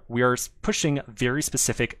right here, we are pushing very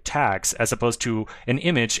specific tags as opposed to an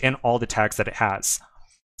image and all the tags that it has.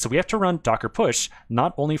 So we have to run Docker push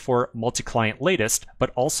not only for multi-client latest, but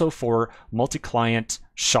also for multi-client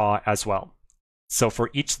SHA as well. So for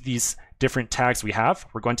each of these different tags we have,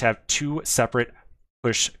 we're going to have 2 separate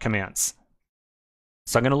push commands.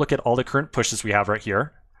 So I'm going to look at all the current pushes we have right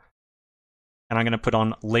here. And I'm going to put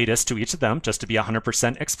on latest to each of them just to be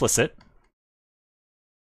 100% explicit.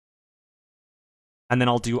 And then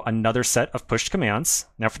I'll do another set of push commands.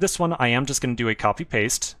 Now for this one, I am just going to do a copy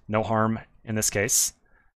paste, no harm in this case.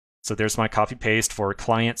 So there's my copy paste for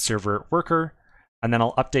client, server, worker, and then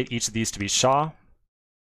I'll update each of these to be SHA,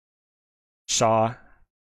 SHA,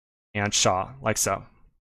 and SHA, like so.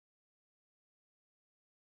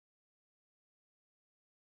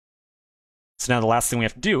 So now the last thing we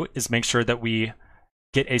have to do is make sure that we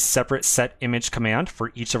get a separate set image command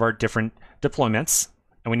for each of our different deployments.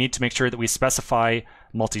 And we need to make sure that we specify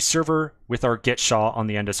multi-server with our get SHA on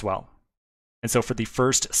the end as well. And so for the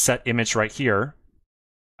first set image right here,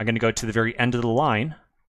 I'm going to go to the very end of the line.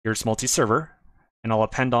 Here's multi-server, and I'll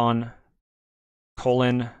append on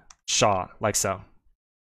 :SHA, like so.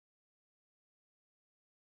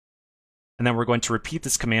 And then we're going to repeat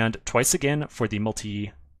this command twice again for the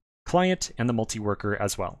multi-client and the multi-worker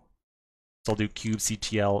as well. So I'll do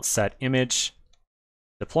kubectl set image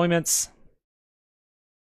deployments,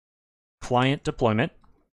 client deployment.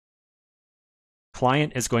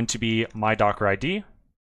 Client is going to be my Docker ID.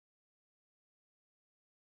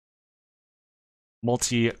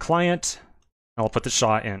 Multi-client, and I'll put the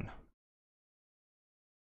SHA in.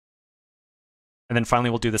 And then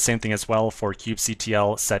finally, we'll do the same thing as well for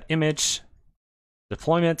kubectl set image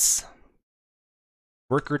deployments,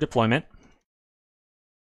 worker deployment,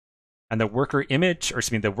 and the worker image, or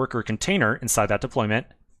excuse me, the worker container inside that deployment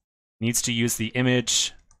needs to use the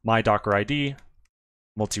image my Docker ID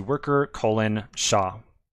multi-worker :SHA.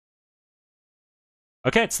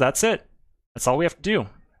 Okay, so that's it. That's all we have to do.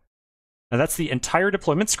 Now that's the entire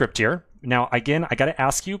deployment script here. Now again, I gotta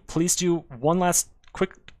ask you, please do one last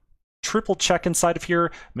quick triple check inside of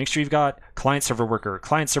here. Make sure you've got client server worker,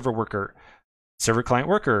 client server worker, server client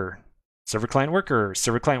worker, server client worker,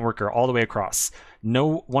 server client worker, all the way across.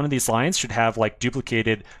 No one of these lines should have like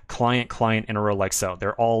duplicated client client in a row like so.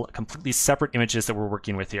 They're all completely separate images that we're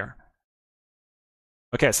working with here.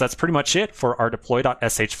 Okay, so that's pretty much it for our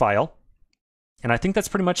deploy.sh file. And I think that's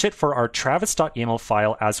pretty much it for our travis.yaml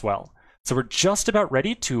file as well. So we're just about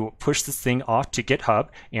ready to push this thing off to GitHub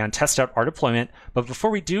and test out our deployment. But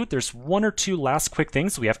before we do, there's one or two last quick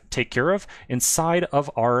things we have to take care of inside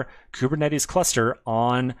of our Kubernetes cluster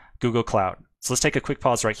on Google Cloud. So let's take a quick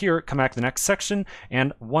pause right here, come back to the next section,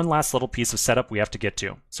 and one last little piece of setup we have to get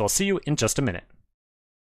to. So I'll see you in just a minute.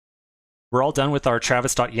 We're all done with our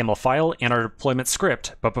travis.yaml file and our deployment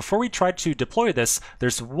script, but before we try to deploy this,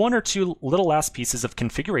 there's one or two little last pieces of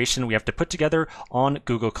configuration we have to put together on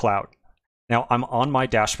Google Cloud. Now I'm on my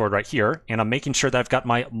dashboard right here, and I'm making sure that I've got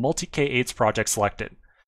my multi-K8s project selected.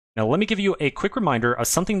 Now let me give you a quick reminder of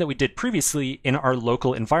something that we did previously in our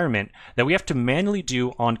local environment that we have to manually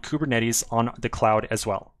do on Kubernetes on the cloud as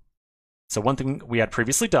well. So one thing we had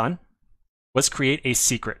previously done was create a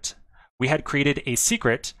secret. We had created a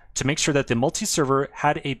secret to make sure that the multi-server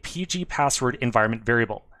had a PG password environment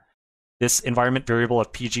variable. This environment variable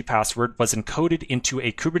of PG password was encoded into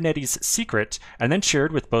a Kubernetes secret and then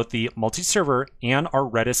shared with both the multi-server and our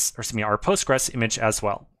our Postgres image as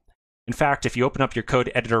well. In fact, if you open up your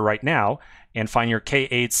code editor right now and find your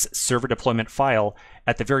K8's server deployment file,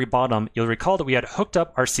 at the very bottom, you'll recall that we had hooked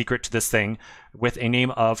up our secret to this thing with a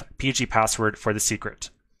name of PG password for the secret.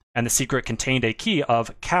 And the secret contained a key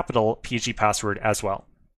of capital PG password as well.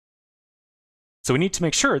 So we need to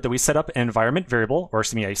make sure that we set up an environment variable, or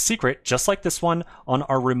a secret, just like this one, on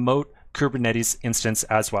our remote Kubernetes instance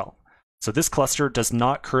as well. So this cluster does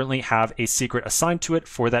not currently have a secret assigned to it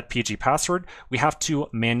for that PG password. We have to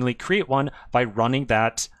manually create one by running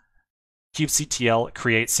that kubectl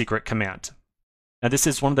create secret command. Now this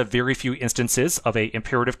is one of the very few instances of an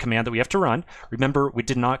imperative command that we have to run. Remember, we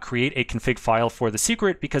did not create a config file for the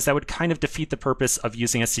secret because that would kind of defeat the purpose of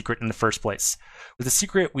using a secret in the first place. With a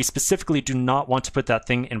secret, we specifically do not want to put that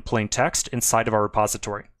thing in plain text inside of our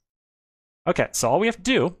repository. Okay, so all we have to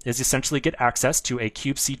do is essentially get access to a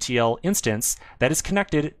kubectl instance that is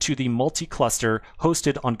connected to the multi-cluster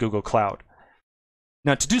hosted on Google Cloud.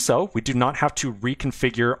 Now to do so, we do not have to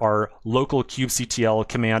reconfigure our local kubectl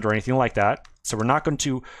command or anything like that. So we're not going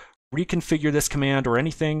to reconfigure this command or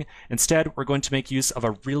anything. Instead, we're going to make use of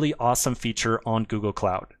a really awesome feature on Google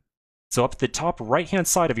Cloud. So up at the top right-hand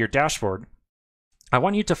side of your dashboard, I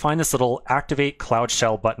want you to find this little Activate Cloud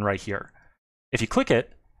Shell button right here. If you click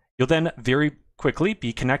it, you'll then very quickly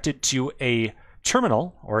be connected to a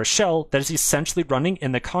terminal or a shell that is essentially running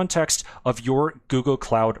in the context of your Google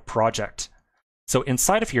Cloud project. So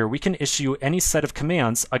inside of here, we can issue any set of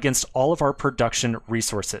commands against all of our production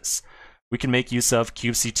resources. We can make use of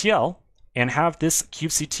kubectl and have this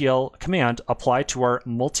kubectl command apply to our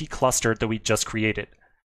multi-cluster that we just created.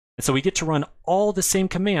 And so we get to run all the same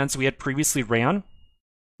commands we had previously ran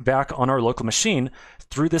back on our local machine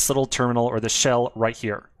through this little terminal or the shell right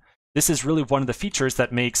here. This is really one of the features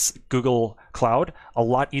that makes Google Cloud a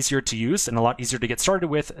lot easier to use and a lot easier to get started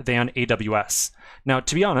with than AWS. Now,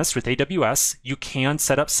 to be honest, with AWS, you can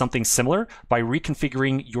set up something similar by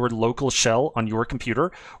reconfiguring your local shell on your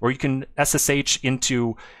computer, or you can SSH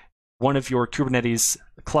into one of your Kubernetes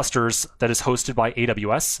clusters that is hosted by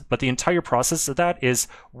AWS, but the entire process of that is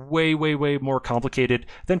way, way, way more complicated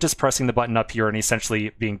than just pressing the button up here and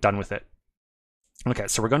essentially being done with it. Okay,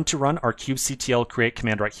 so we're going to run our kubectl create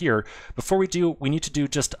command right here. Before we do, we need to do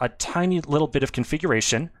just a tiny little bit of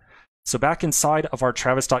configuration. So back inside of our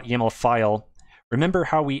travis.yaml file, remember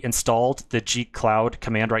how we installed the gcloud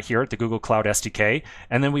command right here, the Google Cloud SDK,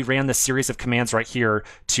 and then we ran this series of commands right here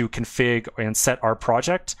to config and set our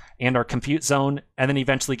project and our compute zone, and then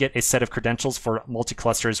eventually get a set of credentials for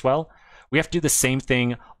multi-cluster as well. We have to do the same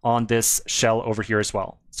thing on this shell over here as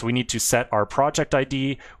well. So we need to set our project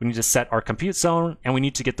ID, we need to set our compute zone, and we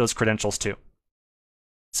need to get those credentials too.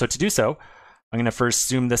 So to do so, I'm going to first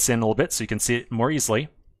zoom this in a little bit so you can see it more easily.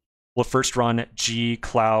 We'll first run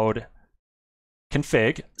gcloud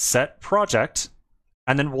config set project,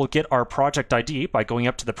 and then we'll get our project ID by going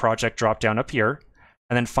up to the project dropdown up here,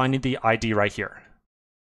 and then finding the ID right here.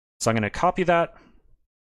 So I'm going to copy that,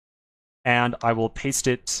 and I will paste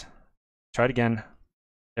it. Try it again.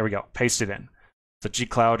 There we go, paste it in. So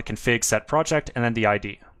gcloud config set project and then the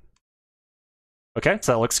ID. Okay,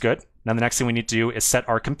 so that looks good. Now the next thing we need to do is set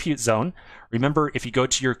our compute zone. Remember, if you go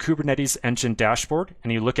to your Kubernetes engine dashboard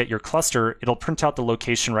and you look at your cluster, it'll print out the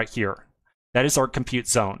location right here. That is our compute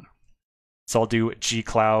zone. So I'll do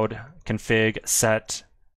gcloud config set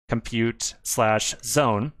compute /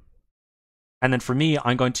 zone. And then for me,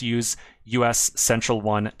 I'm going to use US Central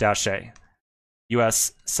 1-A.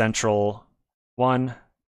 US Central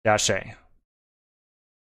 1-A.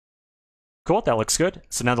 Cool, that looks good.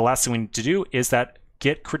 So now the last thing we need to do is that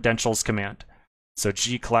get credentials command. So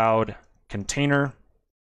gcloud container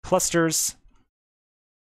clusters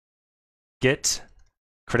get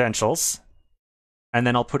credentials, and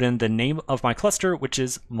then I'll put in the name of my cluster, which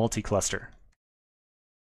is multi-cluster.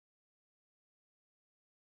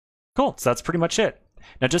 Cool, so that's pretty much it.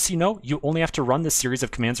 Now, just so you know, you only have to run this series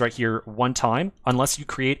of commands right here one time, unless you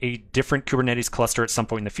create a different Kubernetes cluster at some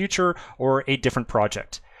point in the future or a different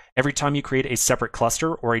project. Every time you create a separate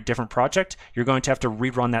cluster or a different project, you're going to have to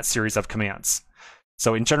rerun that series of commands.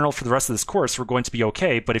 So in general, for the rest of this course, we're going to be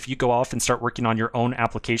okay, but if you go off and start working on your own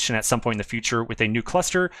application at some point in the future with a new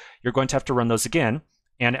cluster, you're going to have to run those again.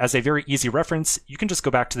 And as a very easy reference, you can just go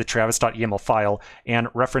back to the travis.yaml file and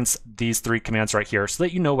reference these 3 commands right here so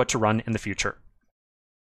that you know what to run in the future.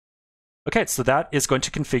 Okay, so that is going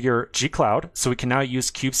to configure gcloud, so we can now use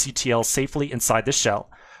kubectl safely inside this shell.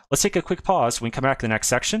 Let's take a quick pause. When we come back to the next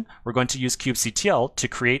section, we're going to use kubectl to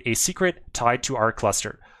create a secret tied to our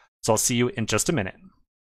cluster. So I'll see you in just a minute.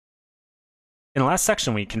 In the last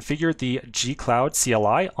section, we configured the gcloud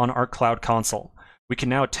CLI on our cloud console. We can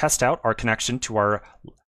now test out our connection to our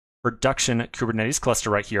production Kubernetes cluster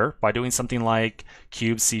right here by doing something like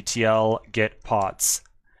kubectl get pods.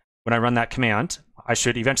 When I run that command, I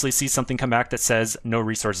should eventually see something come back that says no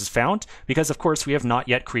resources found, because of course we have not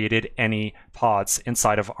yet created any pods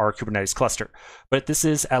inside of our Kubernetes cluster. But this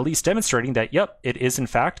is at least demonstrating that, yep, it is in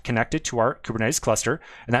fact connected to our Kubernetes cluster,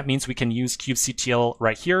 and that means we can use kubectl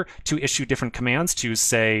right here to issue different commands to,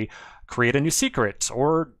 say, create a new secret,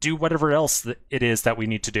 or do whatever else it is that we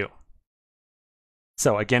need to do.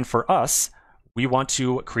 So again, for us, we want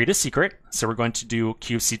to create a secret, so we're going to do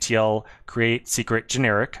kubectl create secret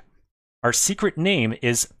generic. Our secret name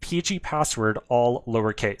is pgpassword, all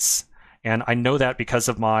lowercase. And I know that because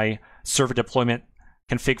of my server deployment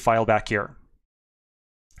config file back here.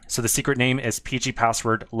 So the secret name is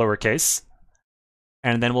pgpassword, lowercase.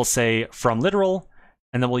 And then we'll say from literal,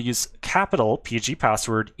 and then we'll use capital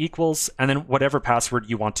pgpassword equals, and then whatever password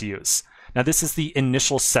you want to use. Now, this is the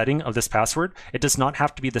initial setting of this password. It does not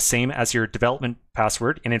have to be the same as your development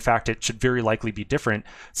password, and in fact, it should very likely be different.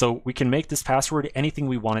 So we can make this password anything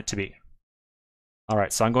we want it to be. All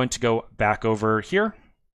right, so I'm going to go back over here,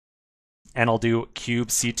 and I'll do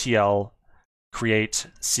kubectl create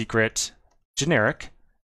secret generic,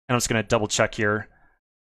 and I'm just going to double check here,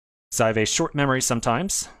 because I have a short memory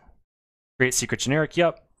sometimes. Create secret generic,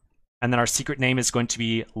 yep, and then our secret name is going to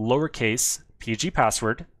be lowercase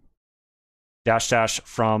pgpassword --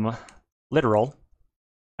 from literal,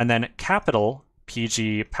 and then capital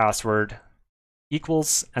pgpassword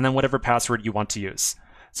equals, and then whatever password you want to use.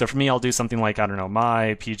 So for me, I'll do something like, I don't know,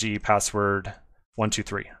 my pgpassword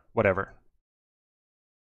 123, whatever.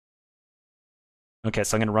 Okay,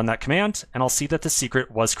 so I'm going to run that command, and I'll see that the secret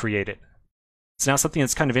was created. So now something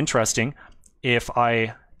that's kind of interesting, if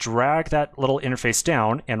I drag that little interface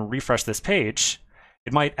down and refresh this page,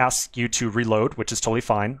 it might ask you to reload, which is totally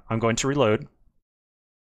fine. I'm going to reload.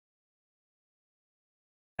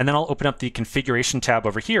 And then I'll open up the configuration tab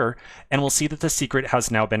over here, and we'll see that the secret has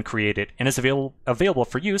now been created and is available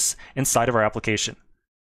for use inside of our application.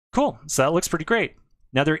 Cool, so that looks pretty great.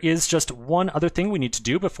 Now there is just one other thing we need to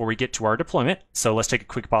do before we get to our deployment, so let's take a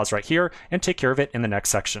quick pause right here and take care of it in the next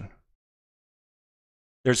section.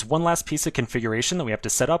 There's one last piece of configuration that we have to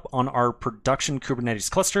set up on our production Kubernetes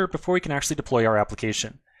cluster before we can actually deploy our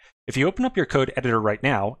application. If you open up your code editor right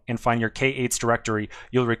now and find your K8s directory,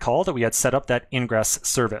 you'll recall that we had set up that ingress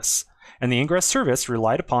service. And the ingress service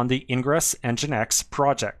relied upon the ingress nginx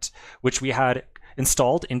project, which we had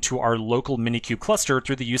installed into our local Minikube cluster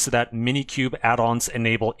through the use of that Minikube add-ons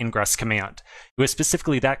enable ingress command. It was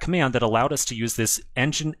specifically that command that allowed us to use this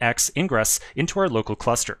nginx ingress into our local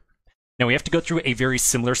cluster. Now we have to go through a very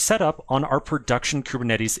similar setup on our production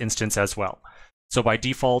Kubernetes instance as well. So by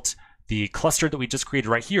default, the cluster that we just created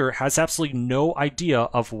right here has absolutely no idea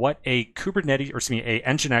of what a Kubernetes, or excuse me, a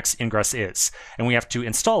nginx ingress is, and we have to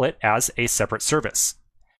install it as a separate service.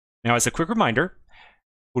 Now, as a quick reminder,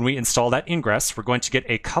 when we install that ingress, we're going to get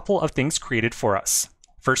a couple of things created for us.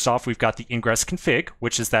 First off, we've got the ingress config,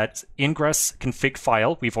 which is that ingress config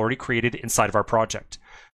file we've already created inside of our project.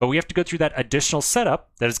 But we have to go through that additional setup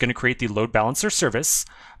that is going to create the load balancer service,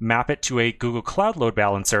 map it to a Google Cloud load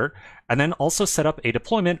balancer, and then also set up a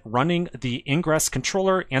deployment running the ingress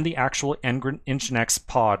controller and the actual nginx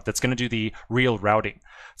pod that's going to do the real routing.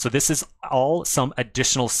 So this is all some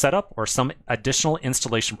additional setup or some additional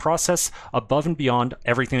installation process above and beyond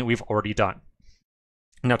everything that we've already done.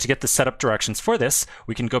 Now, to get the setup directions for this,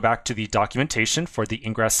 we can go back to the documentation for the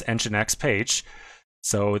ingress nginx page.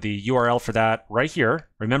 So the URL for that right here.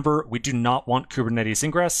 Remember, we do not want Kubernetes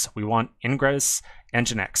ingress, we want ingress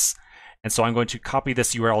nginx. And so I'm going to copy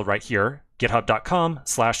this URL right here,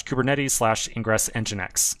 github.com/kubernetes/ingress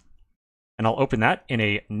nginx. And I'll open that in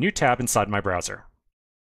a new tab inside my browser.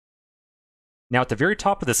 Now at the very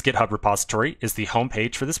top of this GitHub repository is the home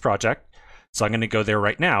page for this project. So I'm going to go there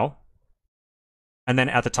right now. And then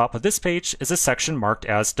at the top of this page is a section marked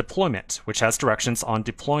as Deployment, which has directions on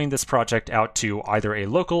deploying this project out to either a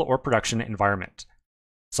local or production environment.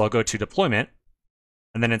 So I'll go to Deployment.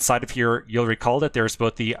 And then inside of here, you'll recall that there's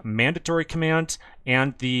both the mandatory command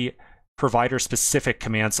and the provider-specific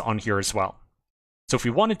commands on here as well. So if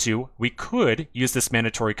we wanted to, we could use this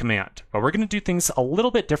mandatory command, but we're going to do things a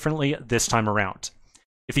little bit differently this time around.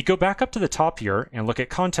 If you go back up to the top here and look at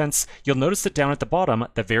contents, you'll notice that down at the bottom,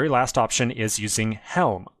 the very last option is using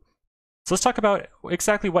Helm. So let's talk about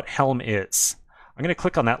exactly what Helm is. I'm going to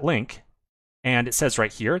click on that link, and it says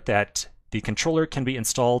right here that the controller can be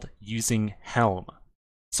installed using Helm.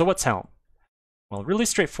 So what's Helm? Well, really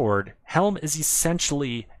straightforward. Helm is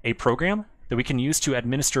essentially a program that we can use to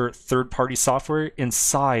administer third-party software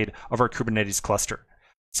inside of our Kubernetes cluster.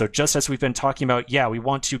 So just as we've been talking about, yeah, we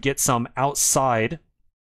want to get some outside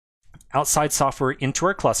software into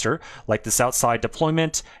our cluster, like this outside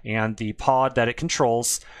deployment and the pod that it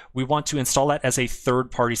controls, we want to install that as a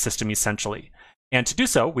third-party system essentially. And to do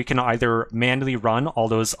so, we can either manually run all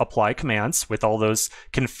those apply commands with all those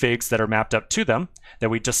configs that are mapped up to them that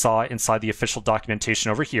we just saw inside the official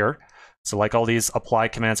documentation over here. So like all these apply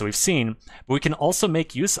commands that we've seen, but we can also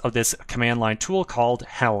make use of this command line tool called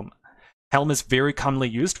Helm. Helm is very commonly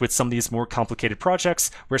used with some of these more complicated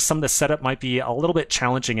projects where some of the setup might be a little bit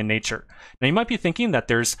challenging in nature. Now you might be thinking that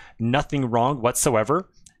there's nothing wrong whatsoever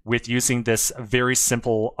with using this very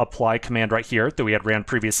simple apply command right here that we had ran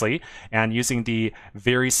previously, and using the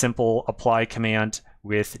very simple apply command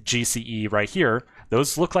with GCE right here.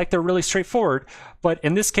 Those look like they're really straightforward, but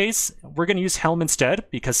in this case, we're going to use Helm instead,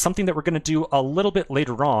 because something that we're going to do a little bit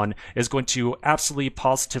later on is going to absolutely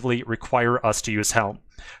positively require us to use Helm.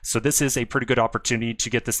 So this is a pretty good opportunity to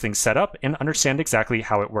get this thing set up and understand exactly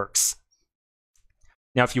how it works.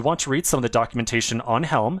 Now, if you want to read some of the documentation on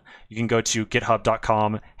Helm, you can go to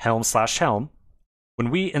github.com/helm/helm. When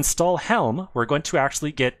we install Helm, we're going to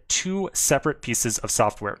actually get two separate pieces of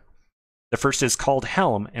software. The first is called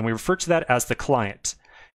Helm, and we refer to that as the client.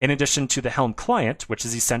 In addition to the Helm client, which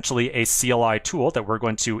is essentially a CLI tool that we're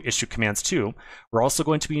going to issue commands to, we're also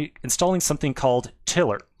going to be installing something called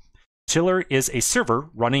Tiller. Tiller is a server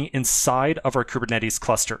running inside of our Kubernetes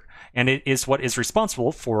cluster, and it is what is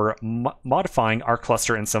responsible for modifying our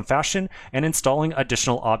cluster in some fashion and installing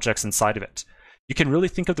additional objects inside of it. You can really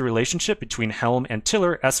think of the relationship between Helm and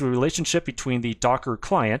Tiller as a relationship between the Docker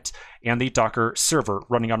client and the Docker server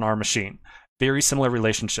running on our machine. Very similar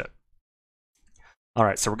relationship. All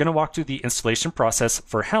right, so we're going to walk through the installation process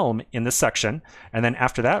for Helm in this section, and then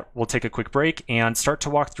after that, we'll take a quick break and start to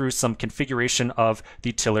walk through some configuration of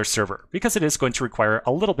the Tiller server, because it is going to require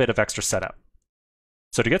a little bit of extra setup.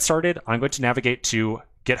 So to get started, I'm going to navigate to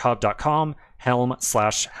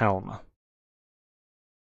github.com/helm/helm.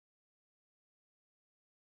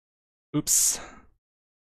 Oops,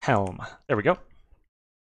 Helm. There we go.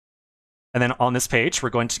 And then on this page, we're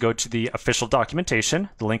going to go to the official documentation.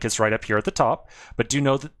 The link is right up here at the top, but do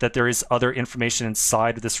know that there is other information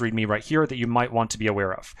inside of this README right here that you might want to be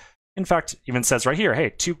aware of. In fact, even says right here,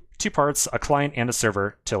 hey, two parts, a client and a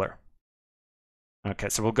server, Tiller. Okay,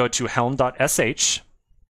 so we'll go to helm.sh,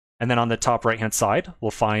 and then on the top right-hand side,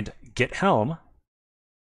 we'll find Git Helm.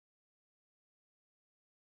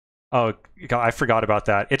 Oh, I forgot about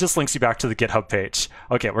that. It just links you back to the GitHub page.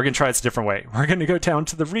 Okay, we're going to try this a different way. We're going to go down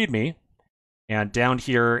to the README, and down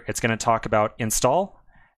here, it's going to talk about install,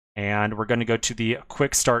 and we're going to go to the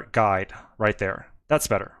quick start guide right there. That's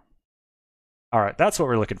better. All right, that's what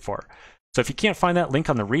we're looking for. So if you can't find that link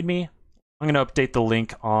on the README, I'm going to update the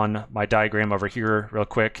link on my diagram over here real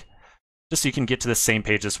quick, just so you can get to the same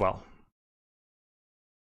page as well.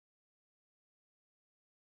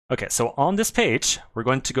 Okay, so on this page, we're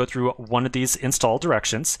going to go through one of these install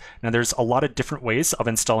directions. Now there's a lot of different ways of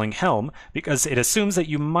installing Helm because it assumes that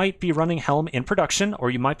you might be running Helm in production or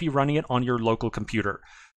you might be running it on your local computer.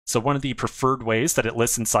 So one of the preferred ways that it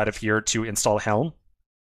lists inside of here to install Helm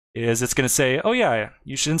is it's going to say, oh yeah,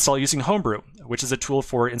 you should install using Homebrew, which is a tool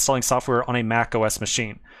for installing software on a Mac OS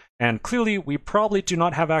machine. And clearly, we probably do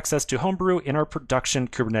not have access to Homebrew in our production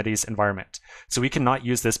Kubernetes environment. So we cannot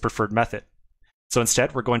use this preferred method. So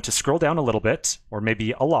instead, we're going to scroll down a little bit, or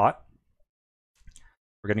maybe a lot.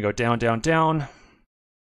 We're going to go down, down, down.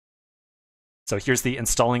 So here's the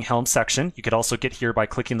installing Helm section. You could also get here by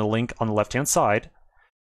clicking the link on the left-hand side.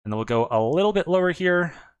 And then we'll go a little bit lower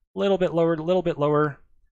here, a little bit lower, a little bit lower.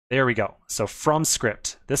 There we go. So from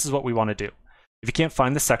script, this is what we want to do. If you can't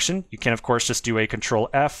find this section, you can, of course, just do a Control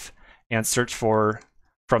F and search for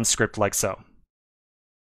from script like so.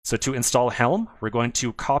 So to install Helm, we're going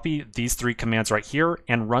to copy these 3 commands right here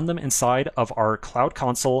and run them inside of our Cloud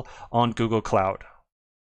Console on Google Cloud.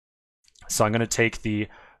 So I'm going to take the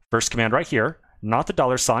first command right here, not the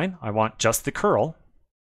 $, I want just the curl.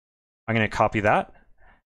 I'm going to copy that,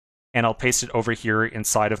 and I'll paste it over here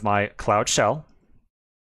inside of my Cloud Shell.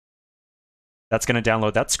 That's going to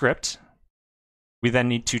download that script. We then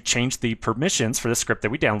need to change the permissions for the script that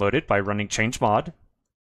we downloaded by running change mod.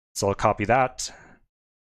 So I'll copy that.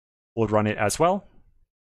 We'll run it as well.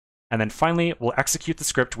 And then finally, we'll execute the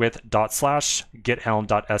script with /gethelm.sh.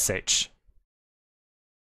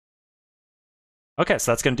 Okay,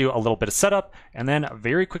 so that's going to do a little bit of setup, and then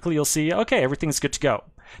very quickly you'll see, okay, everything's good to go.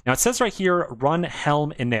 Now it says right here, run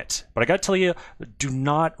Helm init, but I got to tell you, do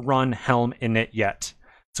not run Helm init yet.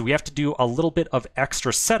 So we have to do a little bit of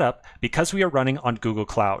extra setup because we are running on Google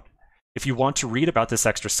Cloud. If you want to read about this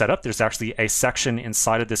extra setup, there's actually a section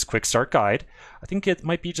inside of this quick start guide. I think it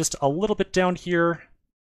might be just a little bit down here.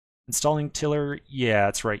 Installing Tiller, yeah,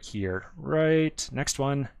 it's right here. Right, next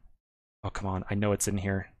one. Oh, come on, I know it's in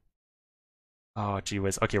here. Oh, gee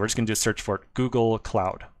whiz. Okay, we're just going to do a search for Google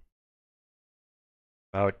Cloud.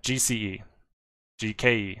 GCE,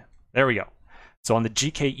 GKE. There we go. So on the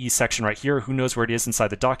GKE section right here, who knows where it is inside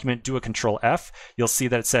the document, do a Control F. You'll see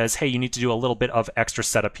that it says, hey, you need to do a little bit of extra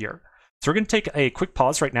setup here. So we're going to take a quick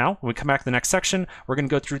pause right now. When we come back to the next section, we're going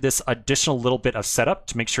to go through this additional little bit of setup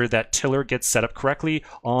to make sure that Tiller gets set up correctly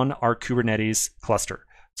on our Kubernetes cluster.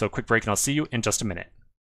 So a quick break, and I'll see you in just a minute.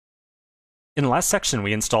 In the last section,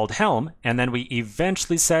 we installed Helm, and then we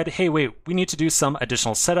eventually said, hey, wait, we need to do some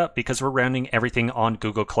additional setup because we're running everything on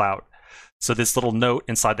Google Cloud. So this little note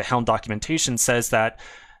inside the Helm documentation says that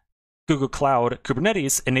Google Cloud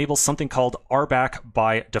Kubernetes enables something called RBAC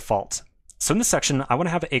by default. So in this section, I want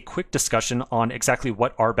to have a quick discussion on exactly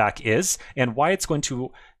what RBAC is and why it's going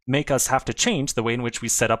to make us have to change the way in which we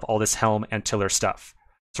set up all this Helm and Tiller stuff.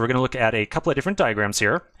 So we're going to look at a couple of different diagrams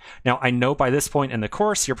here. Now, I know by this point in the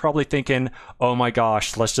course, you're probably thinking, oh my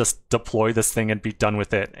gosh, let's just deploy this thing and be done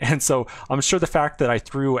with it. And so I'm sure the fact that I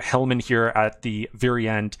threw Helm in here at the very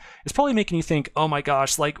end is probably making you think, oh my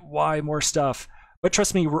gosh, like, why more stuff? But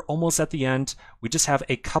trust me, we're almost at the end. We just have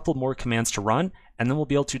a couple more commands to run, and then we'll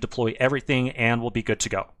be able to deploy everything and we'll be good to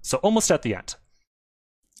go. So almost at the end.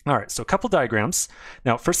 All right, so a couple diagrams.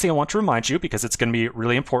 Now, first thing I want to remind you, because it's going to be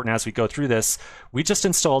really important as we go through this, we just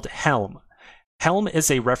installed Helm. Helm is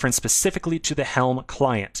a reference specifically to the Helm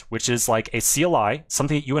client, which is like a CLI,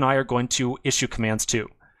 something that you and I are going to issue commands to.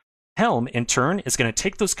 Helm, in turn, is going to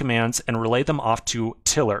take those commands and relay them off to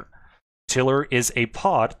Tiller. Tiller is a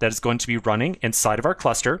pod that is going to be running inside of our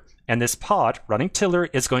cluster, and this pod running Tiller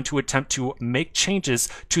is going to attempt to make changes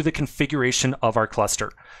to the configuration of our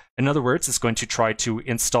cluster. In other words, it's going to try to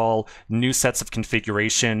install new sets of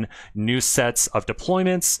configuration, new sets of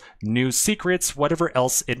deployments, new secrets, whatever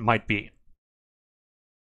else it might be.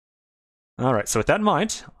 All right, so with that in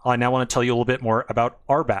mind, I now want to tell you a little bit more about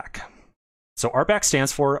RBAC. So RBAC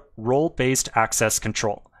stands for Role-Based Access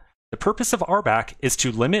Control. The purpose of RBAC is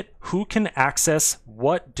to limit who can access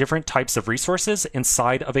what different types of resources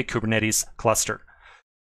inside of a Kubernetes cluster.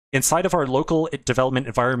 Inside of our local development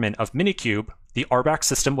environment of Minikube, the RBAC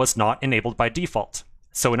system was not enabled by default.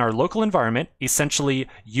 So in our local environment, essentially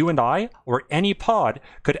you and I, or any pod,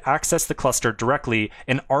 could access the cluster directly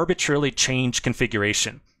and arbitrarily change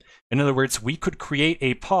configuration. In other words, we could create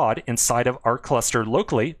a pod inside of our cluster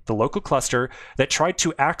locally, the local cluster, that tried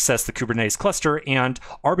to access the Kubernetes cluster and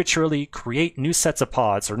arbitrarily create new sets of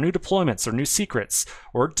pods or new deployments or new secrets,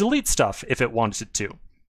 or delete stuff if it wanted to.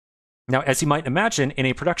 Now, as you might imagine, in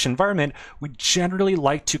a production environment, we generally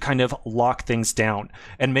like to kind of lock things down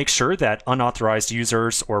and make sure that unauthorized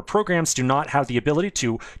users or programs do not have the ability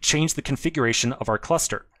to change the configuration of our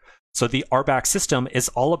cluster. So the RBAC system is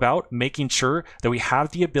all about making sure that we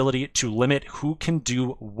have the ability to limit who can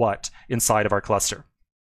do what inside of our cluster.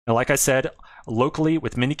 Now, like I said, locally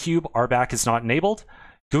with Minikube, RBAC is not enabled.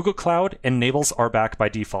 Google Cloud enables RBAC by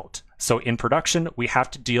default. So in production, we have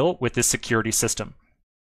to deal with this security system.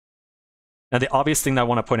 Now, the obvious thing that I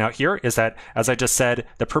want to point out here is that, as I just said,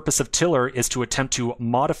 the purpose of Tiller is to attempt to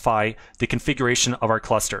modify the configuration of our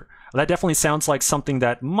cluster. That definitely sounds like something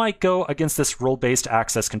that might go against this role-based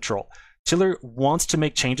access control. Tiller wants to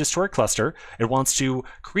make changes to our cluster. It wants to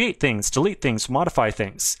create things, delete things, modify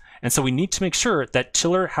things. And so we need to make sure that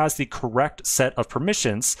Tiller has the correct set of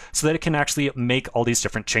permissions so that it can actually make all these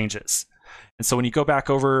different changes. And so when you go back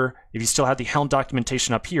over, if you still have the Helm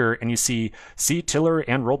documentation up here and you see Tiller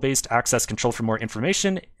and role-based access control for more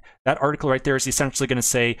information, that article right there is essentially going to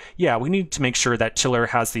say, yeah, we need to make sure that Tiller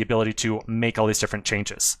has the ability to make all these different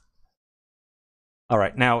changes. All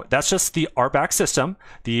right, now that's just the RBAC system.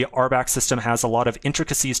 The RBAC system has a lot of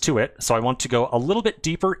intricacies to it, so I want to go a little bit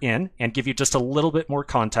deeper in and give you just a little bit more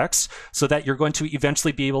context so that you're going to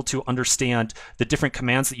eventually be able to understand the different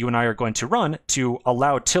commands that you and I are going to run to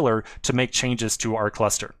allow Tiller to make changes to our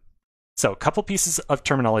cluster. So a couple pieces of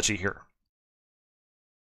terminology here.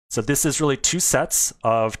 So this is really two sets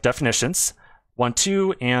of definitions, 1,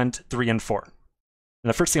 2, and 3 and 4. And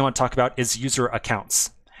the first thing I want to talk about is user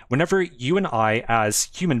accounts. Whenever you and I, as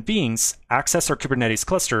human beings, access our Kubernetes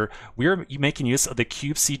cluster, we are making use of the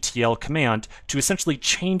kubectl command to essentially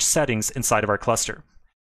change settings inside of our cluster.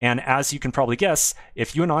 And as you can probably guess,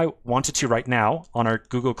 if you and I wanted to right now on our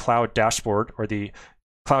Google Cloud dashboard or the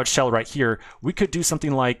Cloud Shell right here, we could do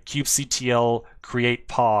something like kubectl create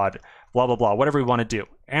pod, blah, blah, blah, whatever we want to do.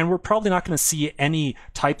 And we're probably not going to see any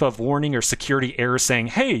type of warning or security error saying,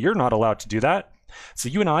 hey, you're not allowed to do that. So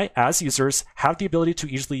you and I, as users, have the ability to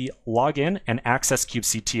easily log in and access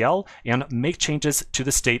kubectl and make changes to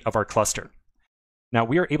the state of our cluster. Now,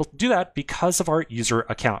 we are able to do that because of our user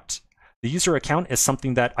account. The user account is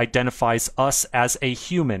something that identifies us as a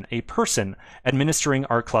human, a person, administering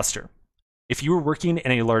our cluster. If you were working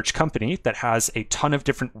in a large company that has a ton of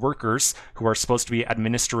different workers who are supposed to be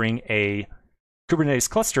administering a Kubernetes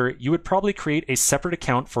cluster, you would probably create a separate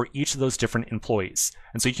account for each of those different employees.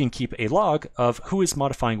 And so you can keep a log of who is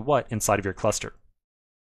modifying what inside of your cluster.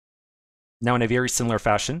 Now, in a very similar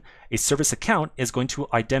fashion, a service account is going to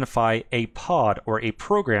identify a pod or a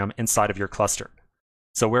program inside of your cluster.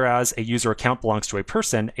 So whereas a user account belongs to a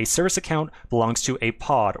person, a service account belongs to a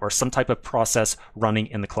pod or some type of process running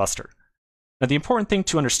in the cluster. Now, the important thing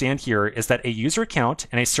to understand here is that a user account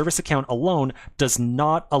and a service account alone does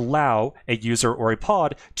not allow a user or a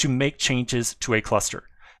pod to make changes to a cluster.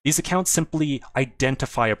 These accounts simply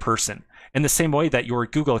identify a person in the same way that your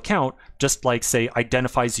Google account just say,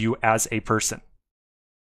 identifies you as a person.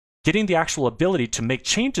 Getting the actual ability to make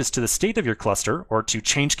changes to the state of your cluster or to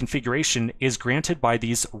change configuration is granted by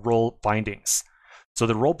these role bindings. So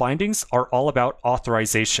the role bindings are all about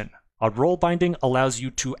authorization. A role binding allows you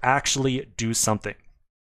to actually do something.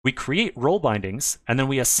 We create role bindings and then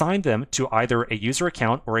we assign them to either a user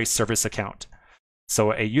account or a service account.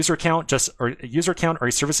 So a user account or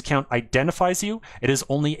a service account identifies you. It is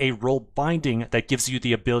only a role binding that gives you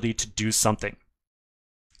the ability to do something.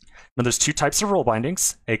 Now there's two types of role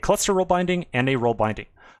bindings, a cluster role binding and a role binding.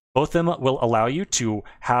 Both of them will allow you to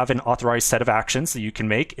have an authorized set of actions that you can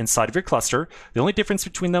make inside of your cluster. The only difference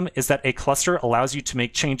between them is that a cluster allows you to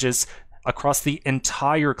make changes across the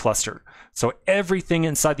entire cluster. So everything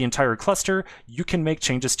inside the entire cluster, you can make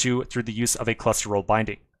changes to through the use of a cluster role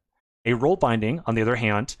binding. A role binding, on the other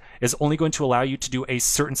hand, is only going to allow you to do a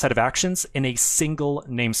certain set of actions in a single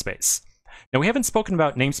namespace. Now, we haven't spoken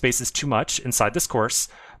about namespaces too much inside this course,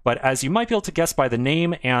 but as you might be able to guess by the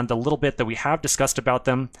name and the little bit that we have discussed about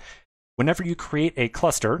them, whenever you create a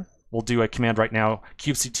cluster, we'll do a command right now,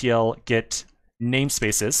 kubectl get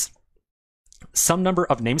namespaces. Some number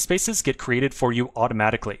of namespaces get created for you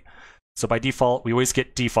automatically. So by default, we always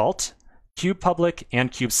get default, kubepublic,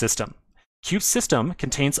 and kubesystem. Kubesystem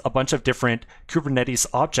contains a bunch of different Kubernetes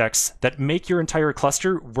objects that make your entire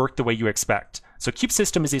cluster work the way you expect. So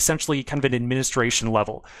kubesystem is essentially kind of an administration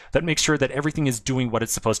level that makes sure that everything is doing what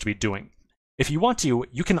it's supposed to be doing. If you want to,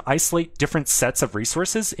 you can isolate different sets of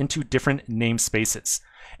resources into different namespaces.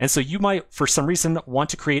 And so you might, for some reason, want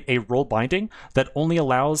to create a role binding that only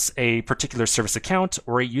allows a particular service account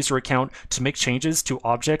or a user account to make changes to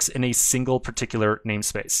objects in a single particular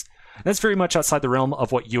namespace. That's very much outside the realm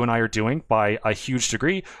of what you and I are doing by a huge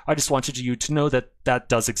degree. I just wanted you to know that that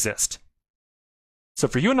does exist. So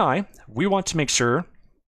for you and I, we want to make sure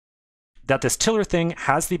that this Tiller thing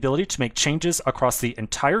has the ability to make changes across the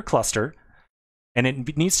entire cluster, and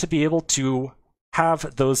it needs to be able to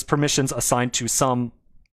have those permissions assigned to some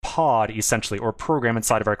pod, essentially, or program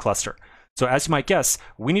inside of our cluster. So as you might guess,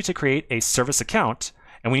 we need to create a service account,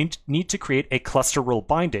 and we need to create a cluster role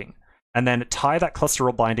binding, and then tie that cluster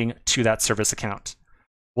role binding to that service account.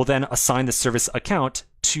 We'll then assign the service account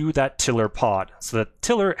to that Tiller pod, so that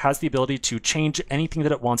Tiller has the ability to change anything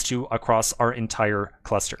that it wants to across our entire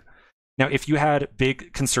cluster. Now, if you had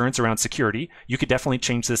big concerns around security, you could definitely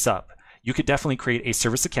change this up. You could definitely create a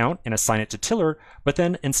service account and assign it to Tiller, but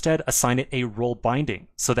then instead assign it a role binding,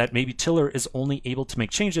 so that maybe Tiller is only able to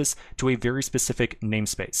make changes to a very specific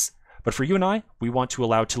namespace. But for you and I, we want to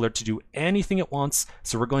allow Tiller to do anything it wants,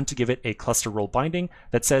 so we're going to give it a cluster role binding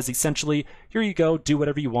that says essentially, here you go, do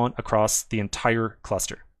whatever you want across the entire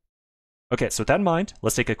cluster. Okay, so with that in mind,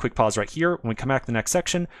 let's take a quick pause right here. When we come back to the next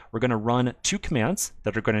section, we're going to run two commands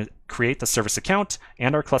that are going to create the service account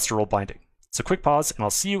and our cluster role binding. So quick pause, and I'll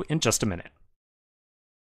see you in just a minute.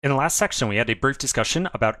 In the last section, we had a brief discussion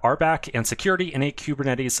about RBAC and security in a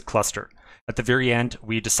Kubernetes cluster. At the very end,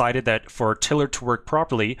 we decided that for Tiller to work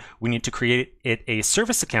properly, we need to create it a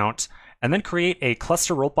service account and then create a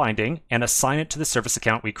cluster role binding and assign it to the service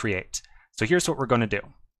account we create. So here's what we're going to do.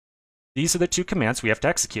 These are the two commands we have to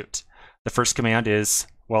execute. The first command is,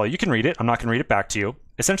 well, you can read it. I'm not going to read it back to you.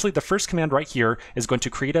 Essentially, the first command right here is going to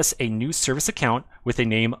create us a new service account with a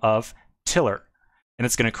name of Tiller. And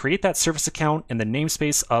it's going to create that service account in the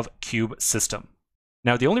namespace of kube_system.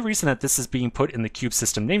 Now, the only reason that this is being put in the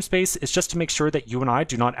kube_system namespace is just to make sure that you and I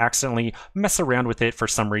do not accidentally mess around with it for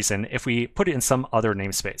some reason if we put it in some other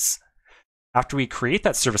namespace. After we create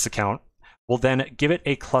that service account, we'll then give it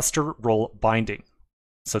a cluster role binding.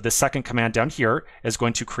 So this second command down here is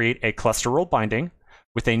going to create a cluster role binding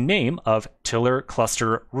with a name of Tiller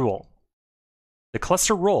cluster rule. The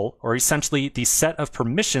cluster role, or essentially the set of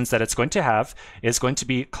permissions that it's going to have, is going to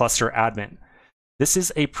be cluster admin. This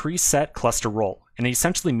is a preset cluster role, and it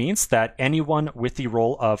essentially means that anyone with the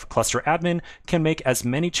role of cluster admin can make as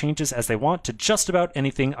many changes as they want to just about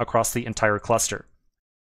anything across the entire cluster.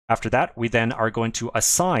 After that, we then are going to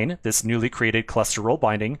assign this newly created cluster role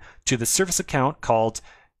binding to the service account called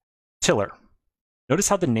Tiller. Notice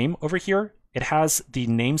how the name over here, it has the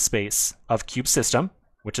namespace of kube_system,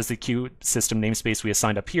 which is the kube_system namespace we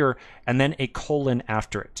assigned up here, and then a colon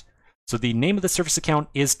after it. So the name of the service account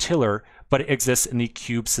is Tiller, but it exists in the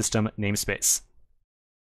kube_system namespace.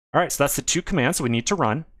 All right, so that's the two commands we need to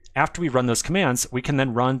run. After we run those commands, we can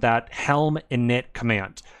then run that helm init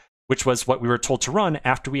command, which was what we were told to run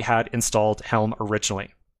after we had installed Helm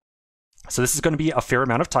originally. So this is going to be a fair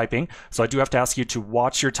amount of typing, so I do have to ask you to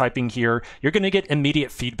watch your typing here. You're going to get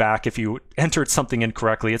immediate feedback if you entered something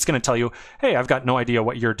incorrectly. It's going to tell you, hey, I've got no idea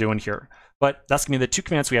what you're doing here. But that's going to be the two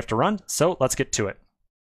commands we have to run, so let's get to it.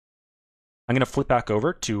 I'm going to flip back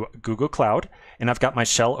over to Google Cloud, and I've got my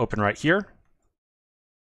shell open right here.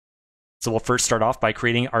 So we'll first start off by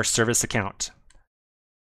creating our service account.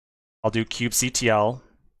 I'll do kubectl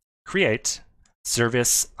create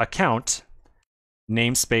service account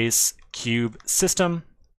namespace kube_system,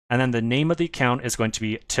 and then the name of the account is going to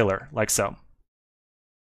be Tiller, like so.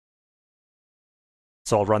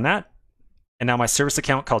 So I'll run that, and now my service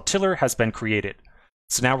account called Tiller has been created.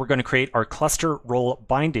 So now we're going to create our cluster role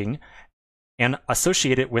binding and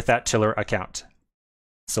associate it with that Tiller account.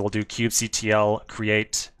 So we'll do kubectl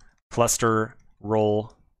create cluster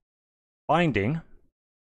role binding.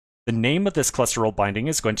 The name of this cluster role binding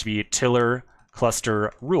is going to be Tiller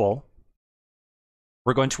cluster rule.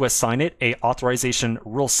 We're going to assign it a authorization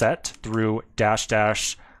rule set through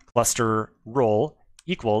 -- cluster role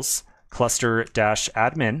equals cluster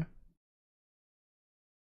 -admin.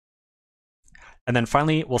 And then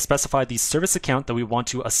finally, we'll specify the service account that we want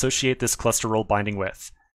to associate this cluster role binding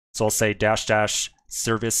with. So I'll say --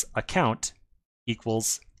 service account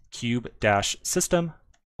equals kube-system :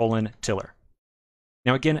 Tiller.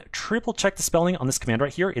 Now again, triple check the spelling on this command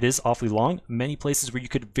right here. It is awfully long, many places where you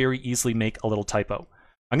could very easily make a little typo.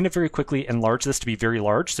 I'm going to very quickly enlarge this to be very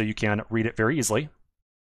large so you can read it very easily.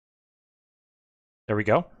 There we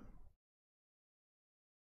go.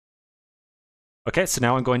 Okay, so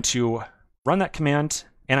now I'm going to run that command,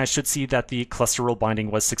 and I should see that the cluster role binding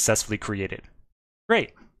was successfully created.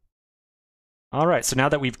 Great. All right, so now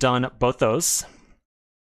that we've done both those,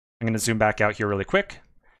 I'm going to zoom back out here really quick.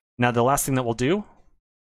 Now the last thing that we'll do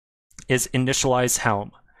is initialize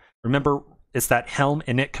Helm. Remember, it's that Helm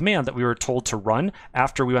init command that we were told to run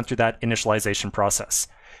after we went through that initialization process.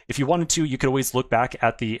 If you wanted to, you could always look back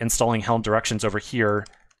at the installing Helm directions over here.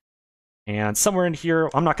 And somewhere in here,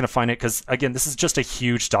 I'm not going to find it because, again, this is just a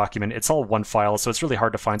huge document. It's all one file, so it's really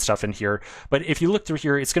hard to find stuff in here. But if you look through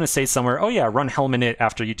here, it's going to say somewhere, oh yeah, run Helm init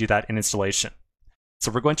after you do that in installation.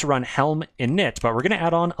 So we're going to run Helm init, but we're going to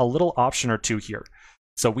add on a little option or two here.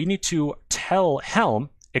 So we need to tell Helm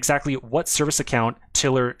exactly what service account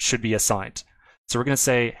Tiller should be assigned. So we're going to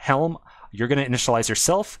say, Helm, you're going to initialize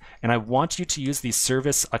yourself, and I want you to use the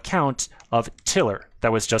service account of Tiller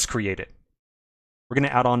that was just created. We're going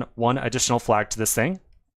to add on one additional flag to this thing,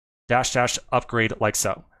 -- upgrade like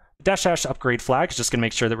so. The -- upgrade flag is just going to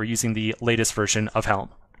make sure that we're using the latest version of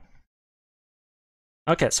Helm.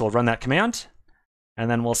 Okay, so we'll run that command, and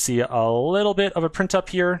then we'll see a little bit of a print up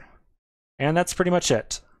here, and that's pretty much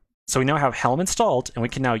it. So we now have Helm installed, and we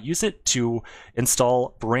can now use it to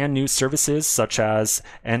install brand new services such as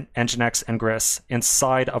Nginx and Ingress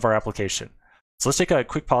inside of our application. So let's take a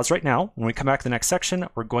quick pause right now. When we come back to the next section,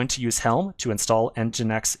 we're going to use Helm to install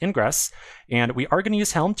Nginx Ingress, and we are going to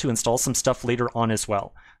use Helm to install some stuff later on as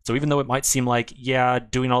well. So even though it might seem like, yeah,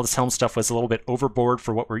 doing all this Helm stuff was a little bit overboard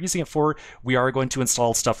for what we're using it for, we are going to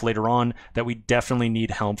install stuff later on that we definitely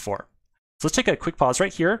need Helm for. So let's take a quick pause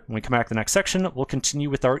right here. When we come back to the next section, we'll continue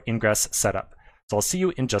with our ingress setup. So I'll see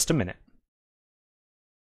you in just a minute.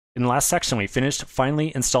 In the last section, we finished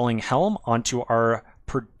finally installing Helm onto our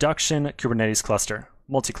production Kubernetes cluster,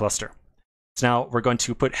 multi-cluster. So now we're going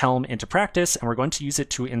to put Helm into practice, and we're going to use it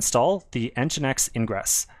to install the Nginx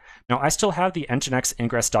ingress. Now, I still have the Nginx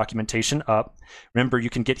ingress documentation up. Remember, you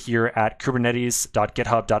can get here at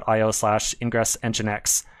kubernetes.github.io/ingress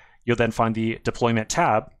nginx. You'll then find the deployment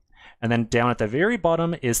tab, and then down at the very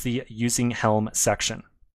bottom is the using Helm section.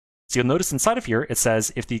 So you'll notice inside of here, it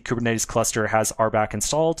says if the Kubernetes cluster has RBAC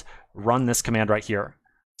installed, run this command right here.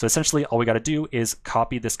 So essentially, all we got to do is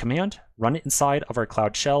copy this command, run it inside of our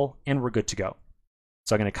Cloud Shell, and we're good to go.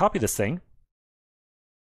 So I'm going to copy this thing.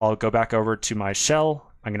 I'll go back over to my shell.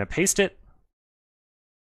 I'm going to paste it,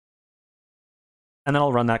 and then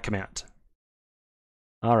I'll run that command.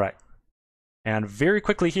 All right. And very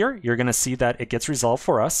quickly here, you're going to see that it gets resolved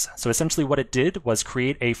for us. So essentially what it did was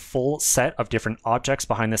create a full set of different objects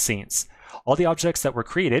behind the scenes. All the objects that were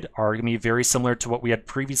created are going to be very similar to what we had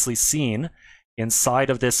previously seen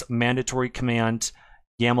inside of this mandatory command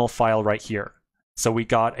YAML file right here. So we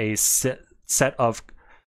got a set of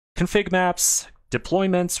config maps,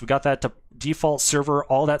 deployments, we got that default server,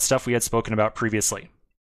 all that stuff we had spoken about previously.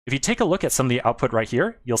 If you take a look at some of the output right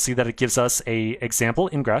here, you'll see that it gives us an example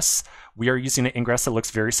ingress. We are using an ingress that looks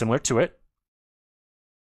very similar to it.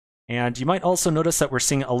 And you might also notice that we're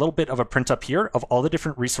seeing a little bit of a print up here of all the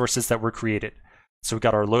different resources that were created. So we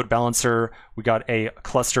got our load balancer, we got a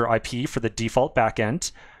cluster IP for the default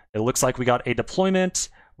backend. It looks like we got a deployment,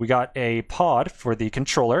 we got a pod for the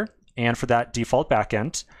controller and for that default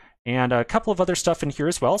backend. And a couple of other stuff in here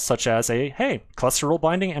as well, such as a, cluster role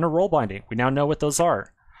binding and a role binding. We now know what those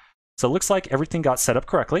are. So it looks like everything got set up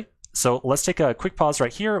correctly. So let's take a quick pause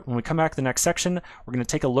right here. When we come back to the next section, we're going to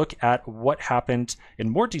take a look at what happened in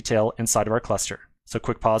more detail inside of our cluster. So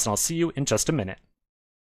quick pause, and I'll see you in just a minute.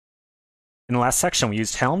 In the last section, we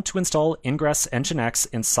used Helm to install ingress Nginx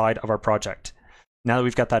inside of our project. Now that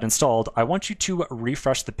we've got that installed, I want you to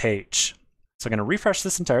refresh the page. So I'm going to refresh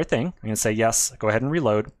this entire thing. I'm going to say yes, go ahead and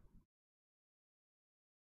reload.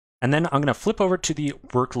 And then I'm going to flip over to the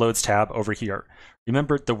Workloads tab over here.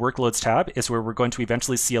 Remember, the Workloads tab is where we're going to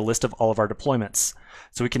eventually see a list of all of our deployments.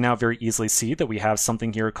 So we can now very easily see that we have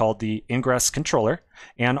something here called the ingress controller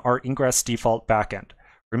and our ingress default backend.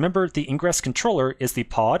 Remember, the ingress controller is the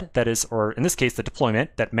pod that is, or in this case, the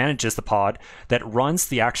deployment that manages the pod that runs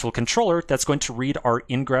the actual controller that's going to read our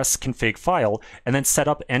ingress config file and then set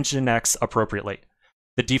up Nginx appropriately.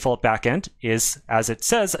 The default backend is, as it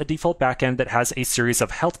says, a default backend that has a series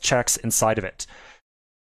of health checks inside of it.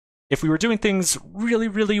 If we were doing things really,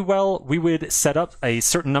 really well, we would set up a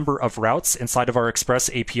certain number of routes inside of our Express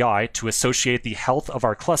API to associate the health of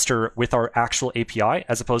our cluster with our actual API,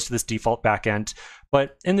 as opposed to this default backend.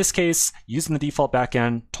 But in this case, using the default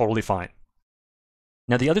backend, totally fine.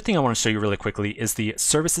 Now, the other thing I want to show you really quickly is the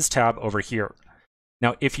Services tab over here.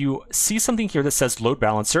 Now, if you see something here that says load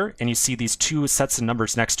balancer and you see these two sets of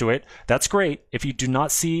numbers next to it, that's great. If you do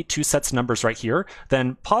not see two sets of numbers right here,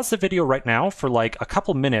 then pause the video right now for like a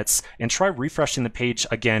couple minutes and try refreshing the page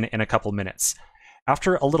again in a couple minutes.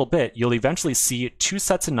 After a little bit, you'll eventually see two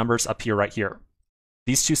sets of numbers appear right here.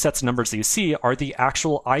 These two sets of numbers that you see are the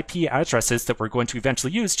actual IP addresses that we're going to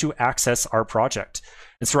eventually use to access our project.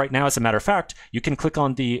 And so right now, as a matter of fact, you can click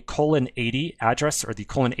on the :80 address or the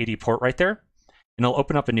 :80 port right there. And it'll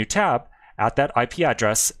open up a new tab at that IP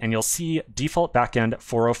address, and you'll see default backend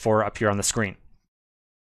 404 appear on the screen.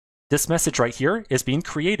 This message right here is being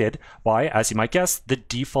created by, as you might guess, the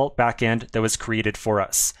default backend that was created for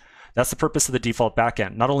us. That's the purpose of the default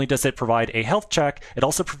backend. Not only does it provide a health check, it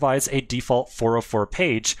also provides a default 404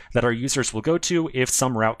 page that our users will go to if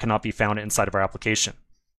some route cannot be found inside of our application.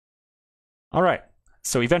 All right,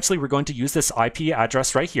 so eventually we're going to use this IP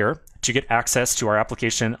address right here to get access to our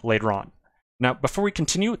application later on. Now, before we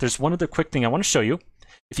continue, there's one other quick thing I want to show you.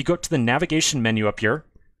 If you go to the navigation menu up here,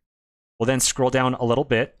 we'll then scroll down a little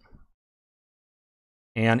bit.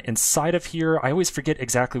 And inside of here, I always forget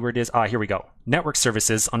exactly where it is. Here we go. Network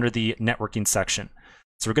Services under the networking section.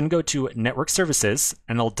 So we're going to go to Network Services,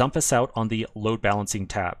 and it'll dump us out on the Load Balancing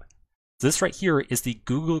tab. So this right here is the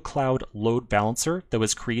Google Cloud Load Balancer that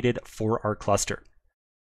was created for our cluster.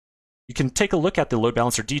 You can take a look at the load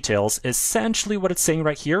balancer details. Essentially what it's saying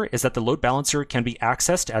right here is that the load balancer can be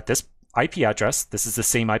accessed at this IP address. This is the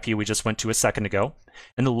same IP we just went to a second ago.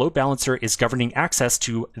 And the load balancer is governing access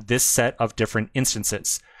to this set of different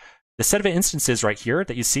instances. The set of instances right here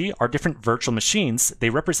that you see are different virtual machines. They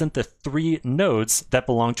represent the 3 nodes that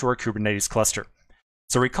belong to our Kubernetes cluster.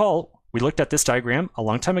 So recall, we looked at this diagram a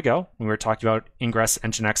long time ago when we were talking about Ingress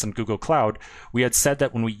Nginx on Google Cloud. We had said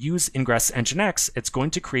that when we use Ingress Nginx, it's going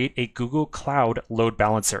to create a Google Cloud load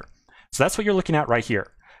balancer. So that's what you're looking at right here.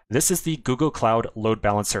 This is the Google Cloud load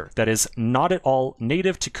balancer that is not at all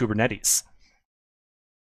native to Kubernetes.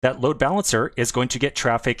 That load balancer is going to get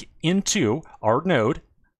traffic into our node,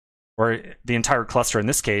 or the entire cluster in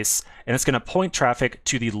this case, and it's going to point traffic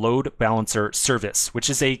to the load balancer service, which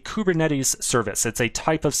is a Kubernetes service. It's a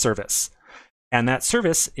type of service. And that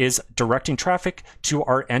service is directing traffic to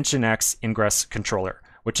our Nginx ingress controller,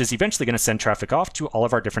 which is eventually going to send traffic off to all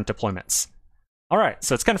of our different deployments. All right,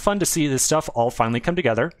 so it's kind of fun to see this stuff all finally come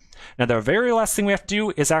together. Now, the very last thing we have to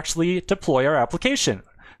do is actually deploy our application,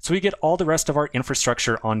 so we get all the rest of our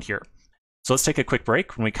infrastructure on here. So let's take a quick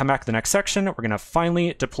break. When we come back to the next section, we're going to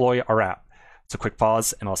finally deploy our app. So quick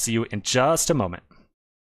pause, and I'll see you in just a moment.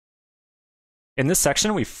 In this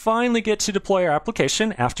section, we finally get to deploy our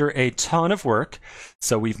application after a ton of work.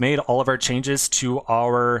 So we've made all of our changes to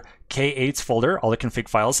our K8s folder, all the config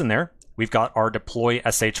files in there. We've got our deploy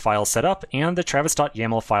sh file set up and the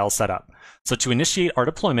travis.yaml file set up. So to initiate our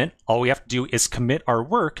deployment, all we have to do is commit our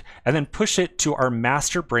work and then push it to our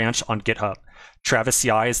master branch on GitHub. Travis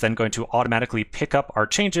CI is then going to automatically pick up our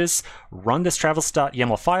changes, run this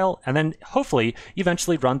travis.yaml file, and then hopefully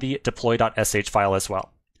eventually run the deploy.sh file as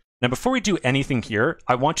well. Now, before we do anything here,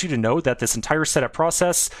 I want you to know that this entire setup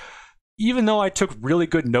process, even though I took really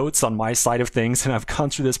good notes on my side of things and I've gone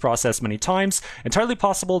through this process many times, entirely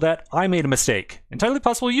possible that I made a mistake. Entirely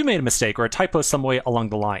possible you made a mistake or a typo some way along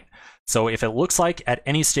the line. So if it looks like at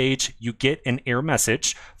any stage you get an error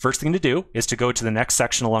message, first thing to do is to go to the next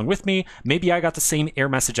section along with me. Maybe I got the same error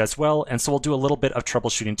message as well, and so we'll do a little bit of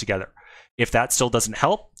troubleshooting together. If that still doesn't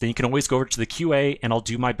help, then you can always go over to the QA and I'll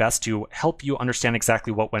do my best to help you understand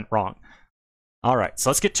exactly what went wrong. All right, so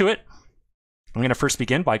let's get to it. I'm going to first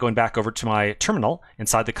begin by going back over to my terminal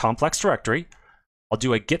inside the complex directory. I'll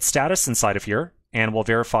do a git status inside of here, and we'll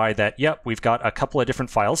verify that, yep, we've got a couple of different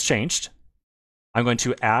files changed. I'm going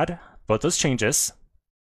to add both those changes,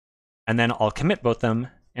 and then I'll commit both them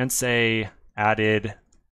and say added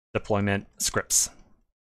deployment scripts.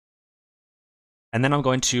 And then I'm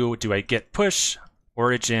going to do a git push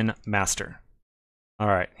origin master. All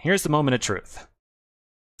right, here's the moment of truth.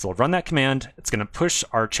 So we'll run that command. It's going to push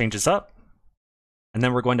our changes up. And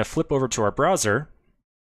then we're going to flip over to our browser.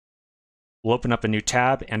 We'll open up a new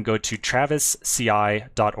tab and go to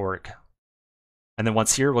travisci.org. And then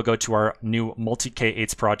once here, we'll go to our new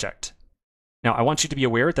multi-K8s project. Now, I want you to be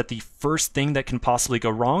aware that the first thing that can possibly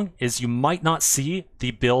go wrong is you might not see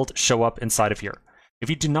the build show up inside of here. If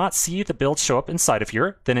you do not see the build show up inside of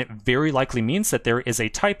here, then it very likely means that there is a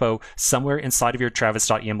typo somewhere inside of your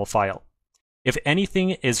travis.yaml file. If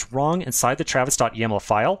anything is wrong inside the travis.yaml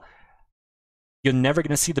file, you're never going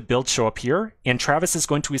to see the build show up here, and Travis is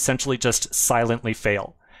going to essentially just silently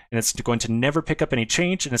fail. And it's going to never pick up any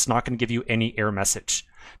change, and it's not going to give you any error message.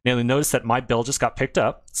 Now, you'll notice that my build just got picked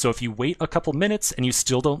up, so if you wait a couple minutes and you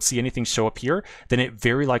still don't see anything show up here, then it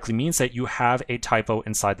very likely means that you have a typo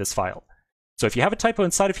inside this file. So if you have a typo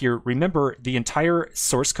inside of here, remember the entire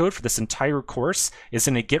source code for this entire course is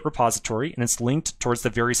in a Git repository, and it's linked towards the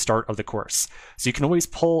very start of the course. So you can always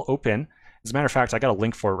pull open. As a matter of fact, I got a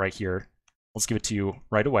link for it right here. Let's give it to you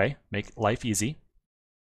right away, make life easy.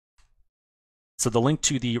 So the link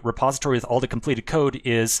to the repository with all the completed code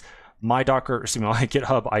is my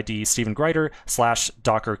GitHub ID, Stephen Greider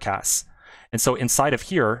 /dockercas. And so inside of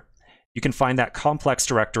here, you can find that complex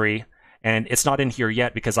directory. And it's not in here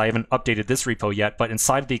yet because I haven't updated this repo yet, but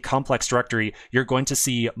inside of the complex directory, you're going to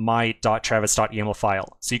see my .travis.yaml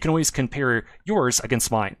file. So you can always compare yours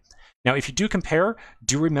against mine. Now, if you do compare,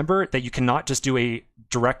 do remember that you cannot just do a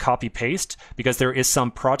direct copy paste because there is some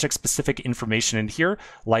project specific information in here,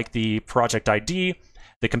 like the project ID,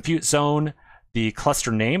 the compute zone, the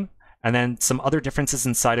cluster name, and then some other differences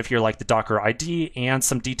inside of here like the Docker ID and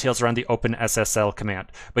some details around the OpenSSL command.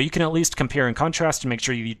 But you can at least compare and contrast to make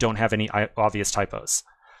sure you don't have any obvious typos.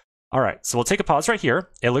 All right, so we'll take a pause right here.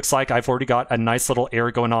 It looks like I've already got a nice little error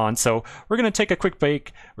going on. So we're going to take a quick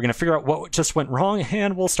break. We're going to figure out what just went wrong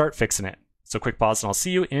and we'll start fixing it. So quick pause and I'll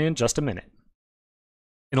see you in just a minute.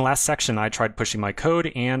 In the last section, I tried pushing my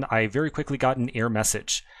code and I very quickly got an error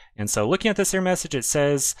message. And so looking at this error message, it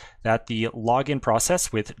says that the login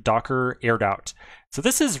process with Docker errored out. So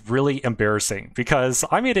this is really embarrassing because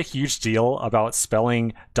I made a huge deal about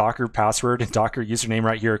spelling Docker password and Docker username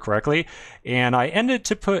right here correctly. And I ended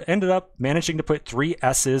up managing to put 3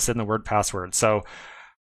 S's in the word password. So,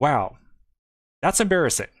 wow, that's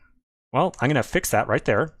embarrassing. Well, I'm going to fix that right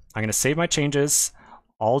there. I'm going to save my changes.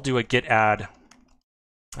 I'll do a git add,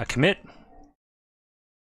 a commit,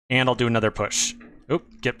 and I'll do another push. Oop,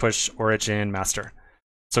 git push origin master.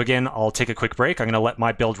 So again, I'll take a quick break. I'm going to let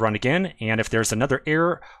my build run again, and if there's another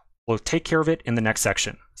error, we'll take care of it in the next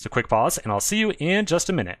section. So quick pause, and I'll see you in just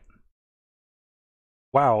a minute.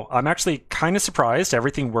 Wow, I'm actually kind of surprised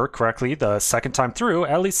everything worked correctly the second time through,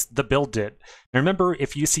 at least the build did. Now remember,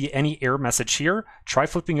 if you see any error message here, try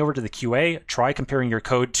flipping over to the QA, try comparing your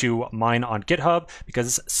code to mine on GitHub,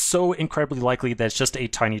 because it's so incredibly likely that it's just a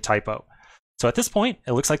tiny typo. So at this point,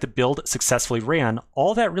 it looks like the build successfully ran.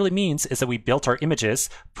 All that really means is that we built our images,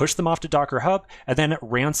 pushed them off to Docker Hub, and then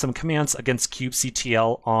ran some commands against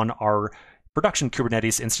kubectl on our production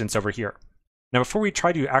Kubernetes instance over here. Now, before we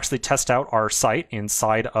try to actually test out our site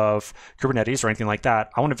inside of Kubernetes or anything like that,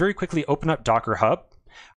 I want to very quickly open up Docker Hub.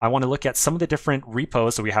 I want to look at some of the different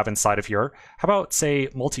repos that we have inside of here. How about, say,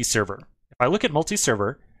 multi-server? If I look at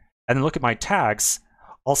multi-server and then look at my tags,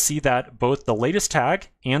 I'll see that both the latest tag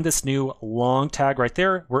and this new long tag right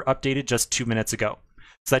there were updated just 2 minutes ago.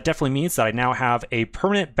 So that definitely means that I now have a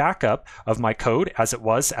permanent backup of my code as it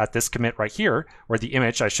was at this commit right here, or the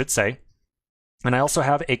image, I should say. And I also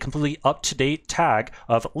have a completely up-to-date tag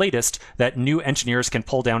of latest that new engineers can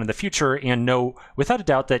pull down in the future and know without a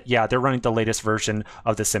doubt that, yeah, they're running the latest version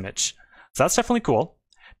of this image. So that's definitely cool.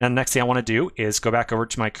 Now, the next thing I want to do is go back over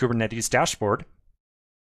to my Kubernetes dashboard.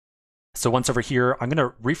 So once over here, I'm going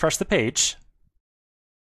to refresh the page.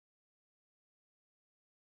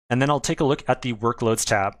 And then I'll take a look at the workloads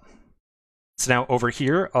tab. So now over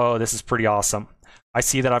here, oh, this is pretty awesome. I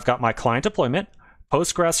see that I've got my client deployment,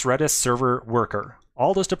 Postgres Redis server worker.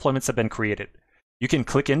 All those deployments have been created. You can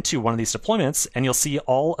click into one of these deployments and you'll see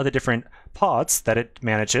all of the different pods that it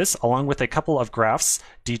manages, along with a couple of graphs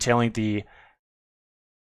detailing the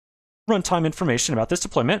runtime information about this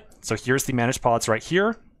deployment. So here's the managed pods right here,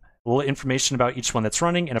 a little information about each one that's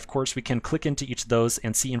running, and of course we can click into each of those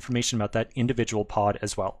and see information about that individual pod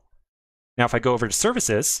as well. Now if I go over to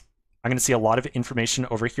services, I'm going to see a lot of information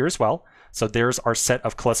over here as well. So there's our set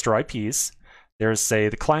of cluster IPs. There's, say,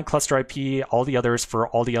 the client cluster IP, all the others for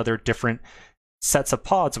all the other different sets of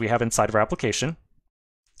pods we have inside of our application.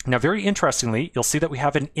 Now, very interestingly, you'll see that we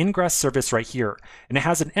have an ingress service right here, and it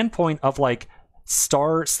has an endpoint of like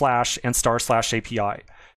 */and */API.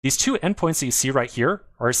 These two endpoints that you see right here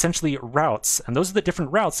are essentially routes, and those are the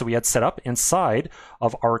different routes that we had set up inside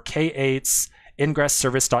of our K8's ingress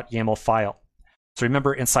service.yaml file. So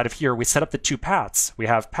remember, inside of here, we set up the two paths. We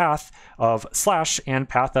have path of / and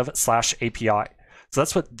path of /API. So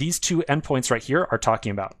that's what these two endpoints right here are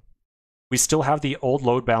talking about. We still have the old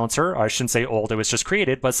load balancer. I shouldn't say old, it was just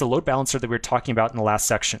created, but it's the load balancer that we were talking about in the last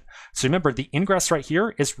section. So remember, the ingress right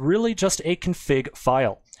here is really just a config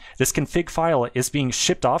file. This config file is being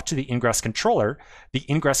shipped off to the ingress controller. The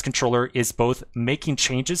ingress controller is both making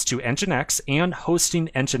changes to Nginx and hosting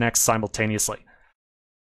Nginx simultaneously.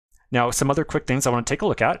 Now, some other quick things I want to take a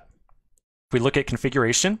look at. If we look at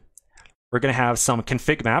configuration, we're going to have some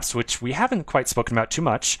config maps, which we haven't quite spoken about too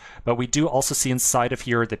much, but we do also see inside of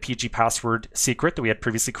here the PG password secret that we had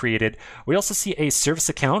previously created. We also see a service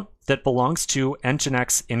account that belongs to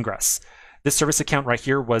Nginx Ingress. This service account right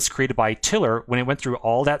here was created by Tiller when it went through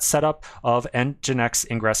all that setup of Nginx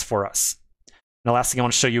Ingress for us. Now, the last thing I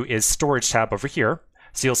want to show you is storage tab over here.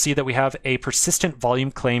 So you'll see that we have a persistent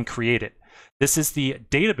volume claim created. This is the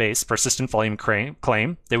database persistent volume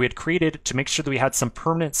claim that we had created to make sure that we had some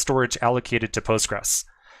permanent storage allocated to Postgres.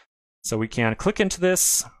 So we can click into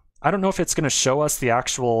this. I don't know if it's going to show us the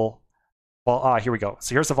actual, well, here we go.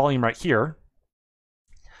 So here's the volume right here.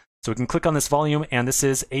 So we can click on this volume, and this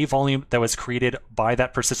is a volume that was created by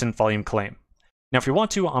that persistent volume claim. Now, if we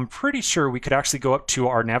want to, I'm pretty sure we could actually go up to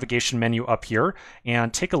our navigation menu up here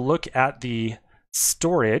and take a look at the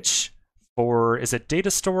storage for, is it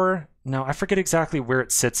data store? No, I forget exactly where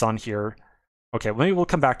it sits on here. Okay, well, maybe we'll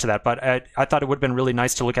come back to that, but I thought it would have been really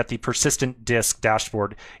nice to look at the persistent disk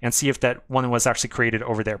dashboard and see if that one was actually created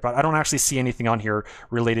over there, but I don't actually see anything on here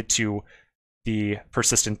related to the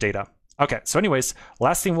persistent data. Okay, so anyways,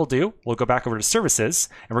 last thing we'll do, we'll go back over to services,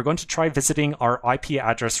 and we're going to try visiting our IP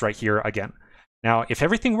address right here again. Now, if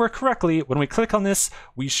everything worked correctly, when we click on this,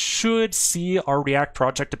 we should see our React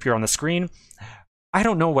project appear on the screen. I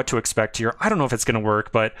don't know what to expect here. I don't know if it's going to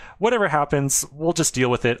work, but whatever happens, we'll just deal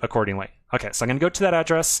with it accordingly. Okay, so I'm going to go to that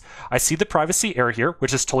address. I see the privacy error here,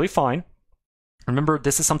 which is totally fine. Remember,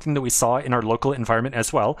 this is something that we saw in our local environment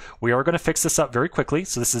as well. We are going to fix this up very quickly,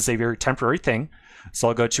 so this is a very temporary thing. So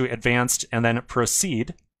I'll go to advanced and then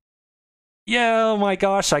proceed. Yeah, oh my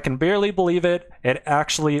gosh, I can barely believe it. It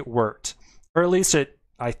actually worked. Or at least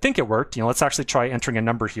I think it worked. Let's actually try entering a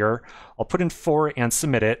number here. I'll put in 4 and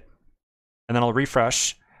submit it, and then I'll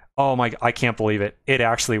refresh. Oh my, I can't believe it. It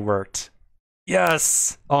actually worked.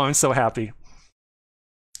 Yes! Oh, I'm so happy.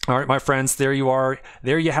 All right, my friends, there you are.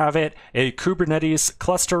 There you have it, a Kubernetes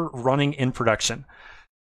cluster running in production.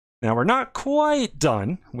 Now, we're not quite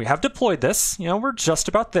done. We have deployed this. We're just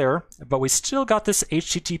about there, but we still got this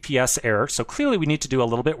HTTPS error, so clearly we need to do a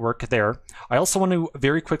little bit work there. I also want to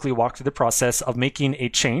very quickly walk through the process of making a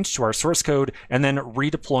change to our source code and then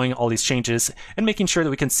redeploying all these changes and making sure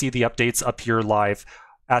that we can see the updates appear live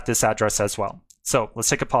at this address as well. So let's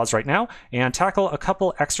take a pause right now and tackle a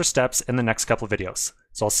couple extra steps in the next couple of videos.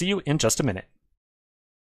 So I'll see you in just a minute.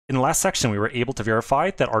 In the last section, we were able to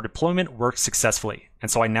verify that our deployment worked successfully,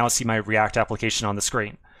 and so I now see my React application on the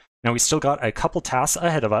screen. Now, we still got a couple tasks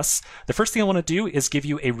ahead of us. The first thing I want to do is give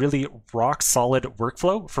you a really rock-solid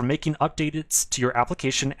workflow for making updates to your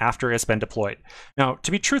application after it's been deployed. Now,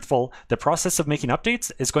 to be truthful, the process of making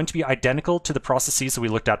updates is going to be identical to the processes that we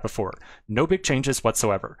looked at before. No big changes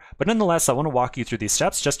whatsoever. But nonetheless, I want to walk you through these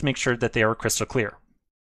steps just to make sure that they are crystal clear.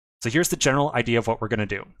 So here's the general idea of what we're going to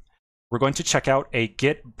do. We're going to check out a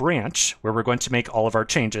Git branch where we're going to make all of our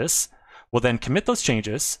changes. We'll then commit those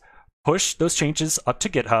changes, push those changes up to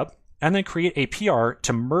GitHub, and then create a PR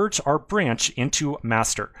to merge our branch into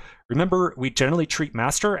master. Remember, we generally treat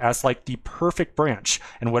master as like the perfect branch,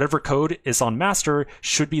 and whatever code is on master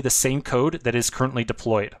should be the same code that is currently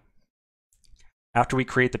deployed. After we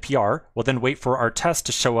create the PR, we'll then wait for our tests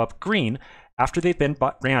to show up green after they've been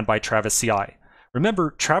ran by Travis CI.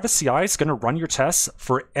 Remember, Travis CI is going to run your tests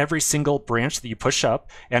for every single branch that you push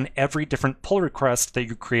up and every different pull request that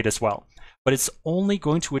you create as well. But it's only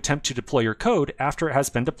going to attempt to deploy your code after it has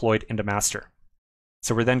been deployed into master.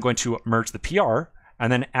 So we're then going to merge the PR,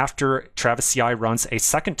 and then after Travis CI runs a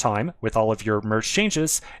second time with all of your merged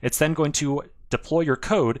changes, it's then going to deploy your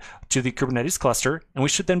code to the Kubernetes cluster, and we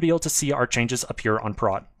should then be able to see our changes appear on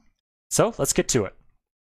prod. So let's get to it.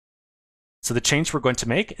 So the change we're going to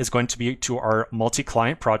make is going to be to our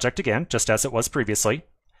multi-client project again, just as it was previously.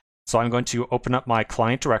 So I'm going to open up my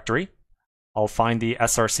client directory. I'll find the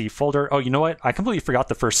SRC folder. Oh, you know what? I completely forgot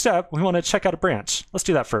the first step. We want to check out a branch. Let's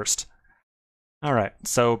do that first. All right,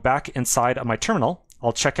 so back inside of my terminal,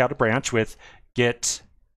 I'll check out a branch with git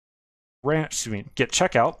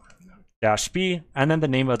checkout -b, and then the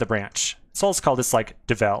name of the branch. So let's call this like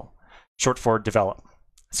devel, short for develop.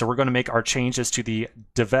 So we're going to make our changes to the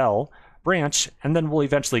devel branch, and then we'll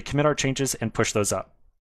eventually commit our changes and push those up.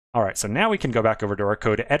 All right, so now we can go back over to our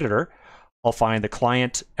code editor. I'll find the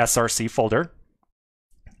client SRC folder,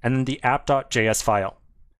 and then the app.js file.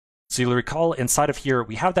 So you'll recall inside of here,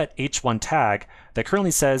 we have that h1 tag that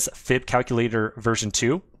currently says fib calculator version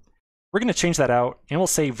 2. We're going to change that out, and we'll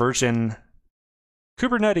say version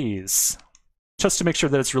Kubernetes, just to make sure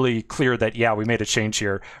that it's really clear that, yeah, we made a change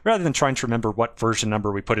here, rather than trying to remember what version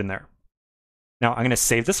number we put in there. Now, I'm going to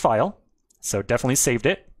save this file. So definitely saved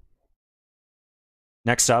it.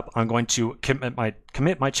 Next up, I'm going to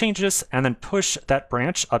commit my changes and then push that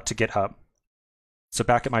branch up to GitHub. So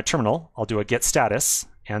back at my terminal, I'll do a git status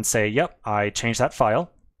and say, yep, I changed that file.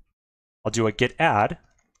 I'll do a git add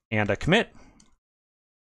and a commit.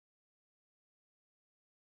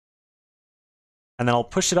 And then I'll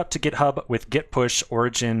push it up to GitHub with git push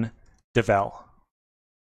origin devel.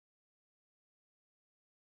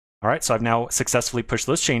 All right, so I've now successfully pushed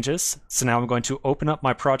those changes. So now I'm going to open up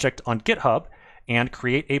my project on GitHub and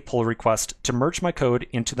create a pull request to merge my code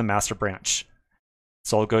into the master branch.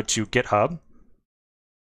 So I'll go to GitHub,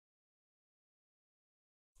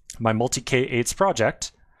 my multi-K8s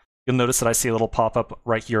project. You'll notice that I see a little pop-up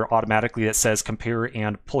right here automatically that says compare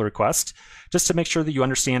and pull request. Just to make sure that you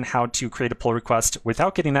understand how to create a pull request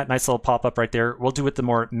without getting that nice little pop-up right there, we'll do it the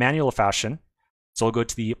more manual fashion. So I'll go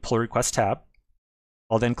to the pull request tab.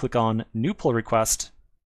 I'll then click on New Pull Request,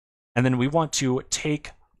 and then we want to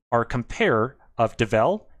take our compare of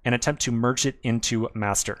devel and attempt to merge it into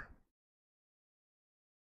master.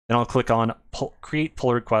 Then I'll click on Create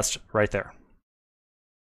Pull Request right there.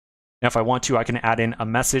 Now, if I want to, I can add in a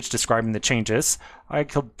message describing the changes. I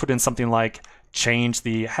could put in something like change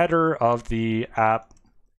the header of the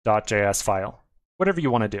app.js file, whatever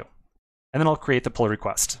you want to do. And then I'll create the pull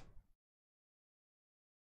request.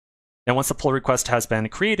 Now, once the pull request has been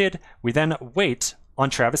created, we then wait on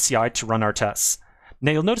Travis CI to run our tests.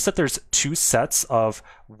 Now, you'll notice that there's two sets of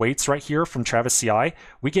waits right here from Travis CI.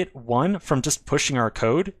 We get one from just pushing our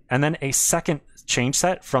code, and then a second change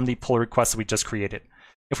set from the pull request that we just created.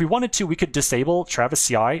 If we wanted to, we could disable Travis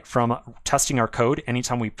CI from testing our code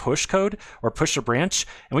anytime we push code or push a branch,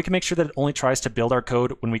 and we can make sure that it only tries to build our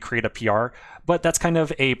code when we create a PR, but that's kind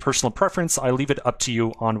of a personal preference. I leave it up to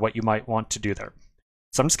you on what you might want to do there.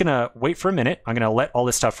 So I'm just gonna wait for a minute. I'm gonna let all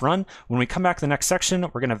this stuff run. When we come back to the next section,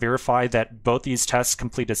 we're gonna verify that both these tests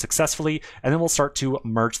completed successfully, and then we'll start to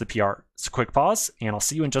merge the PR. So quick pause, and I'll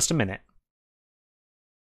see you in just a minute.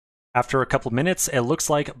 After a couple minutes, it looks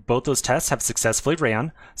like both those tests have successfully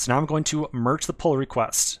ran. So now I'm going to merge the pull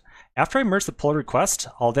request. After I merge the pull request,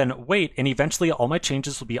 I'll then wait, and eventually all my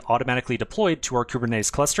changes will be automatically deployed to our Kubernetes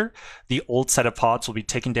cluster. The old set of pods will be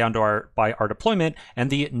taken down to by our deployment, and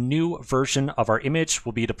the new version of our image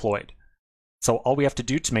will be deployed. So all we have to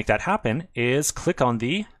do to make that happen is click on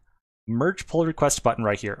the merge pull request button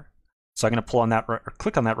right here. So I'm going to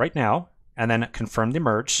click on that right now, and then confirm the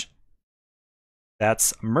merge.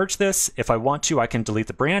 That's merge this. If I want to, I can delete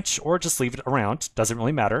the branch or just leave it around. Doesn't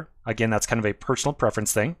really matter. Again, that's kind of a personal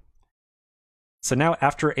preference thing. So now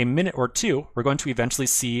after a minute or two, we're going to eventually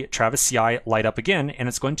see Travis CI light up again, and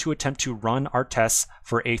it's going to attempt to run our tests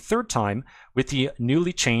for a third time with the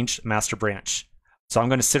newly changed master branch. So I'm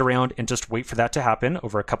going to sit around and just wait for that to happen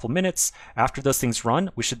over a couple minutes. After those things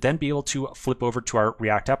run, we should then be able to flip over to our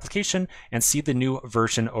React application and see the new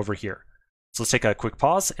version over here. So let's take a quick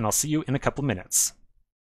pause, and I'll see you in a couple minutes.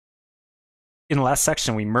 In the last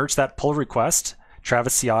section, we merged that pull request.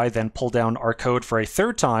 Travis CI then pulled down our code for a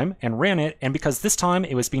third time and ran it, and because this time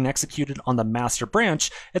it was being executed on the master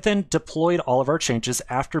branch, it then deployed all of our changes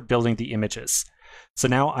after building the images. So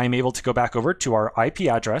now I'm able to go back over to our IP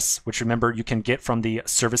address, which remember you can get from the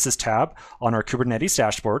Services tab on our Kubernetes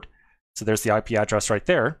dashboard. So there's the IP address right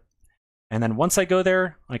there. And then once I go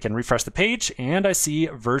there, I can refresh the page and I see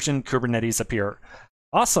version Kubernetes appear.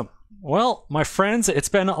 Awesome. Well, my friends, it's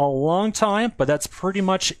been a long time, but that's pretty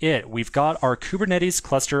much it. We've got our Kubernetes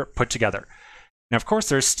cluster put together. Now, of course,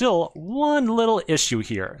 there's still one little issue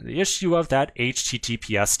here, the issue of that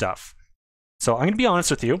HTTPS stuff. So I'm going to be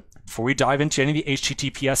honest with you, before we dive into any of the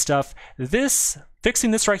HTTPS stuff,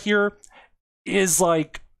 fixing this right here is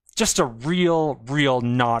like just a real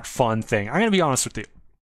not fun thing. I'm going to be honest with you.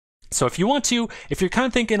 So if you're kind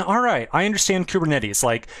of thinking, all right, I understand Kubernetes,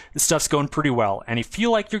 like this stuff's going pretty well, and you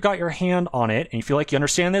feel like you got your hand on it, and you feel like you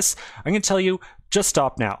understand this, I'm going to tell you, just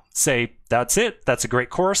stop now. Say, that's it, that's a great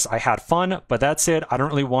course, I had fun, but that's it, I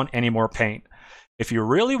don't really want any more pain. If you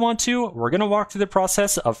really want to, we're going to walk through the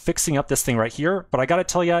process of fixing up this thing right here, but I got to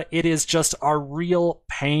tell you, it is just a real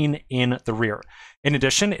pain in the rear. In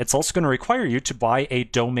addition, it's also going to require you to buy a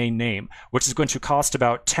domain name, which is going to cost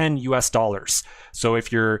about $10 US. So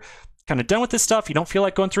if you're kind of done with this stuff, you don't feel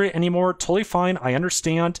like going through it anymore, totally fine, I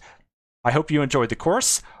understand. I hope you enjoyed the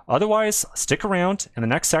course. Otherwise, stick around. In the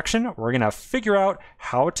next section, we're going to figure out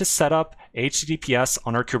how to set up HTTPS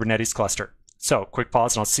on our Kubernetes cluster. So quick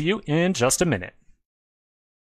pause and I'll see you in just a minute.